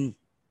quercetin.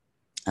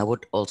 I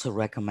would also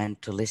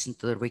recommend to listen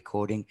to the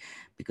recording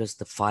because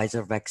the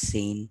Pfizer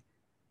vaccine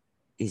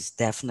is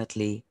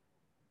definitely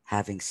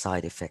having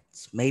side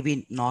effects.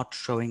 Maybe not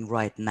showing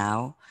right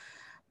now,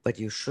 but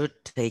you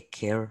should take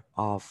care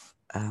of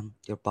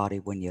your body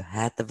when you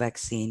had the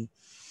vaccine.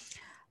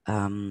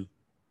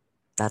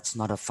 That's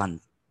not a fun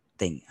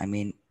thing. I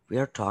mean, we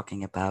are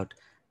talking about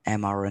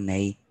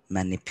mRNA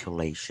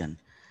manipulation,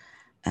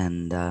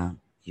 and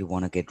you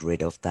want to get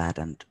rid of that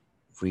and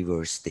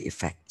reverse the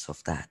effects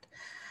of that.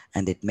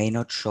 And it may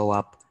not show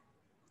up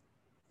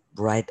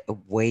right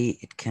away.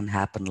 It can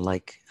happen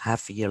like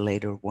half a year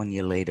later, 1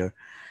 year later.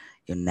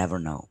 You never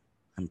know.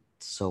 And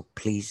so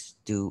please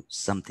do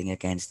something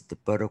against it. The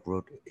burdock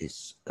root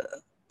is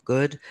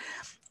good.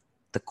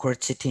 The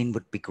quercetin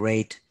would be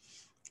great.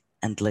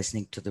 And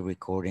listening to the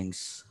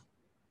recordings,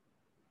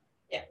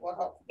 yeah, will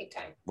help big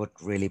time. Would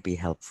really be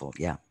helpful.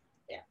 Yeah.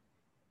 Yeah.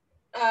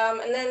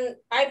 And then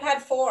iPad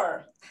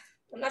 4.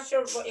 I'm not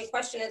sure what your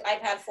question is,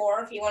 iPad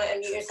 4, if you want to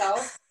unmute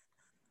yourself.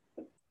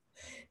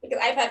 Because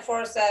iPad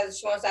 4 says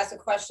she wants to ask a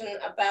question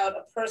about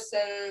a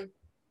person,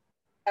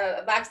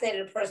 a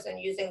vaccinated person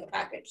using the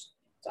package.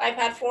 So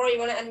iPad 4, you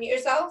want to unmute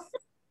yourself?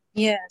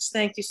 Yes,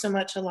 thank you so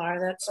much, Alara.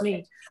 That's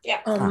me.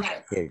 Yeah.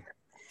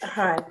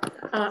 Hi.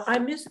 I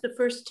missed the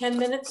first 10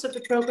 minutes of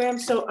the program,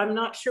 so I'm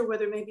not sure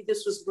whether maybe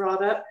this was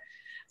brought up.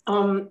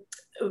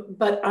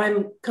 But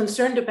I'm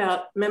concerned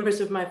about members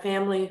of my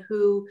family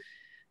who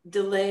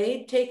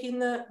delayed taking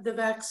the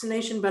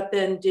vaccination, but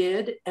then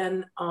did.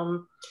 And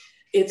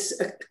it's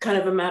a kind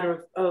of a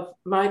matter of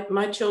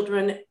my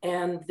children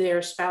and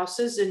their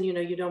spouses. And, you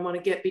know, you don't want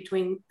to get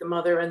between the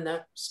mother and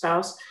the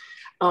spouse.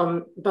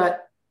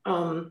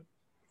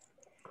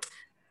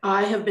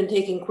 I have been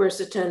taking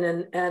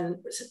quercetin and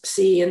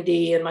C and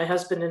D, and my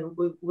husband and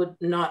we would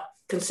not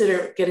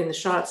consider getting the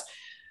shots.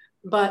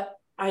 But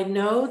I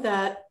know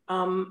that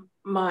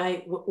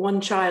my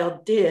one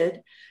child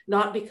did,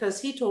 not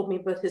because he told me,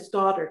 but his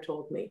daughter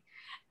told me,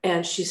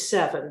 and she's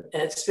 7.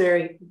 And it's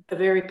very,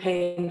 very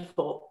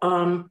painful.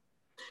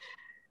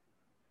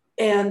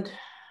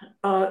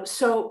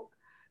 So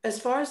as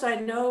far as I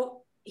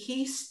know,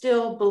 he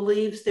still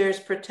believes there's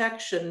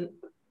protection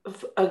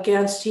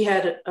against, he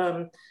had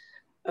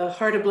a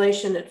heart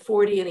ablation at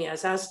 40 and he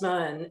has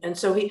asthma. And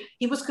so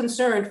he was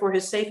concerned for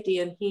his safety,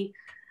 and he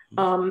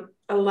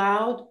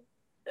allowed,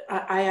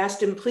 I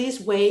asked him, please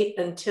wait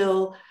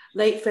until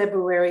late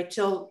February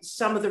till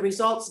some of the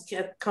results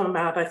come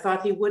out. I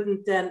thought he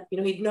wouldn't then,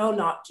 he'd know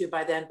not to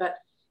by then, but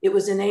it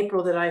was in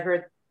April that I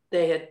heard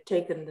they had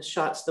taken the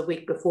shots the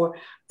week before,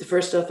 the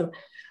first of them.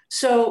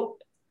 So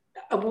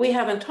we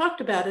haven't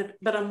talked about it,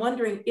 but I'm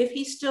wondering if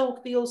he still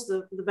feels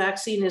the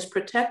vaccine is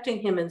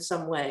protecting him in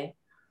some way.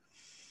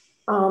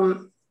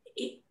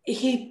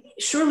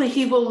 Surely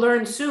he will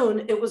learn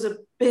soon it was a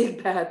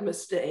big bad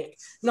mistake,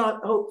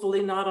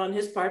 hopefully not on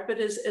his part, but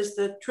as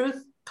the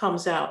truth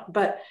comes out.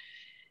 But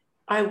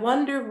I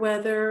wonder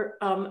whether,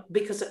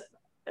 because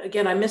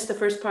again, I missed the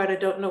first part, I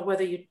don't know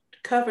whether you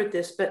covered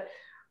this, but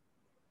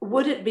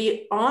would it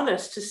be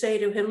honest to say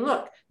to him,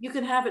 look, you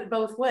can have it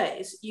both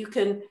ways. You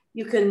can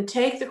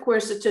take the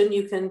quercetin,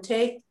 you can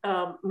take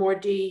more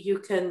D, you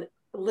can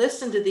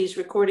listen to these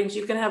recordings,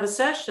 you can have a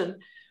session,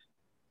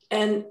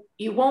 and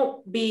you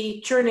won't be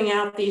churning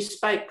out these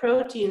spike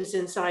proteins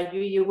inside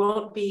you. You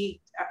won't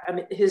be, I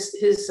mean, his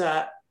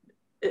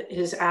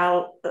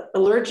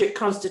allergic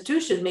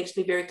constitution makes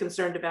me very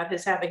concerned about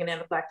his having an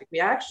anaphylactic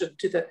reaction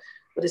to the,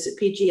 what is it,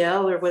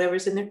 PGL or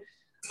whatever's in there.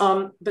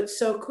 But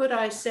so could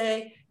I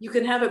say, you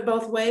can have it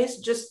both ways,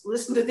 just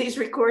listen to these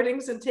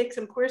recordings and take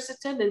some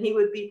quercetin and he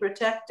would be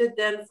protected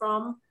then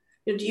from,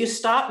 do you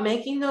stop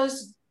making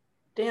those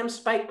damn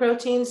spike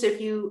proteins if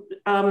you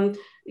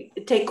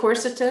take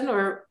quercetin,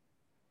 or?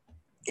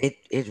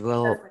 It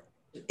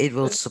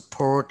will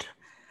support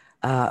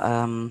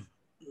the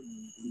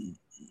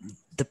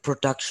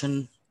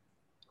production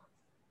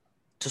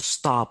to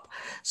stop.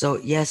 So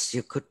yes,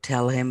 you could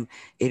tell him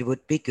it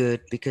would be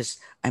good, because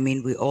I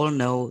mean, we all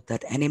know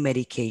that any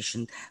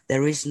medication,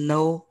 there is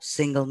no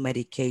single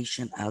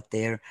medication out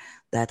there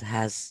that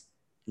has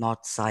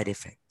not side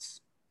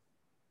effects.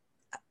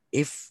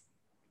 If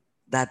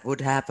that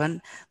would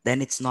happen,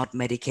 then it's not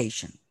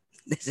medication.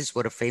 This is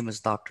what a famous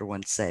doctor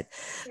once said.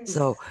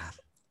 So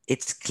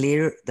it's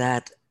clear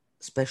that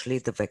especially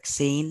the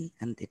vaccine,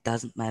 and it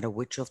doesn't matter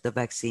which of the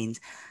vaccines,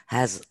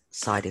 has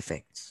side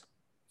effects.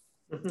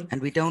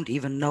 And we don't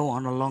even know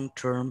on a long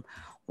term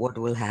what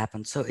will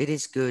happen. So it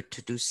is good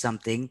to do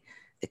something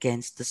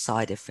against the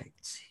side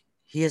effects.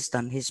 He has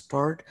done his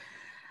part,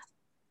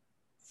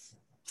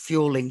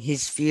 fueling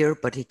his fear,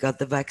 but he got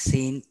the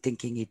vaccine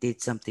thinking he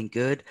did something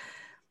good.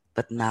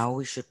 But now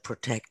we should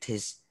protect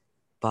his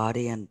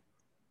body and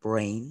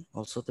brain,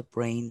 also the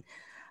brain,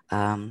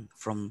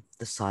 from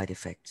the side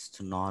effects,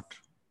 to not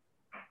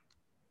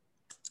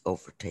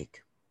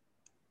overtake.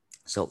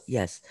 So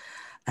yes,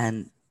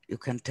 and you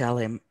can tell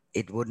him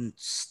it wouldn't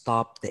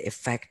stop the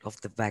effect of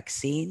the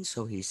vaccine,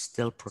 so he's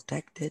still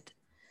protected.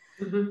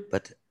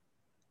 But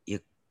you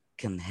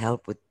can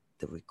help with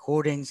the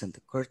recordings and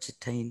the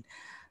quercetin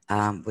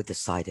with the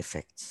side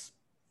effects,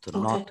 to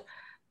not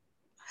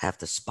have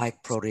the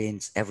spike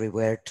proteins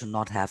everywhere, to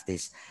not have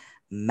this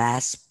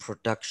mass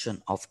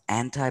production of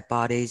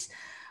antibodies,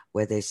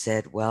 where they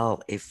said,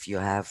 well, if you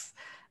have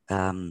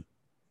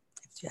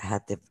if you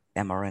had the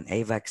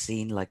mRNA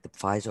vaccine like the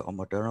Pfizer or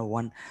Moderna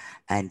one,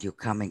 and you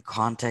come in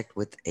contact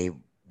with a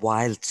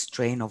wild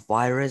strain of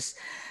virus,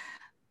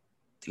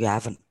 you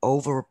have an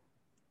over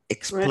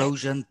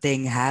explosion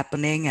thing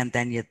happening, and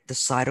then you the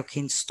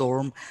cytokine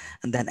storm,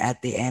 and then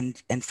at the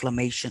end,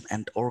 inflammation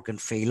and organ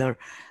failure.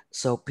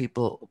 So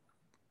people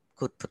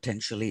could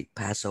potentially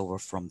pass over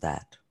from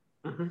that.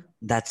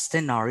 That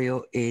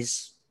scenario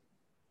is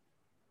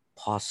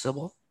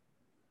possible.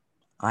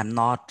 I'm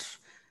not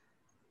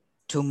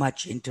too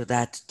much into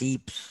that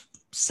deep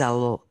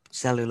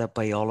cellular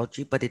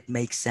biology, but it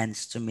makes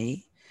sense to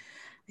me.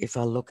 If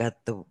I look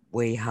at the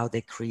way how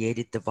they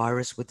created the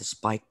virus with the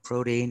spike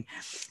protein,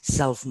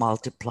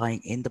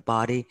 self-multiplying in the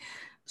body,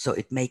 so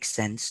it makes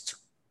sense to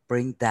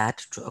bring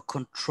that to a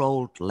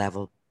controlled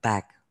level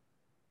back.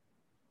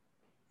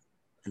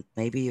 And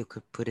maybe you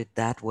could put it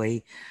that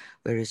way,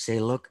 where you say,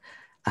 look,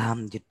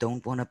 you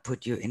don't want to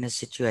put you in a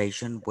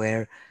situation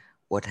where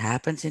what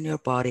happens in your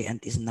body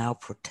and is now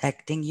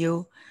protecting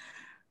you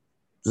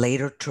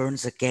later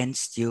turns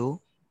against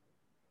you,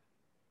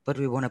 but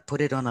we want to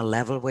put it on a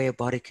level where your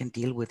body can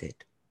deal with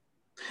it.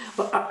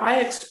 Well, I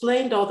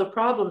explained all the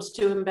problems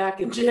to him back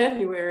in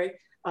January,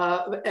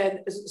 and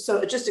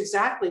so just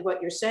exactly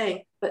what you're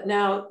saying. But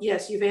now,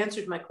 yes, you've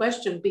answered my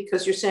question,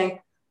 because you're saying,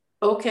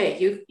 okay,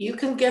 you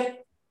can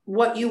get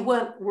what you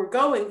were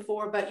going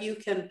for, but you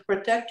can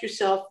protect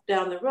yourself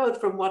down the road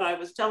from what I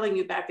was telling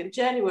you back in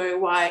January,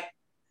 why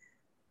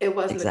it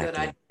wasn't a good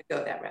idea to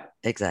go that route.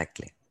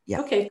 Exactly.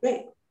 Yeah. Okay,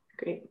 great.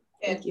 Great.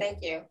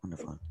 Thank you.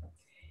 Wonderful.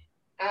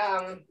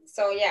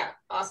 So yeah,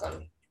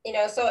 awesome.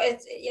 So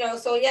it's,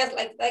 so yes,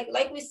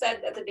 like we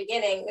said at the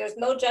beginning, there's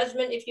no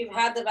judgment if you've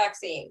had the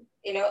vaccine,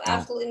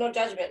 absolutely no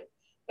judgment.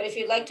 But if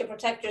you'd like to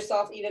protect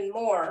yourself even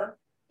more,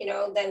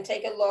 then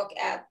take a look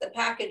at the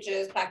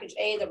packages, package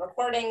A, the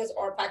recordings,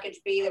 or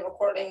package B, the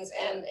recordings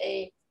and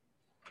a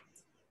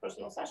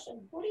personal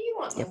session. What do you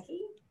want,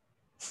 Monkey?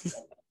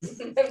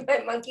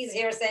 My monkey's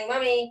here saying,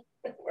 "Mommy,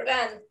 we're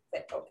done."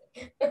 Like,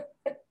 okay.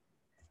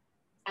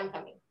 I'm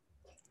coming.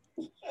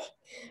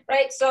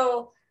 Right.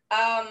 So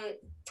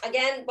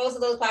again, both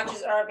of those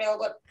packages are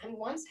available. And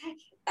one sec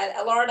at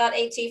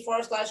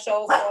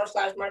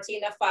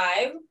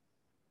alara.at/show/Martina5.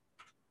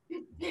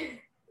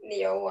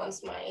 Neo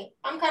wants my.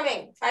 I'm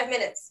coming. 5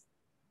 minutes.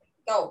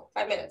 Go.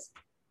 5 minutes.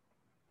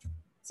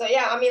 So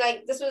yeah, I mean,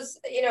 like this was,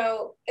 you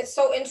know, it's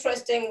so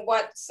interesting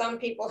what some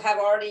people have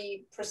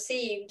already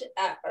perceived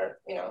or,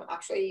 you know,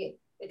 actually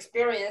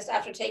experienced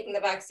after taking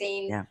the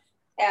vaccine. Yeah.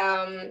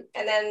 And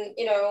then,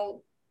 you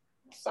know,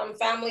 some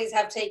families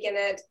have taken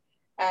it.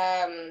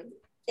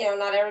 You know,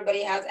 not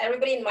everybody has.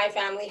 Everybody in my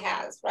family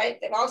has, right?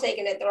 They've all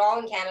taken it. They're all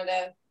in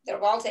Canada.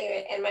 They've all taken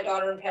it. And my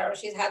daughter in Paris,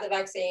 she's had the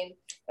vaccine.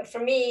 But for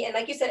me, and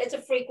like you said, it's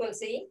a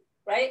frequency,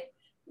 right?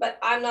 But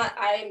I'm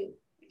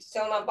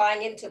still not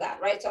buying into that,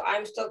 right? So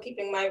I'm still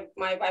keeping my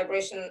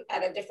vibration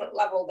at a different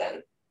level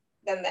than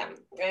them.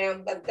 You know,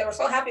 but they were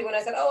so happy when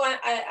I said, "Oh,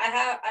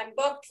 I'm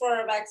booked for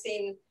a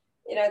vaccine,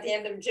 you know, at the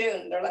end of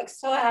June." They're like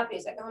so happy.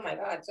 It's like, "Oh my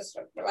God, just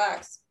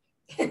relax."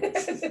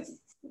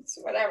 It's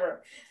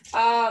whatever.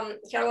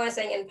 Caroline is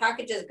saying, "And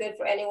package is good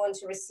for anyone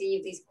to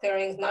receive these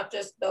clearings, not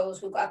just those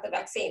who got the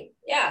vaccine."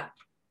 Yeah,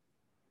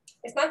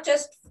 it's not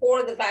just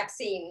for the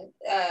vaccine,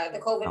 the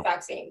COVID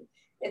vaccine.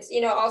 It's,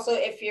 you know, also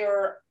if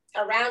you're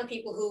around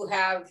people who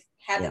have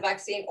had the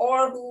vaccine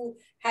or who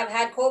have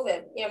had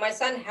COVID. You know, my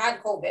son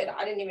had COVID.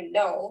 I didn't even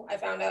know. I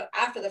found out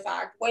after the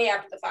fact, way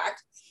after the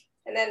fact.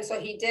 And then so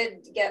he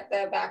did get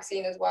the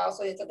vaccine as well.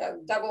 So he took a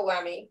double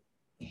whammy.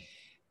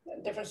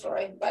 Different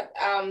story. But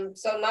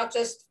so not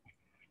just,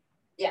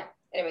 yeah.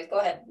 Anyways, go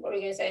ahead. What were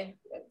you gonna say?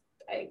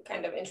 I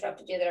kind of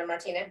interrupted you there,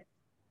 Martina.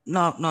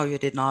 No, you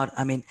did not.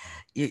 I mean,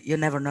 you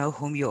never know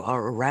whom you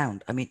are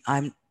around. I mean,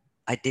 I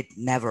did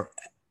never,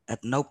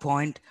 at no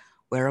point,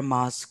 wear a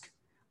mask.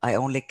 I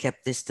only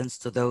kept distance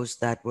to those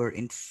that were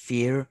in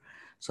fear.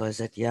 So I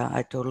said, yeah,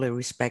 I totally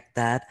respect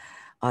that.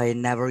 I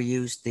never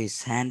used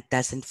this hand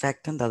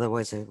disinfectant,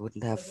 otherwise I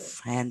wouldn't have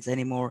hands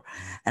anymore.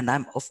 And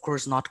I'm of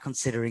course not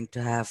considering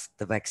to have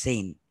the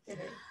vaccine.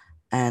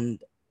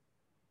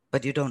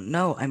 But you don't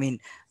know. I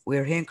mean,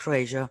 we're here in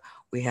Croatia.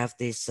 We have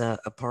this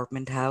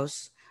apartment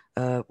house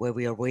where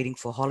we are waiting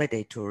for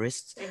holiday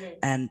tourists,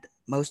 and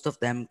most of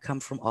them come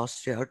from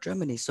Austria or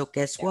Germany. So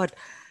guess what?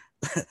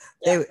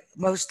 They're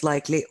most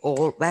likely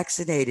all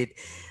vaccinated,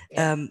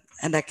 and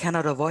I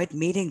cannot avoid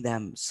meeting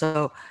them.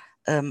 So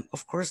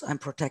of course I'm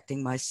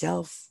protecting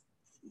myself.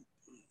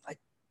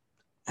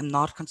 I'm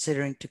not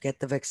considering to get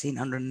the vaccine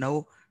under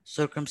no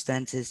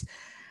circumstances.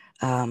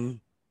 But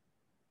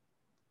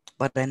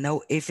I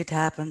know if it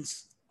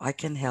happens, I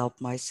can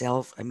help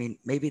myself. I mean,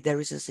 maybe there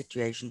is a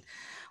situation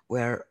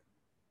where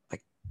I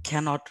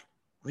cannot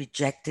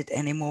reject it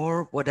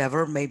anymore,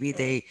 whatever. Maybe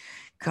they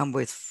come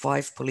with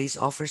 5 police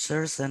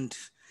officers and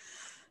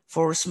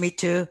force me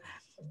to.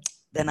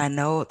 Then I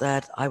know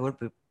that I will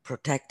be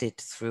protected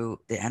through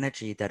the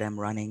energy that I'm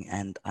running,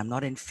 and I'm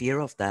not in fear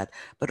of that.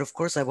 But of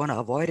course I want to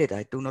avoid it.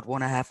 I do not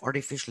want to have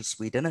artificial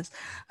sweeteners.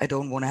 I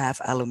don't want to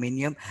have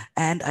aluminium,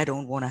 and I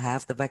don't want to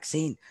have the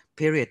vaccine,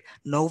 period.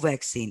 No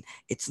vaccine.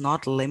 It's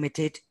not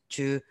limited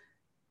to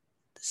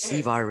the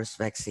C virus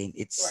vaccine.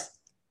 It's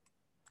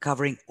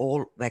covering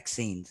all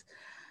vaccines.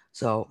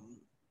 So,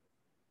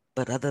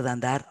 but other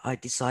than that, I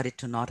decided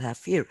to not have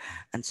fear.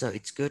 And so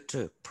it's good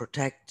to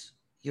protect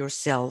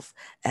yourself,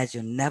 as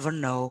you never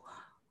know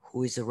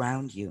who is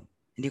around you.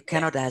 And you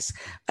cannot ask,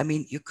 I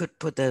mean, you could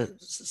put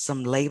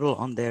some label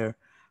on their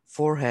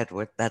forehead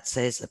that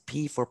says a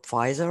P for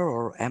Pfizer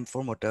or M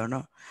for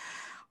Moderna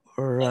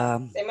or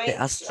they might, the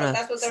AstraZeneca.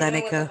 that's what they're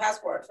doing with the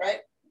passports,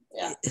 right?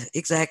 Yeah.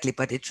 Exactly,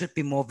 but it should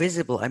be more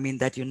visible. I mean,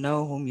 that you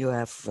know whom you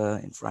have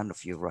in front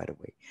of you right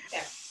away.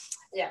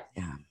 Yeah.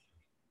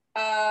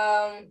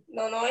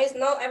 No noise.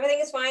 No, everything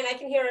is fine. I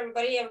can hear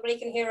everybody. Everybody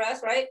can hear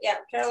us, right? Yeah.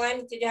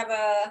 Caroline, did you have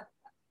a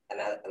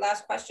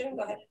last question?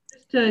 Go ahead.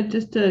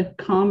 Just a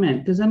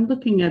comment, because I'm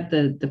looking at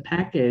the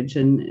package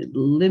and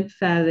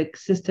lymphatic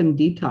system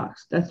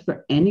detox. That's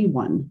for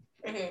anyone.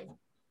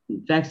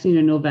 Vaccine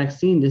or no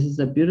vaccine, this is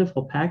a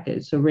beautiful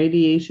package. So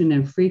radiation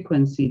and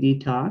frequency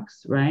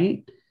detox,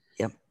 right?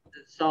 Yep.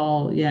 It's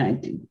all, yeah.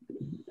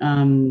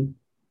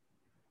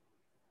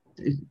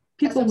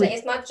 People saying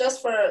it's not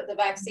just for the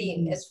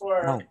vaccine, it's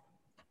for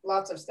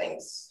lots of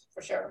things,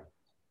 for sure.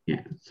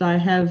 Yeah, so I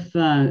have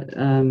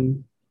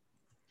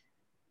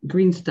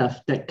green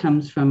stuff that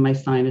comes from my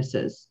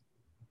sinuses.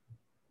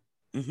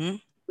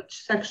 Which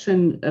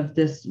section of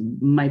this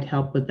might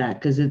help with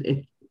that? Because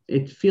it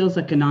feels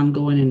like an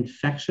ongoing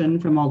infection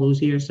from all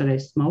those years that I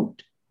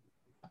smoked.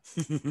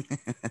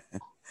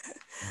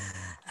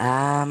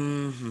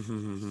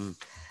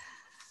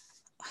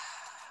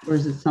 Or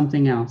is it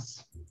something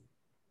else?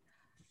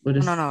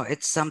 No,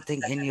 it's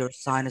something in your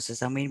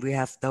sinuses. I mean, we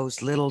have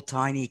those little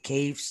tiny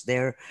caves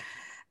there,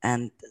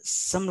 and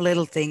some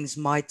little things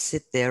might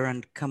sit there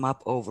and come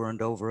up over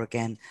and over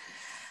again.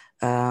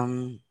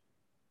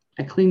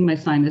 I clean my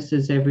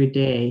sinuses every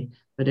day,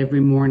 but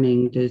every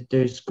morning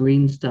there's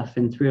green stuff,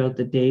 and throughout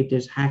the day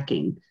there's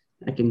hacking.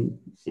 I can,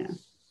 yeah.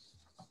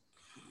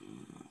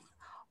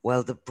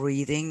 Well, the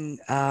breathing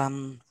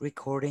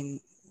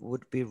recording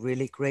would be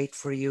really great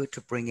for you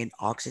to bring in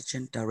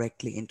oxygen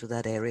directly into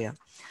that area.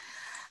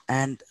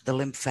 And the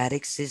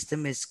lymphatic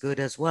system is good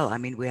as well. I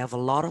mean, we have a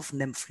lot of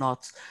lymph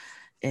nodes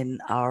in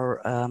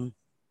our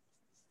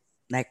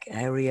neck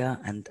area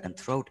and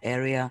throat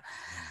area.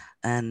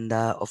 And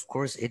of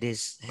course, it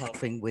is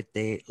helping with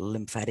the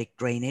lymphatic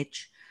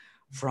drainage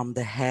from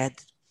the head.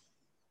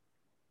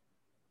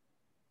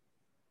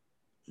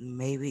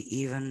 Maybe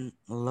even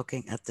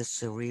looking at the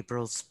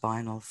cerebral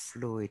spinal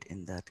fluid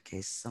in that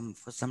case.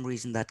 For some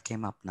reason that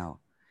came up now.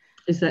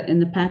 Is that in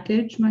the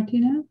package,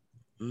 Martina?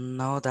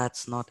 No,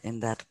 that's not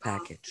in that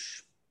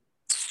package.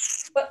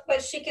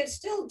 But she could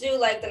still do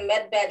like the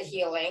med bed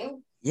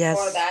healing. Yes,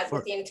 for that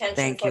with the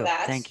intention for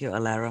that. Thank you,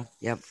 Alara.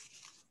 Yep.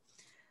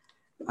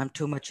 I'm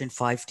too much in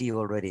 5D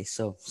already,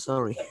 so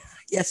sorry.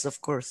 Yes, of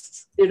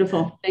course.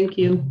 Beautiful. Thank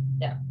you.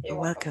 Yeah, you're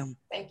welcome.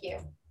 Thank you.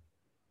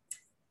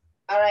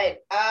 All right.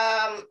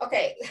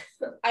 Okay.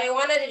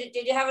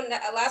 Did you have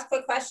a last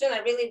quick question? I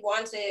really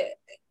want to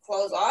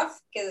close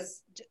off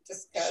because.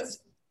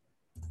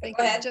 Go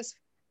ahead. Just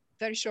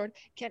very short.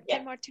 Can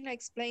Martina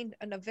explain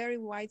on a very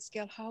wide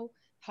scale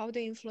how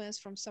the influence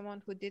from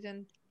someone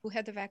who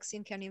had the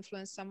vaccine can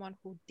influence someone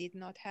who did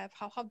not have?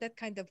 How that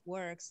kind of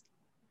works?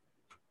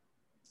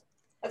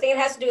 I think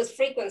it has to do with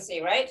frequency,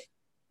 right?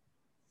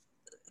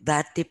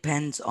 That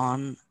depends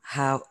on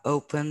how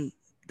open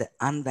the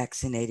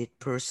unvaccinated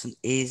person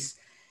is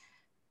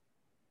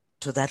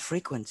to that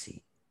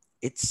frequency.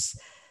 It's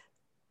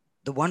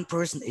the one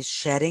person is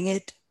shedding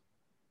it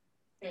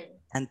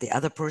and the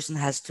other person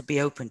has to be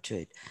open to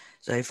it.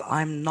 So if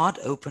I'm not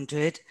open to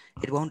it,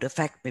 it won't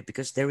affect me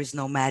because there is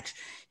no match.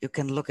 You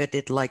can look at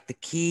it like the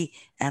key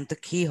and the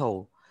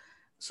keyhole.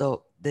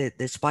 So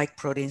the spike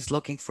protein is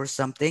looking for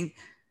something,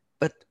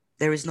 but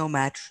there is no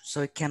match,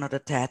 so it cannot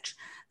attach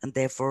and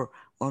therefore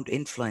won't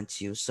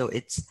influence you. So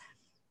it's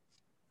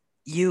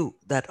you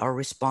that are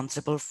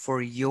responsible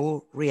for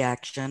your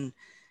reaction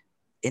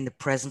in the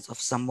presence of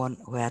someone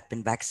who had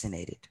been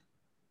vaccinated.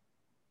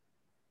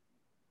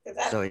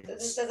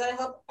 Does that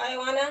help,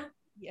 Ioana?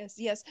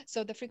 Yes.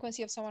 So the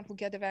frequency of someone who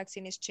get the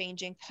vaccine is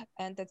changing,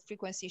 and that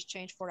frequency is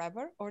changed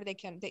forever, or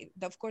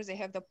of course they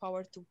have the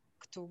power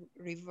to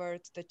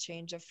revert the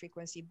change of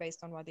frequency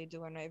based on what they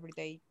do on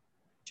everyday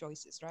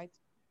choices, right?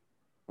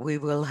 We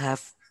will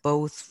have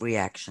both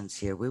reactions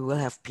here. We will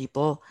have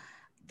people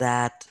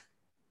that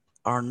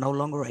are no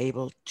longer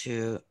able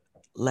to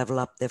level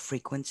up their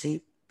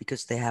frequency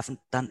because they haven't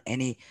done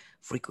any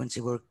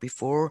frequency work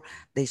before.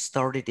 They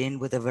started in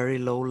with a very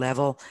low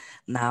level.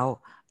 Now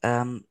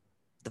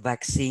the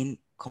vaccine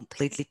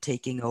completely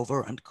taking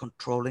over and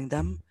controlling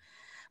them.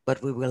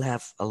 But we will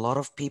have a lot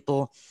of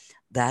people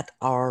that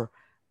are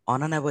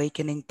on an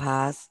awakening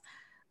path,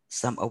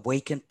 some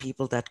awakened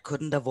people that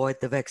couldn't avoid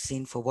the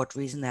vaccine for what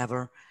reason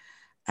ever,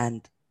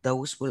 and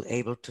those will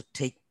able to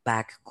take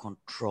back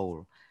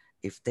control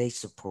if they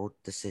support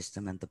the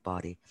system and the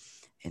body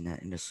in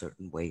a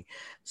certain way.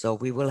 So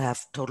we will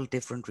have total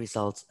different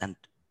results, and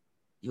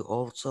you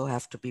also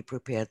have to be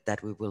prepared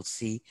that we will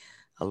see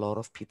a lot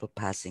of people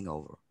passing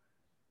over.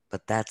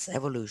 But that's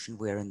evolution.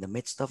 We're in the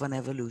midst of an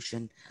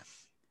evolution,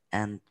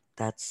 and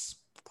that's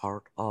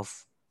part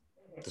of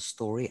the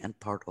story and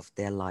part of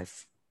their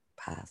life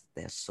path,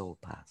 their soul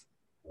path.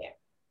 Yeah.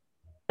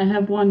 I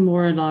have one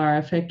more, Laura,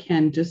 if I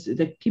can, just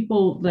like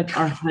people like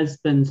our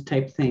husbands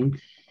type thing.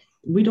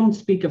 We don't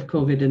speak of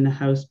COVID in the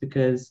house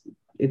because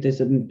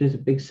there's a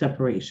big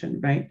separation,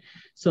 right?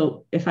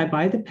 So if I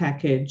buy the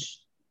package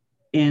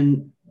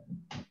and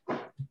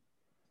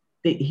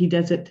he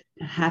does it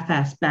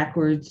half-assed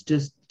backwards,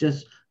 just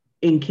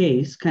in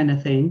case kind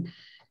of thing,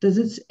 does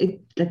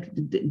it like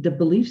the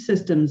belief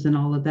systems and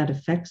all of that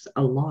affects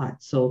a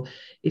lot. So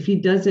if he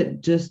does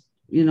it just,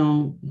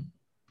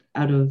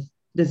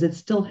 does it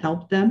still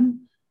help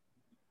them?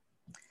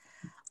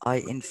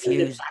 I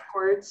infuse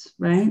backwards,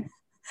 right?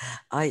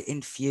 I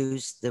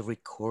infuse the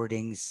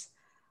recordings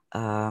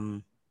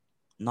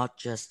not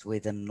just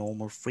with a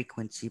normal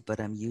frequency, but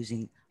I'm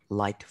using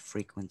light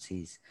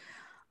frequencies.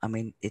 I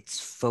mean, it's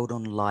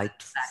photon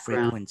light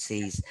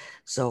frequencies.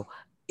 So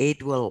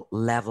it will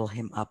level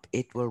him up.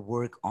 It will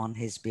work on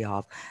his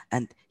behalf.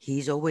 And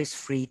he's always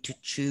free to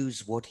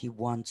choose what he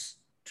wants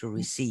to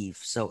receive.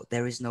 So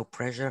there is no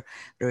pressure.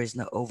 There is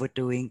no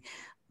overdoing.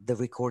 The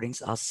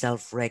recordings are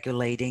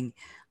self-regulating.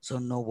 So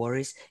no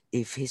worries.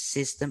 If his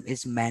system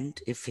is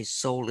meant, if his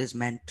soul is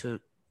meant to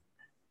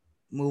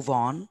move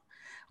on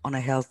a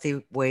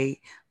healthy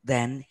way,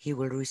 then he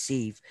will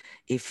receive.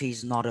 If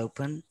he's not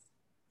open,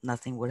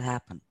 nothing will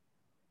happen.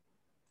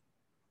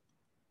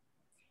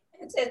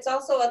 It's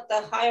also at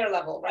the higher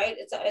level, right?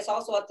 It's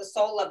also at the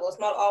soul level. It's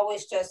not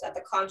always just at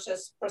the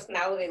conscious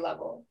personality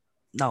level.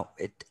 No,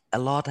 a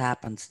lot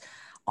happens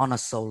on a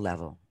soul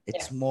level.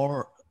 It's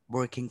more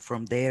working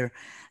from there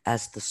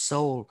as the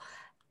soul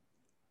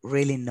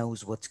really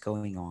knows what's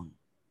going on.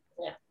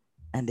 Yeah.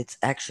 And it's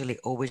actually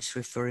always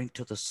referring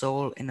to the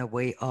soul in a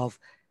way of,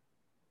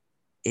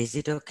 is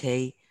it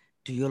okay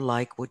do you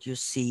like what you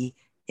see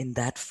in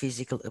that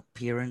physical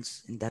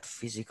appearance, in that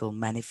physical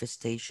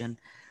manifestation?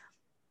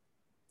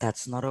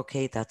 That's not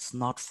okay. That's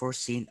not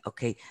foreseen.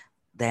 Okay,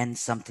 then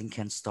something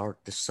can start.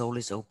 The soul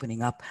is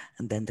opening up,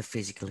 and then the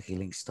physical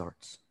healing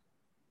starts.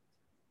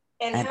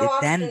 And And how it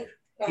often? then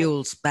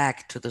fuels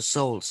back to the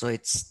soul. So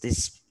it's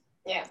this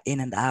in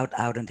and out,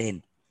 out and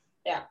in.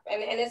 Yeah,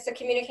 and it's a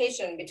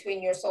communication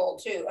between your soul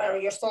too, or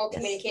your soul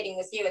communicating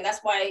with you. And that's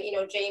why, you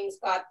know, James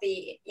got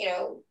the, you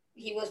know,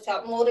 he was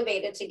felt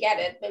motivated to get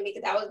it, but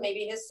because that was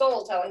maybe his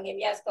soul telling him,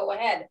 yes, go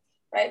ahead,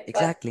 right?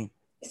 Exactly.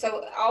 But,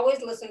 so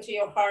always listen to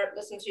your heart,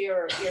 listen to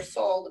your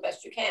soul the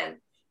best you can.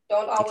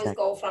 Don't always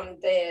go from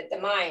the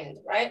mind,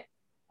 right?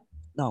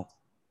 No.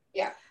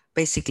 Yeah.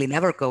 Basically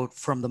never go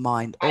from the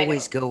mind,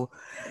 always go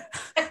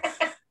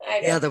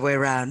the other way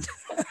around.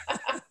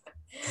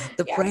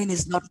 The brain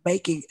is not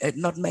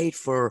made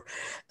for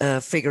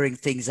figuring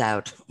things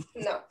out.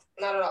 No,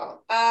 not at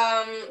all.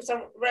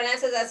 So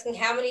Renata is asking,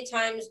 how many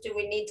times do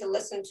we need to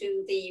listen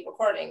to the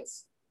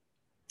recordings?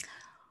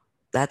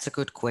 That's a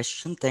good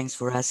question. Thanks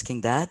for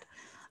asking that.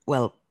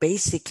 Well,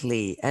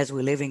 basically, as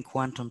we live in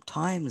quantum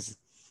times,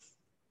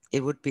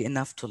 it would be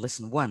enough to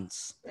listen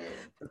once.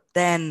 But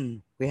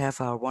then we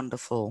have our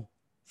wonderful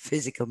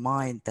physical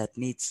mind that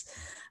needs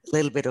a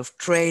little bit of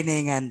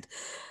training. And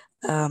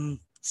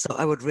so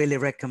I would really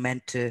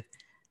recommend to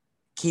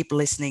keep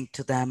listening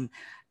to them.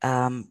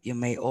 You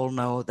may all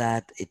know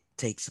that it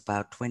takes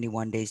about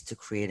 21 days to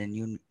create a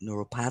new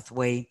neural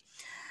pathway.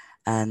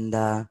 And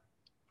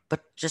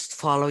but just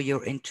follow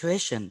your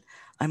intuition.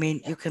 I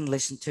mean, you can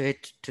listen to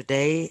it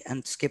today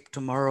and skip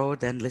tomorrow,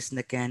 then listen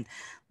again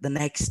the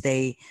next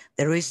day.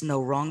 There is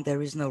no wrong,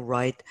 there is no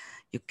right.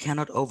 You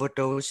cannot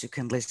overdose. You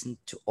can listen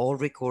to all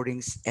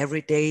recordings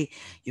every day.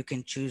 You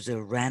can choose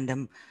a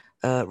random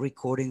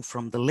recording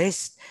from the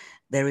list.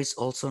 There is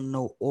also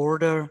no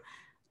order.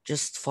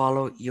 Just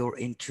follow your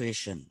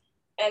intuition.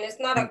 And it's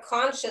not a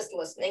conscious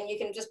listening. You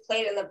can just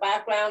play it in the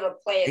background or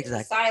play it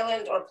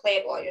silent or play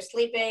it while you're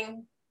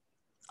sleeping.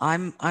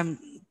 I'm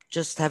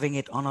just having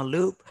it on a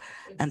loop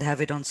and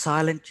have it on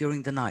silent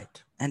during the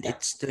night, and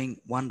it's doing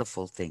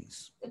wonderful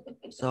things.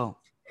 So,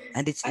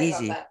 and it's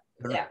easy. Love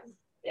that.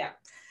 Yeah.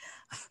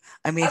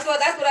 I mean, that's what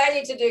I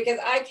need to do, because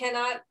I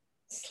cannot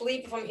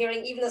sleep if I'm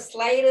hearing even the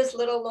slightest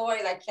little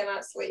noise. I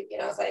cannot sleep. You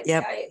know, it's like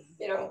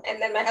you know.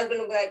 And then my husband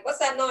will be like, "What's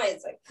that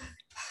noise?" Like,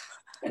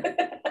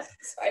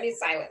 so I need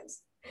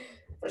silence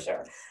for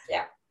sure.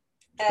 Yeah.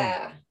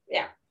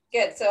 Yeah.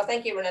 Good. So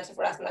thank you, Renata,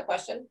 for asking that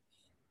question.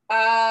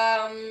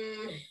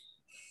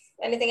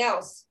 Anything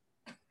else?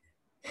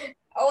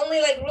 Only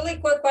like really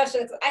quick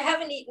questions. I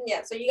haven't eaten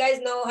yet, so you guys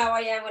know how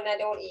I am when I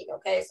don't eat.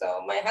 Okay,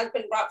 so my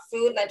husband brought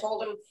food and I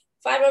told him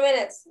 5 more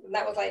minutes, and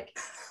that was like,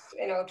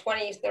 you know,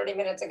 20-30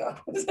 minutes ago.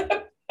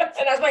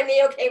 And as my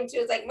Neo came to,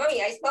 it's like,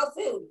 Mommy, I smell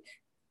food.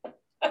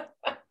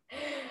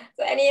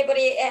 So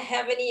anybody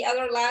have any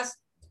other last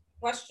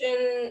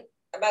question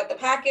about the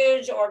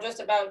package, or just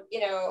about,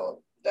 you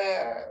know,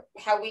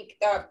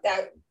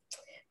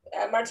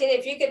 Martina,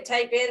 if you could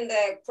type in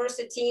the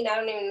quercetin, I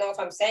don't even know if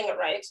I'm saying it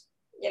right,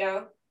 you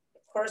know,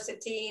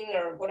 quercetin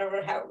or whatever,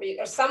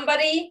 or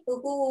somebody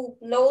who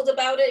knows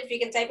about it, if you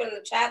can type it in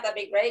the chat, that'd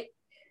be great,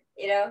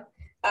 you know,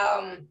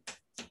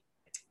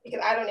 because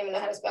I don't even know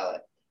how to spell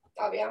it.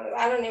 I'll be honest,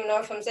 I don't even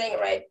know if I'm saying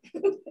it right.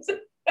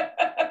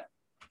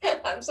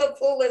 I'm so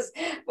clueless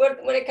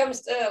when it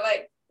comes to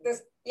like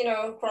this, you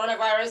know,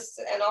 coronavirus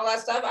and all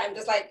that stuff. I'm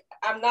just like,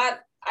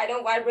 I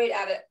don't vibrate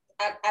at it.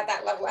 At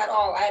that level at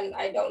all.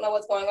 I don't know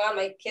what's going on.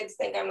 My kids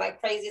think I'm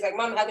like crazy. It's like,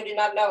 Mom, how could you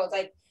not know? It's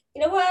like,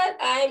 you know what?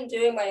 I'm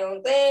doing my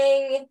own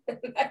thing.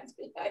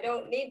 I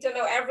don't need to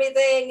know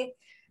everything.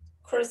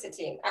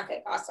 Quercetin.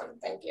 Okay, awesome.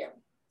 Thank you.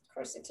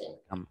 Quercetin.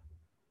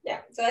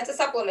 Yeah, so it's a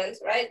supplement,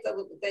 right? That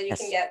you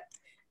can get.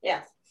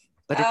 Yeah.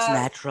 But it's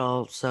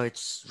natural, so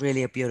it's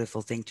really a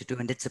beautiful thing to do.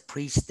 And it's a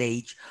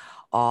pre-stage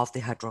of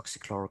the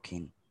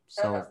hydroxychloroquine.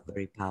 So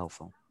very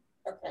powerful.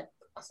 Okay,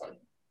 awesome.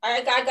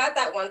 I got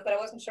that one, but I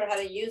wasn't sure how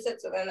to use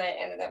it. So then I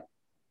ended up,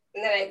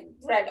 and then I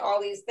read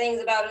all these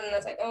things about it, and I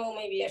was like, oh,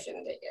 maybe I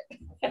shouldn't take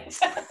it.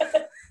 So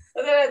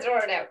then I throw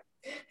it out.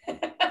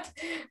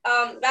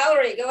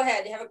 Valerie, go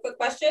ahead. You have a quick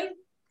question?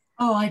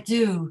 Oh, I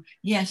do.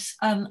 Yes.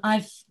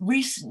 I've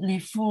recently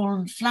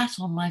fallen flat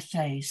on my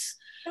face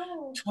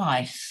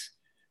twice.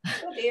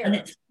 Oh dear.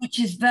 And which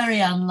is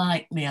very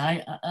unlike me.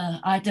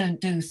 I don't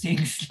do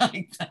things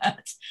like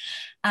that.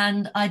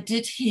 And I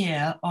did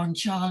hear on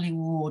Charlie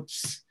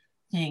Ward's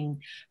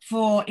thing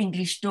 4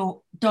 English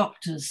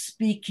doctors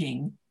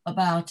speaking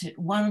about it.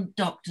 One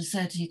doctor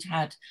said he'd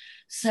had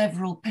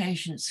several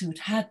patients who'd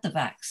had the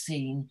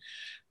vaccine,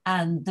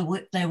 and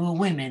they were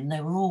women, they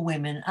were all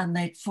women, and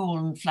they'd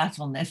fallen flat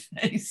on their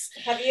face.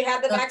 Have you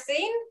had the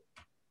vaccine?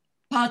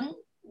 Pardon?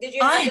 Did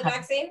you have the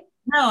vaccine?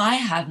 No, I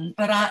haven't,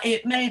 but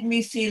it made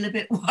me feel a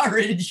bit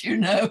worried, you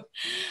know,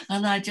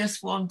 and I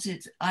just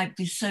I'd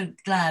be so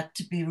glad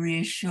to be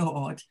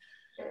reassured.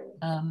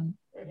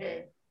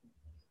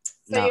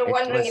 So no, you're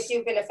wondering if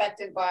you've been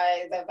affected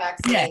by the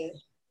vaccine?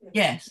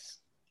 Yes.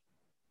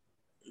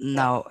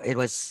 No,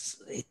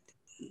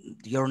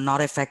 you're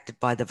not affected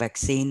by the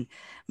vaccine.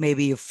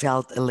 Maybe you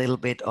felt a little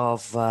bit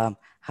of,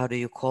 how do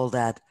you call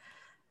that?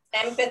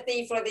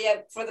 Empathy for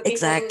the people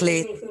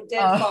Exactly. who did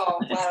fall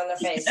flat on their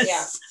face.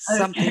 Yeah.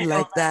 Something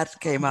like that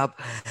came up.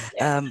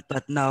 Yeah.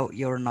 But no,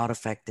 you're not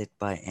affected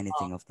by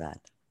anything of that.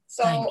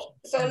 So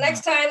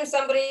next time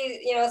somebody,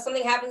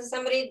 something happens to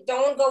somebody,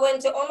 don't go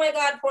into, oh my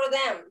God, poor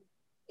them.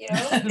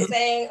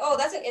 Saying, oh,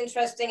 that's an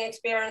interesting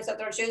experience that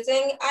they're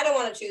choosing. I don't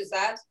want to choose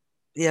that.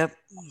 Yep.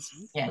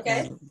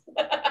 Okay.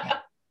 Yeah.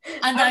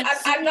 And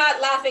I'm not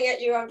laughing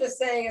at you. I'm just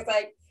saying it's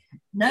like,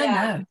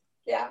 no.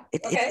 Yeah.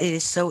 It Okay.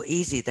 is so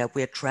easy that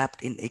we're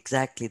trapped in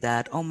exactly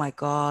that. Oh my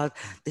God,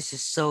 this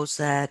is so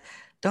sad.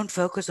 Don't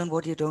focus on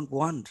what you don't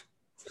want.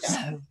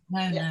 No.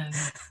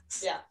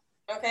 Yeah.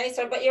 Okay.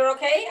 So, but you're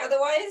okay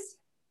otherwise?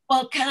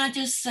 Well, can I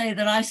just say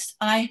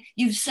that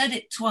you've said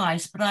it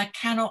twice, but I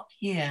cannot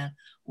hear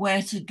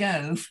where to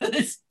go for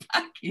this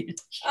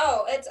package.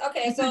 Oh, it's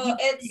okay. So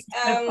it's,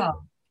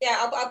 yeah,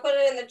 I'll put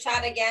it in the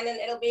chat again, and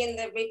it'll be in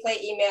the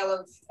replay email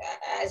of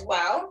as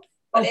well.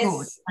 But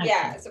it's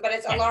but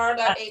it's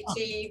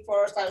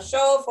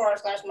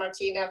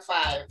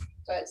alara.at/show/Martina5.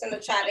 So it's in the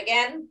chat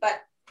again.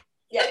 But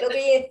yeah, it'll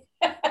be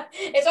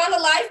it's on the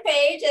live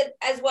page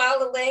as well,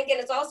 the link, and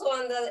it's also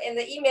on in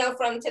the email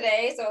from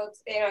today. So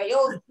it's,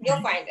 you'll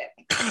find it.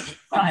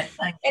 Right.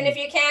 Thank you. And if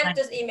you can't,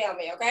 just email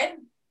me. Okay.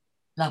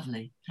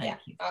 Lovely.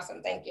 Thank you.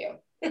 Awesome. Thank you.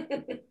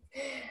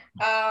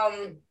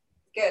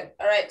 Good.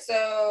 All right.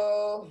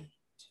 So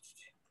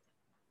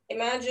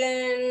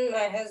imagine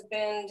my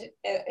husband.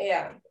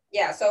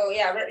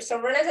 So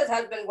Renetta's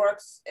husband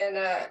works in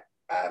a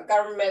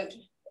government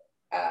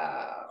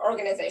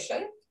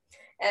organization,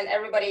 and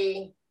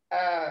everybody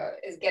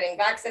is getting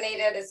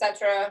vaccinated,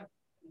 etc.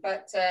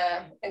 But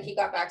and he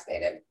got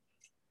vaccinated,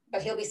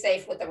 but he'll be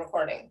safe with the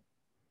recording.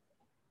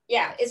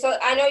 Yeah, so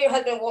I know your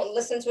husband won't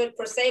listen to it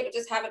per se, but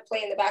just have it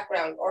play in the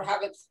background, or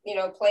have it,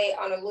 play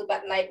on a loop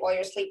at night while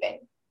you're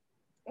sleeping.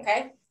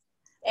 Okay.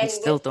 And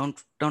still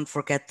don't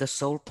forget the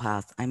soul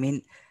path. I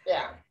mean,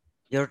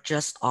 you're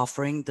just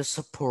offering the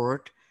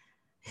support.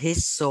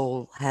 His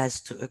soul has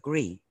to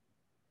agree.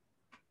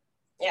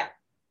 Yeah.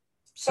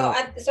 So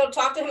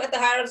talk to him at the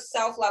higher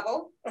self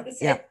level.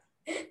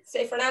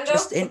 Say, Fernando.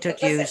 Just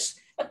introduce,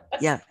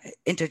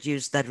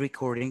 introduce that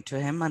recording to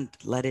him and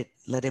let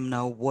him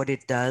know what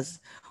it does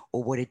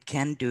or what it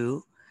can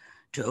do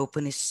to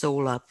open his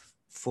soul up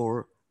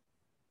for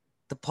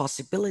the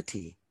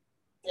possibility.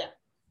 Yeah.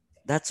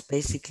 That's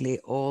basically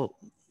all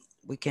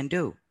we can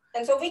do.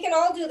 And so we can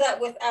all do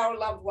that with our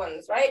loved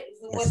ones, right?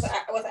 Yes.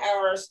 With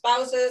our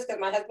spouses, because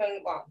my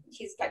husband, well,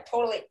 he's like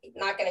totally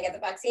not going to get the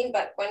vaccine,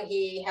 but when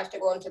he has to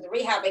go into the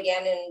rehab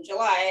again in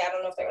July, I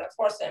don't know if they're going to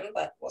force him,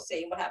 but we'll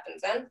see what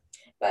happens then.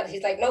 But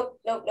he's like, nope,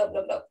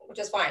 which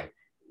is fine.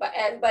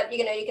 But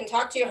you can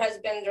talk to your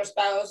husband or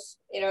spouse,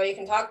 you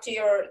can talk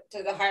to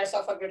the higher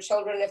self of your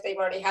children if they've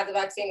already had the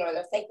vaccine or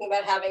they're thinking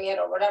about having it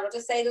or whatever, to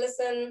say,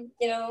 listen,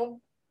 how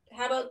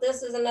about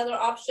this is another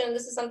option?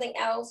 This is something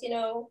else,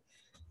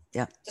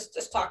 Yeah.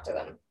 Just talk to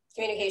them.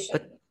 Communication.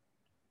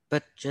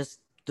 But just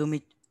do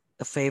me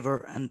a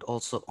favor and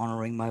also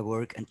honoring my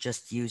work and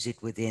just use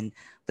it within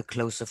the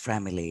closer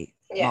family.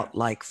 Yeah. Not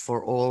like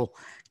for all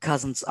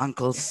cousins,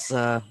 uncles,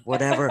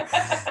 whatever.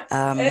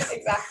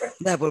 Exactly.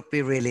 That would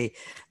be really,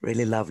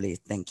 really lovely.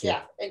 Thank you.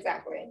 Yeah,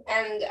 exactly.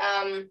 And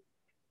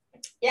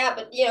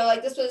but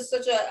this was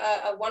such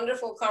a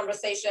wonderful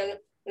conversation.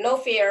 No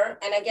fear.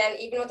 And again,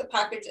 even with the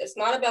package, it's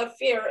not about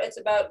fear. It's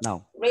about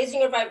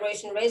raising your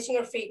vibration, raising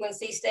your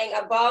frequency, staying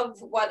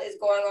above what is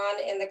going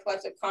on in the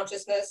collective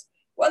consciousness,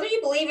 whether you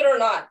believe it or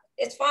not,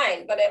 it's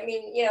fine. But I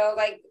mean,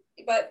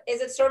 but is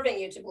it serving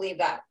you to believe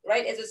that,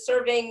 right? Is it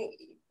serving,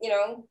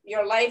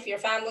 your life, your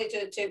family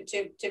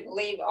to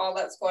believe all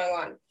that's going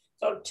on?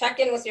 So check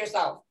in with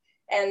yourself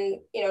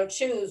and,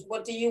 choose,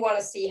 what do you want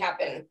to see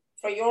happen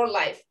for your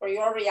life, for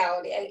your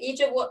reality? And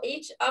each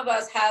of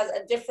us has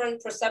a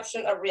different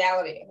perception of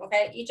reality,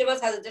 okay? Each of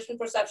us has a different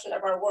perception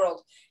of our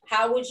world.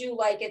 How would you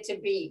like it to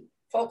be?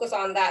 Focus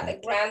on that, the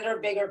grander,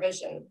 bigger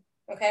vision,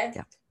 okay?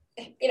 Yeah.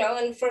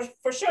 And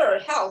for sure,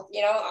 health,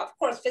 of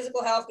course,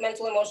 physical health,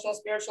 mental, emotional,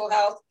 spiritual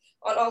health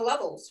on all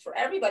levels for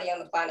everybody on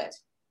the planet,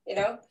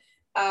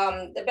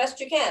 the best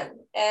you can.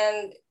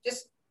 And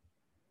just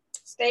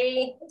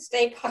stay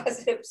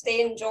positive, stay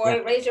in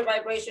joy, raise your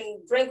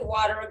vibration, drink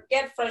water,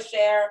 get fresh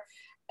air,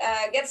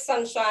 get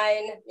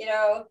sunshine,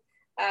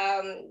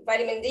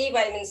 vitamin D,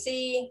 vitamin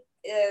C,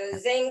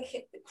 zinc,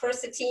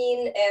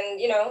 quercetin,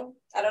 and,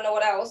 I don't know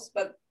what else,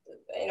 but,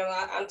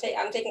 I'm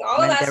taking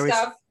all of that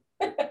stuff.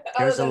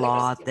 There's a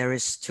lot, there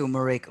is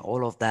turmeric,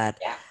 all of that.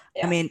 Yeah.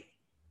 I mean,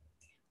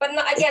 but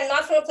again,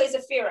 not from a place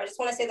of fear. I just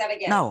want to say that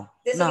again.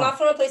 This is not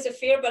from a place of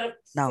fear, but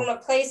from a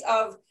place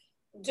of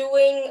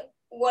doing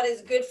what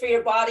is good for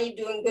your body,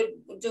 doing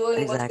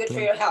what's good for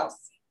your health.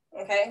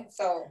 Okay,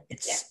 so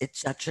it's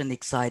such an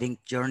exciting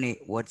journey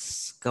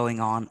what's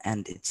going on,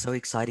 and it's so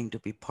exciting to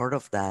be part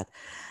of that.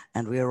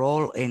 And we are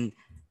all in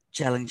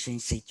challenging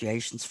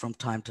situations from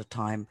time to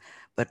time,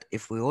 but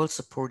if we all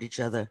support each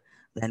other,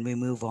 then we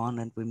move on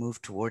and we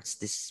move towards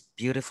this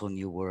beautiful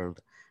new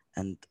world.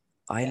 And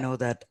I know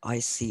that I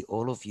see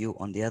all of you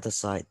on the other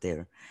side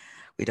there.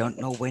 We don't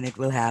know when it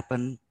will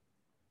happen,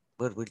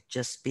 but we'll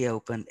just be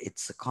open.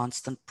 It's a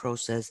constant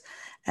process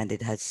and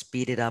it has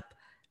speeded up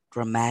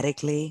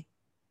dramatically.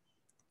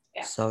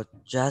 Yeah. So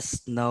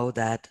just know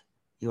that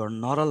you're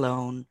not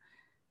alone.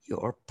 You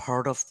are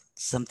part of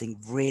something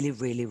really,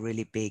 really,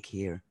 really big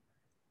here.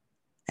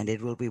 And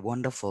it will be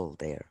wonderful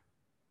there.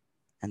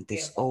 And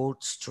this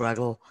old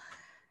struggle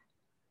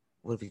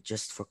will be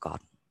just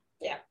forgotten.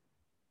 Yeah.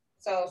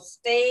 So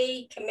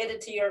stay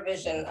committed to your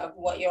vision of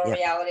what your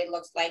reality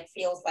looks like,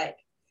 feels like.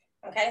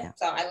 Okay.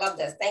 So I love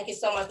this. Thank you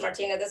so much,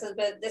 Martina. This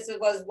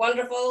was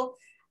wonderful.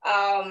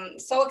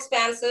 So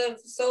expansive,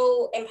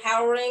 so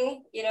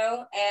empowering, you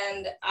know,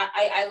 and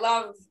I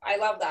love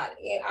that.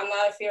 I'm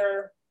not a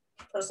fear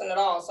person at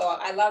all. So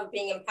I love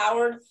being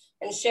empowered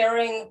and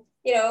sharing,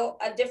 you know,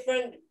 a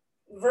different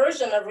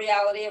version of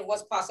reality of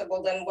what's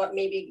possible than what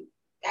may be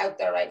out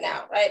there right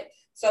now, right?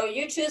 So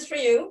you choose for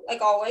you,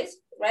 like always,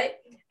 right?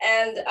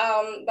 And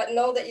but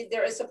know that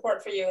there is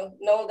support for you.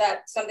 Know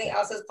that something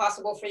else is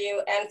possible for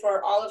you and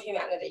for all of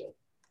humanity.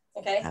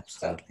 Okay.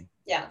 Absolutely. So,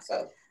 yeah.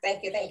 So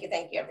thank you,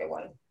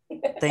 everyone.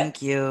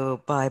 Thank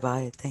you. Bye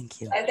bye. Thank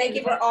you. And thank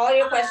you for all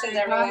your questions,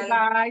 everyone.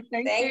 Bye.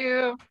 Thank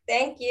you.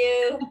 Thank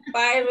you.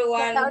 Bye,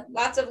 everyone.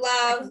 Lots of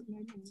love.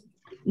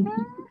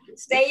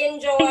 Stay in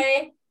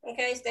joy.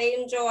 Okay. Stay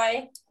in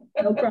joy.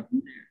 No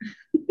problem.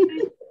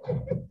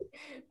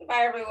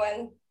 Bye,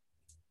 everyone.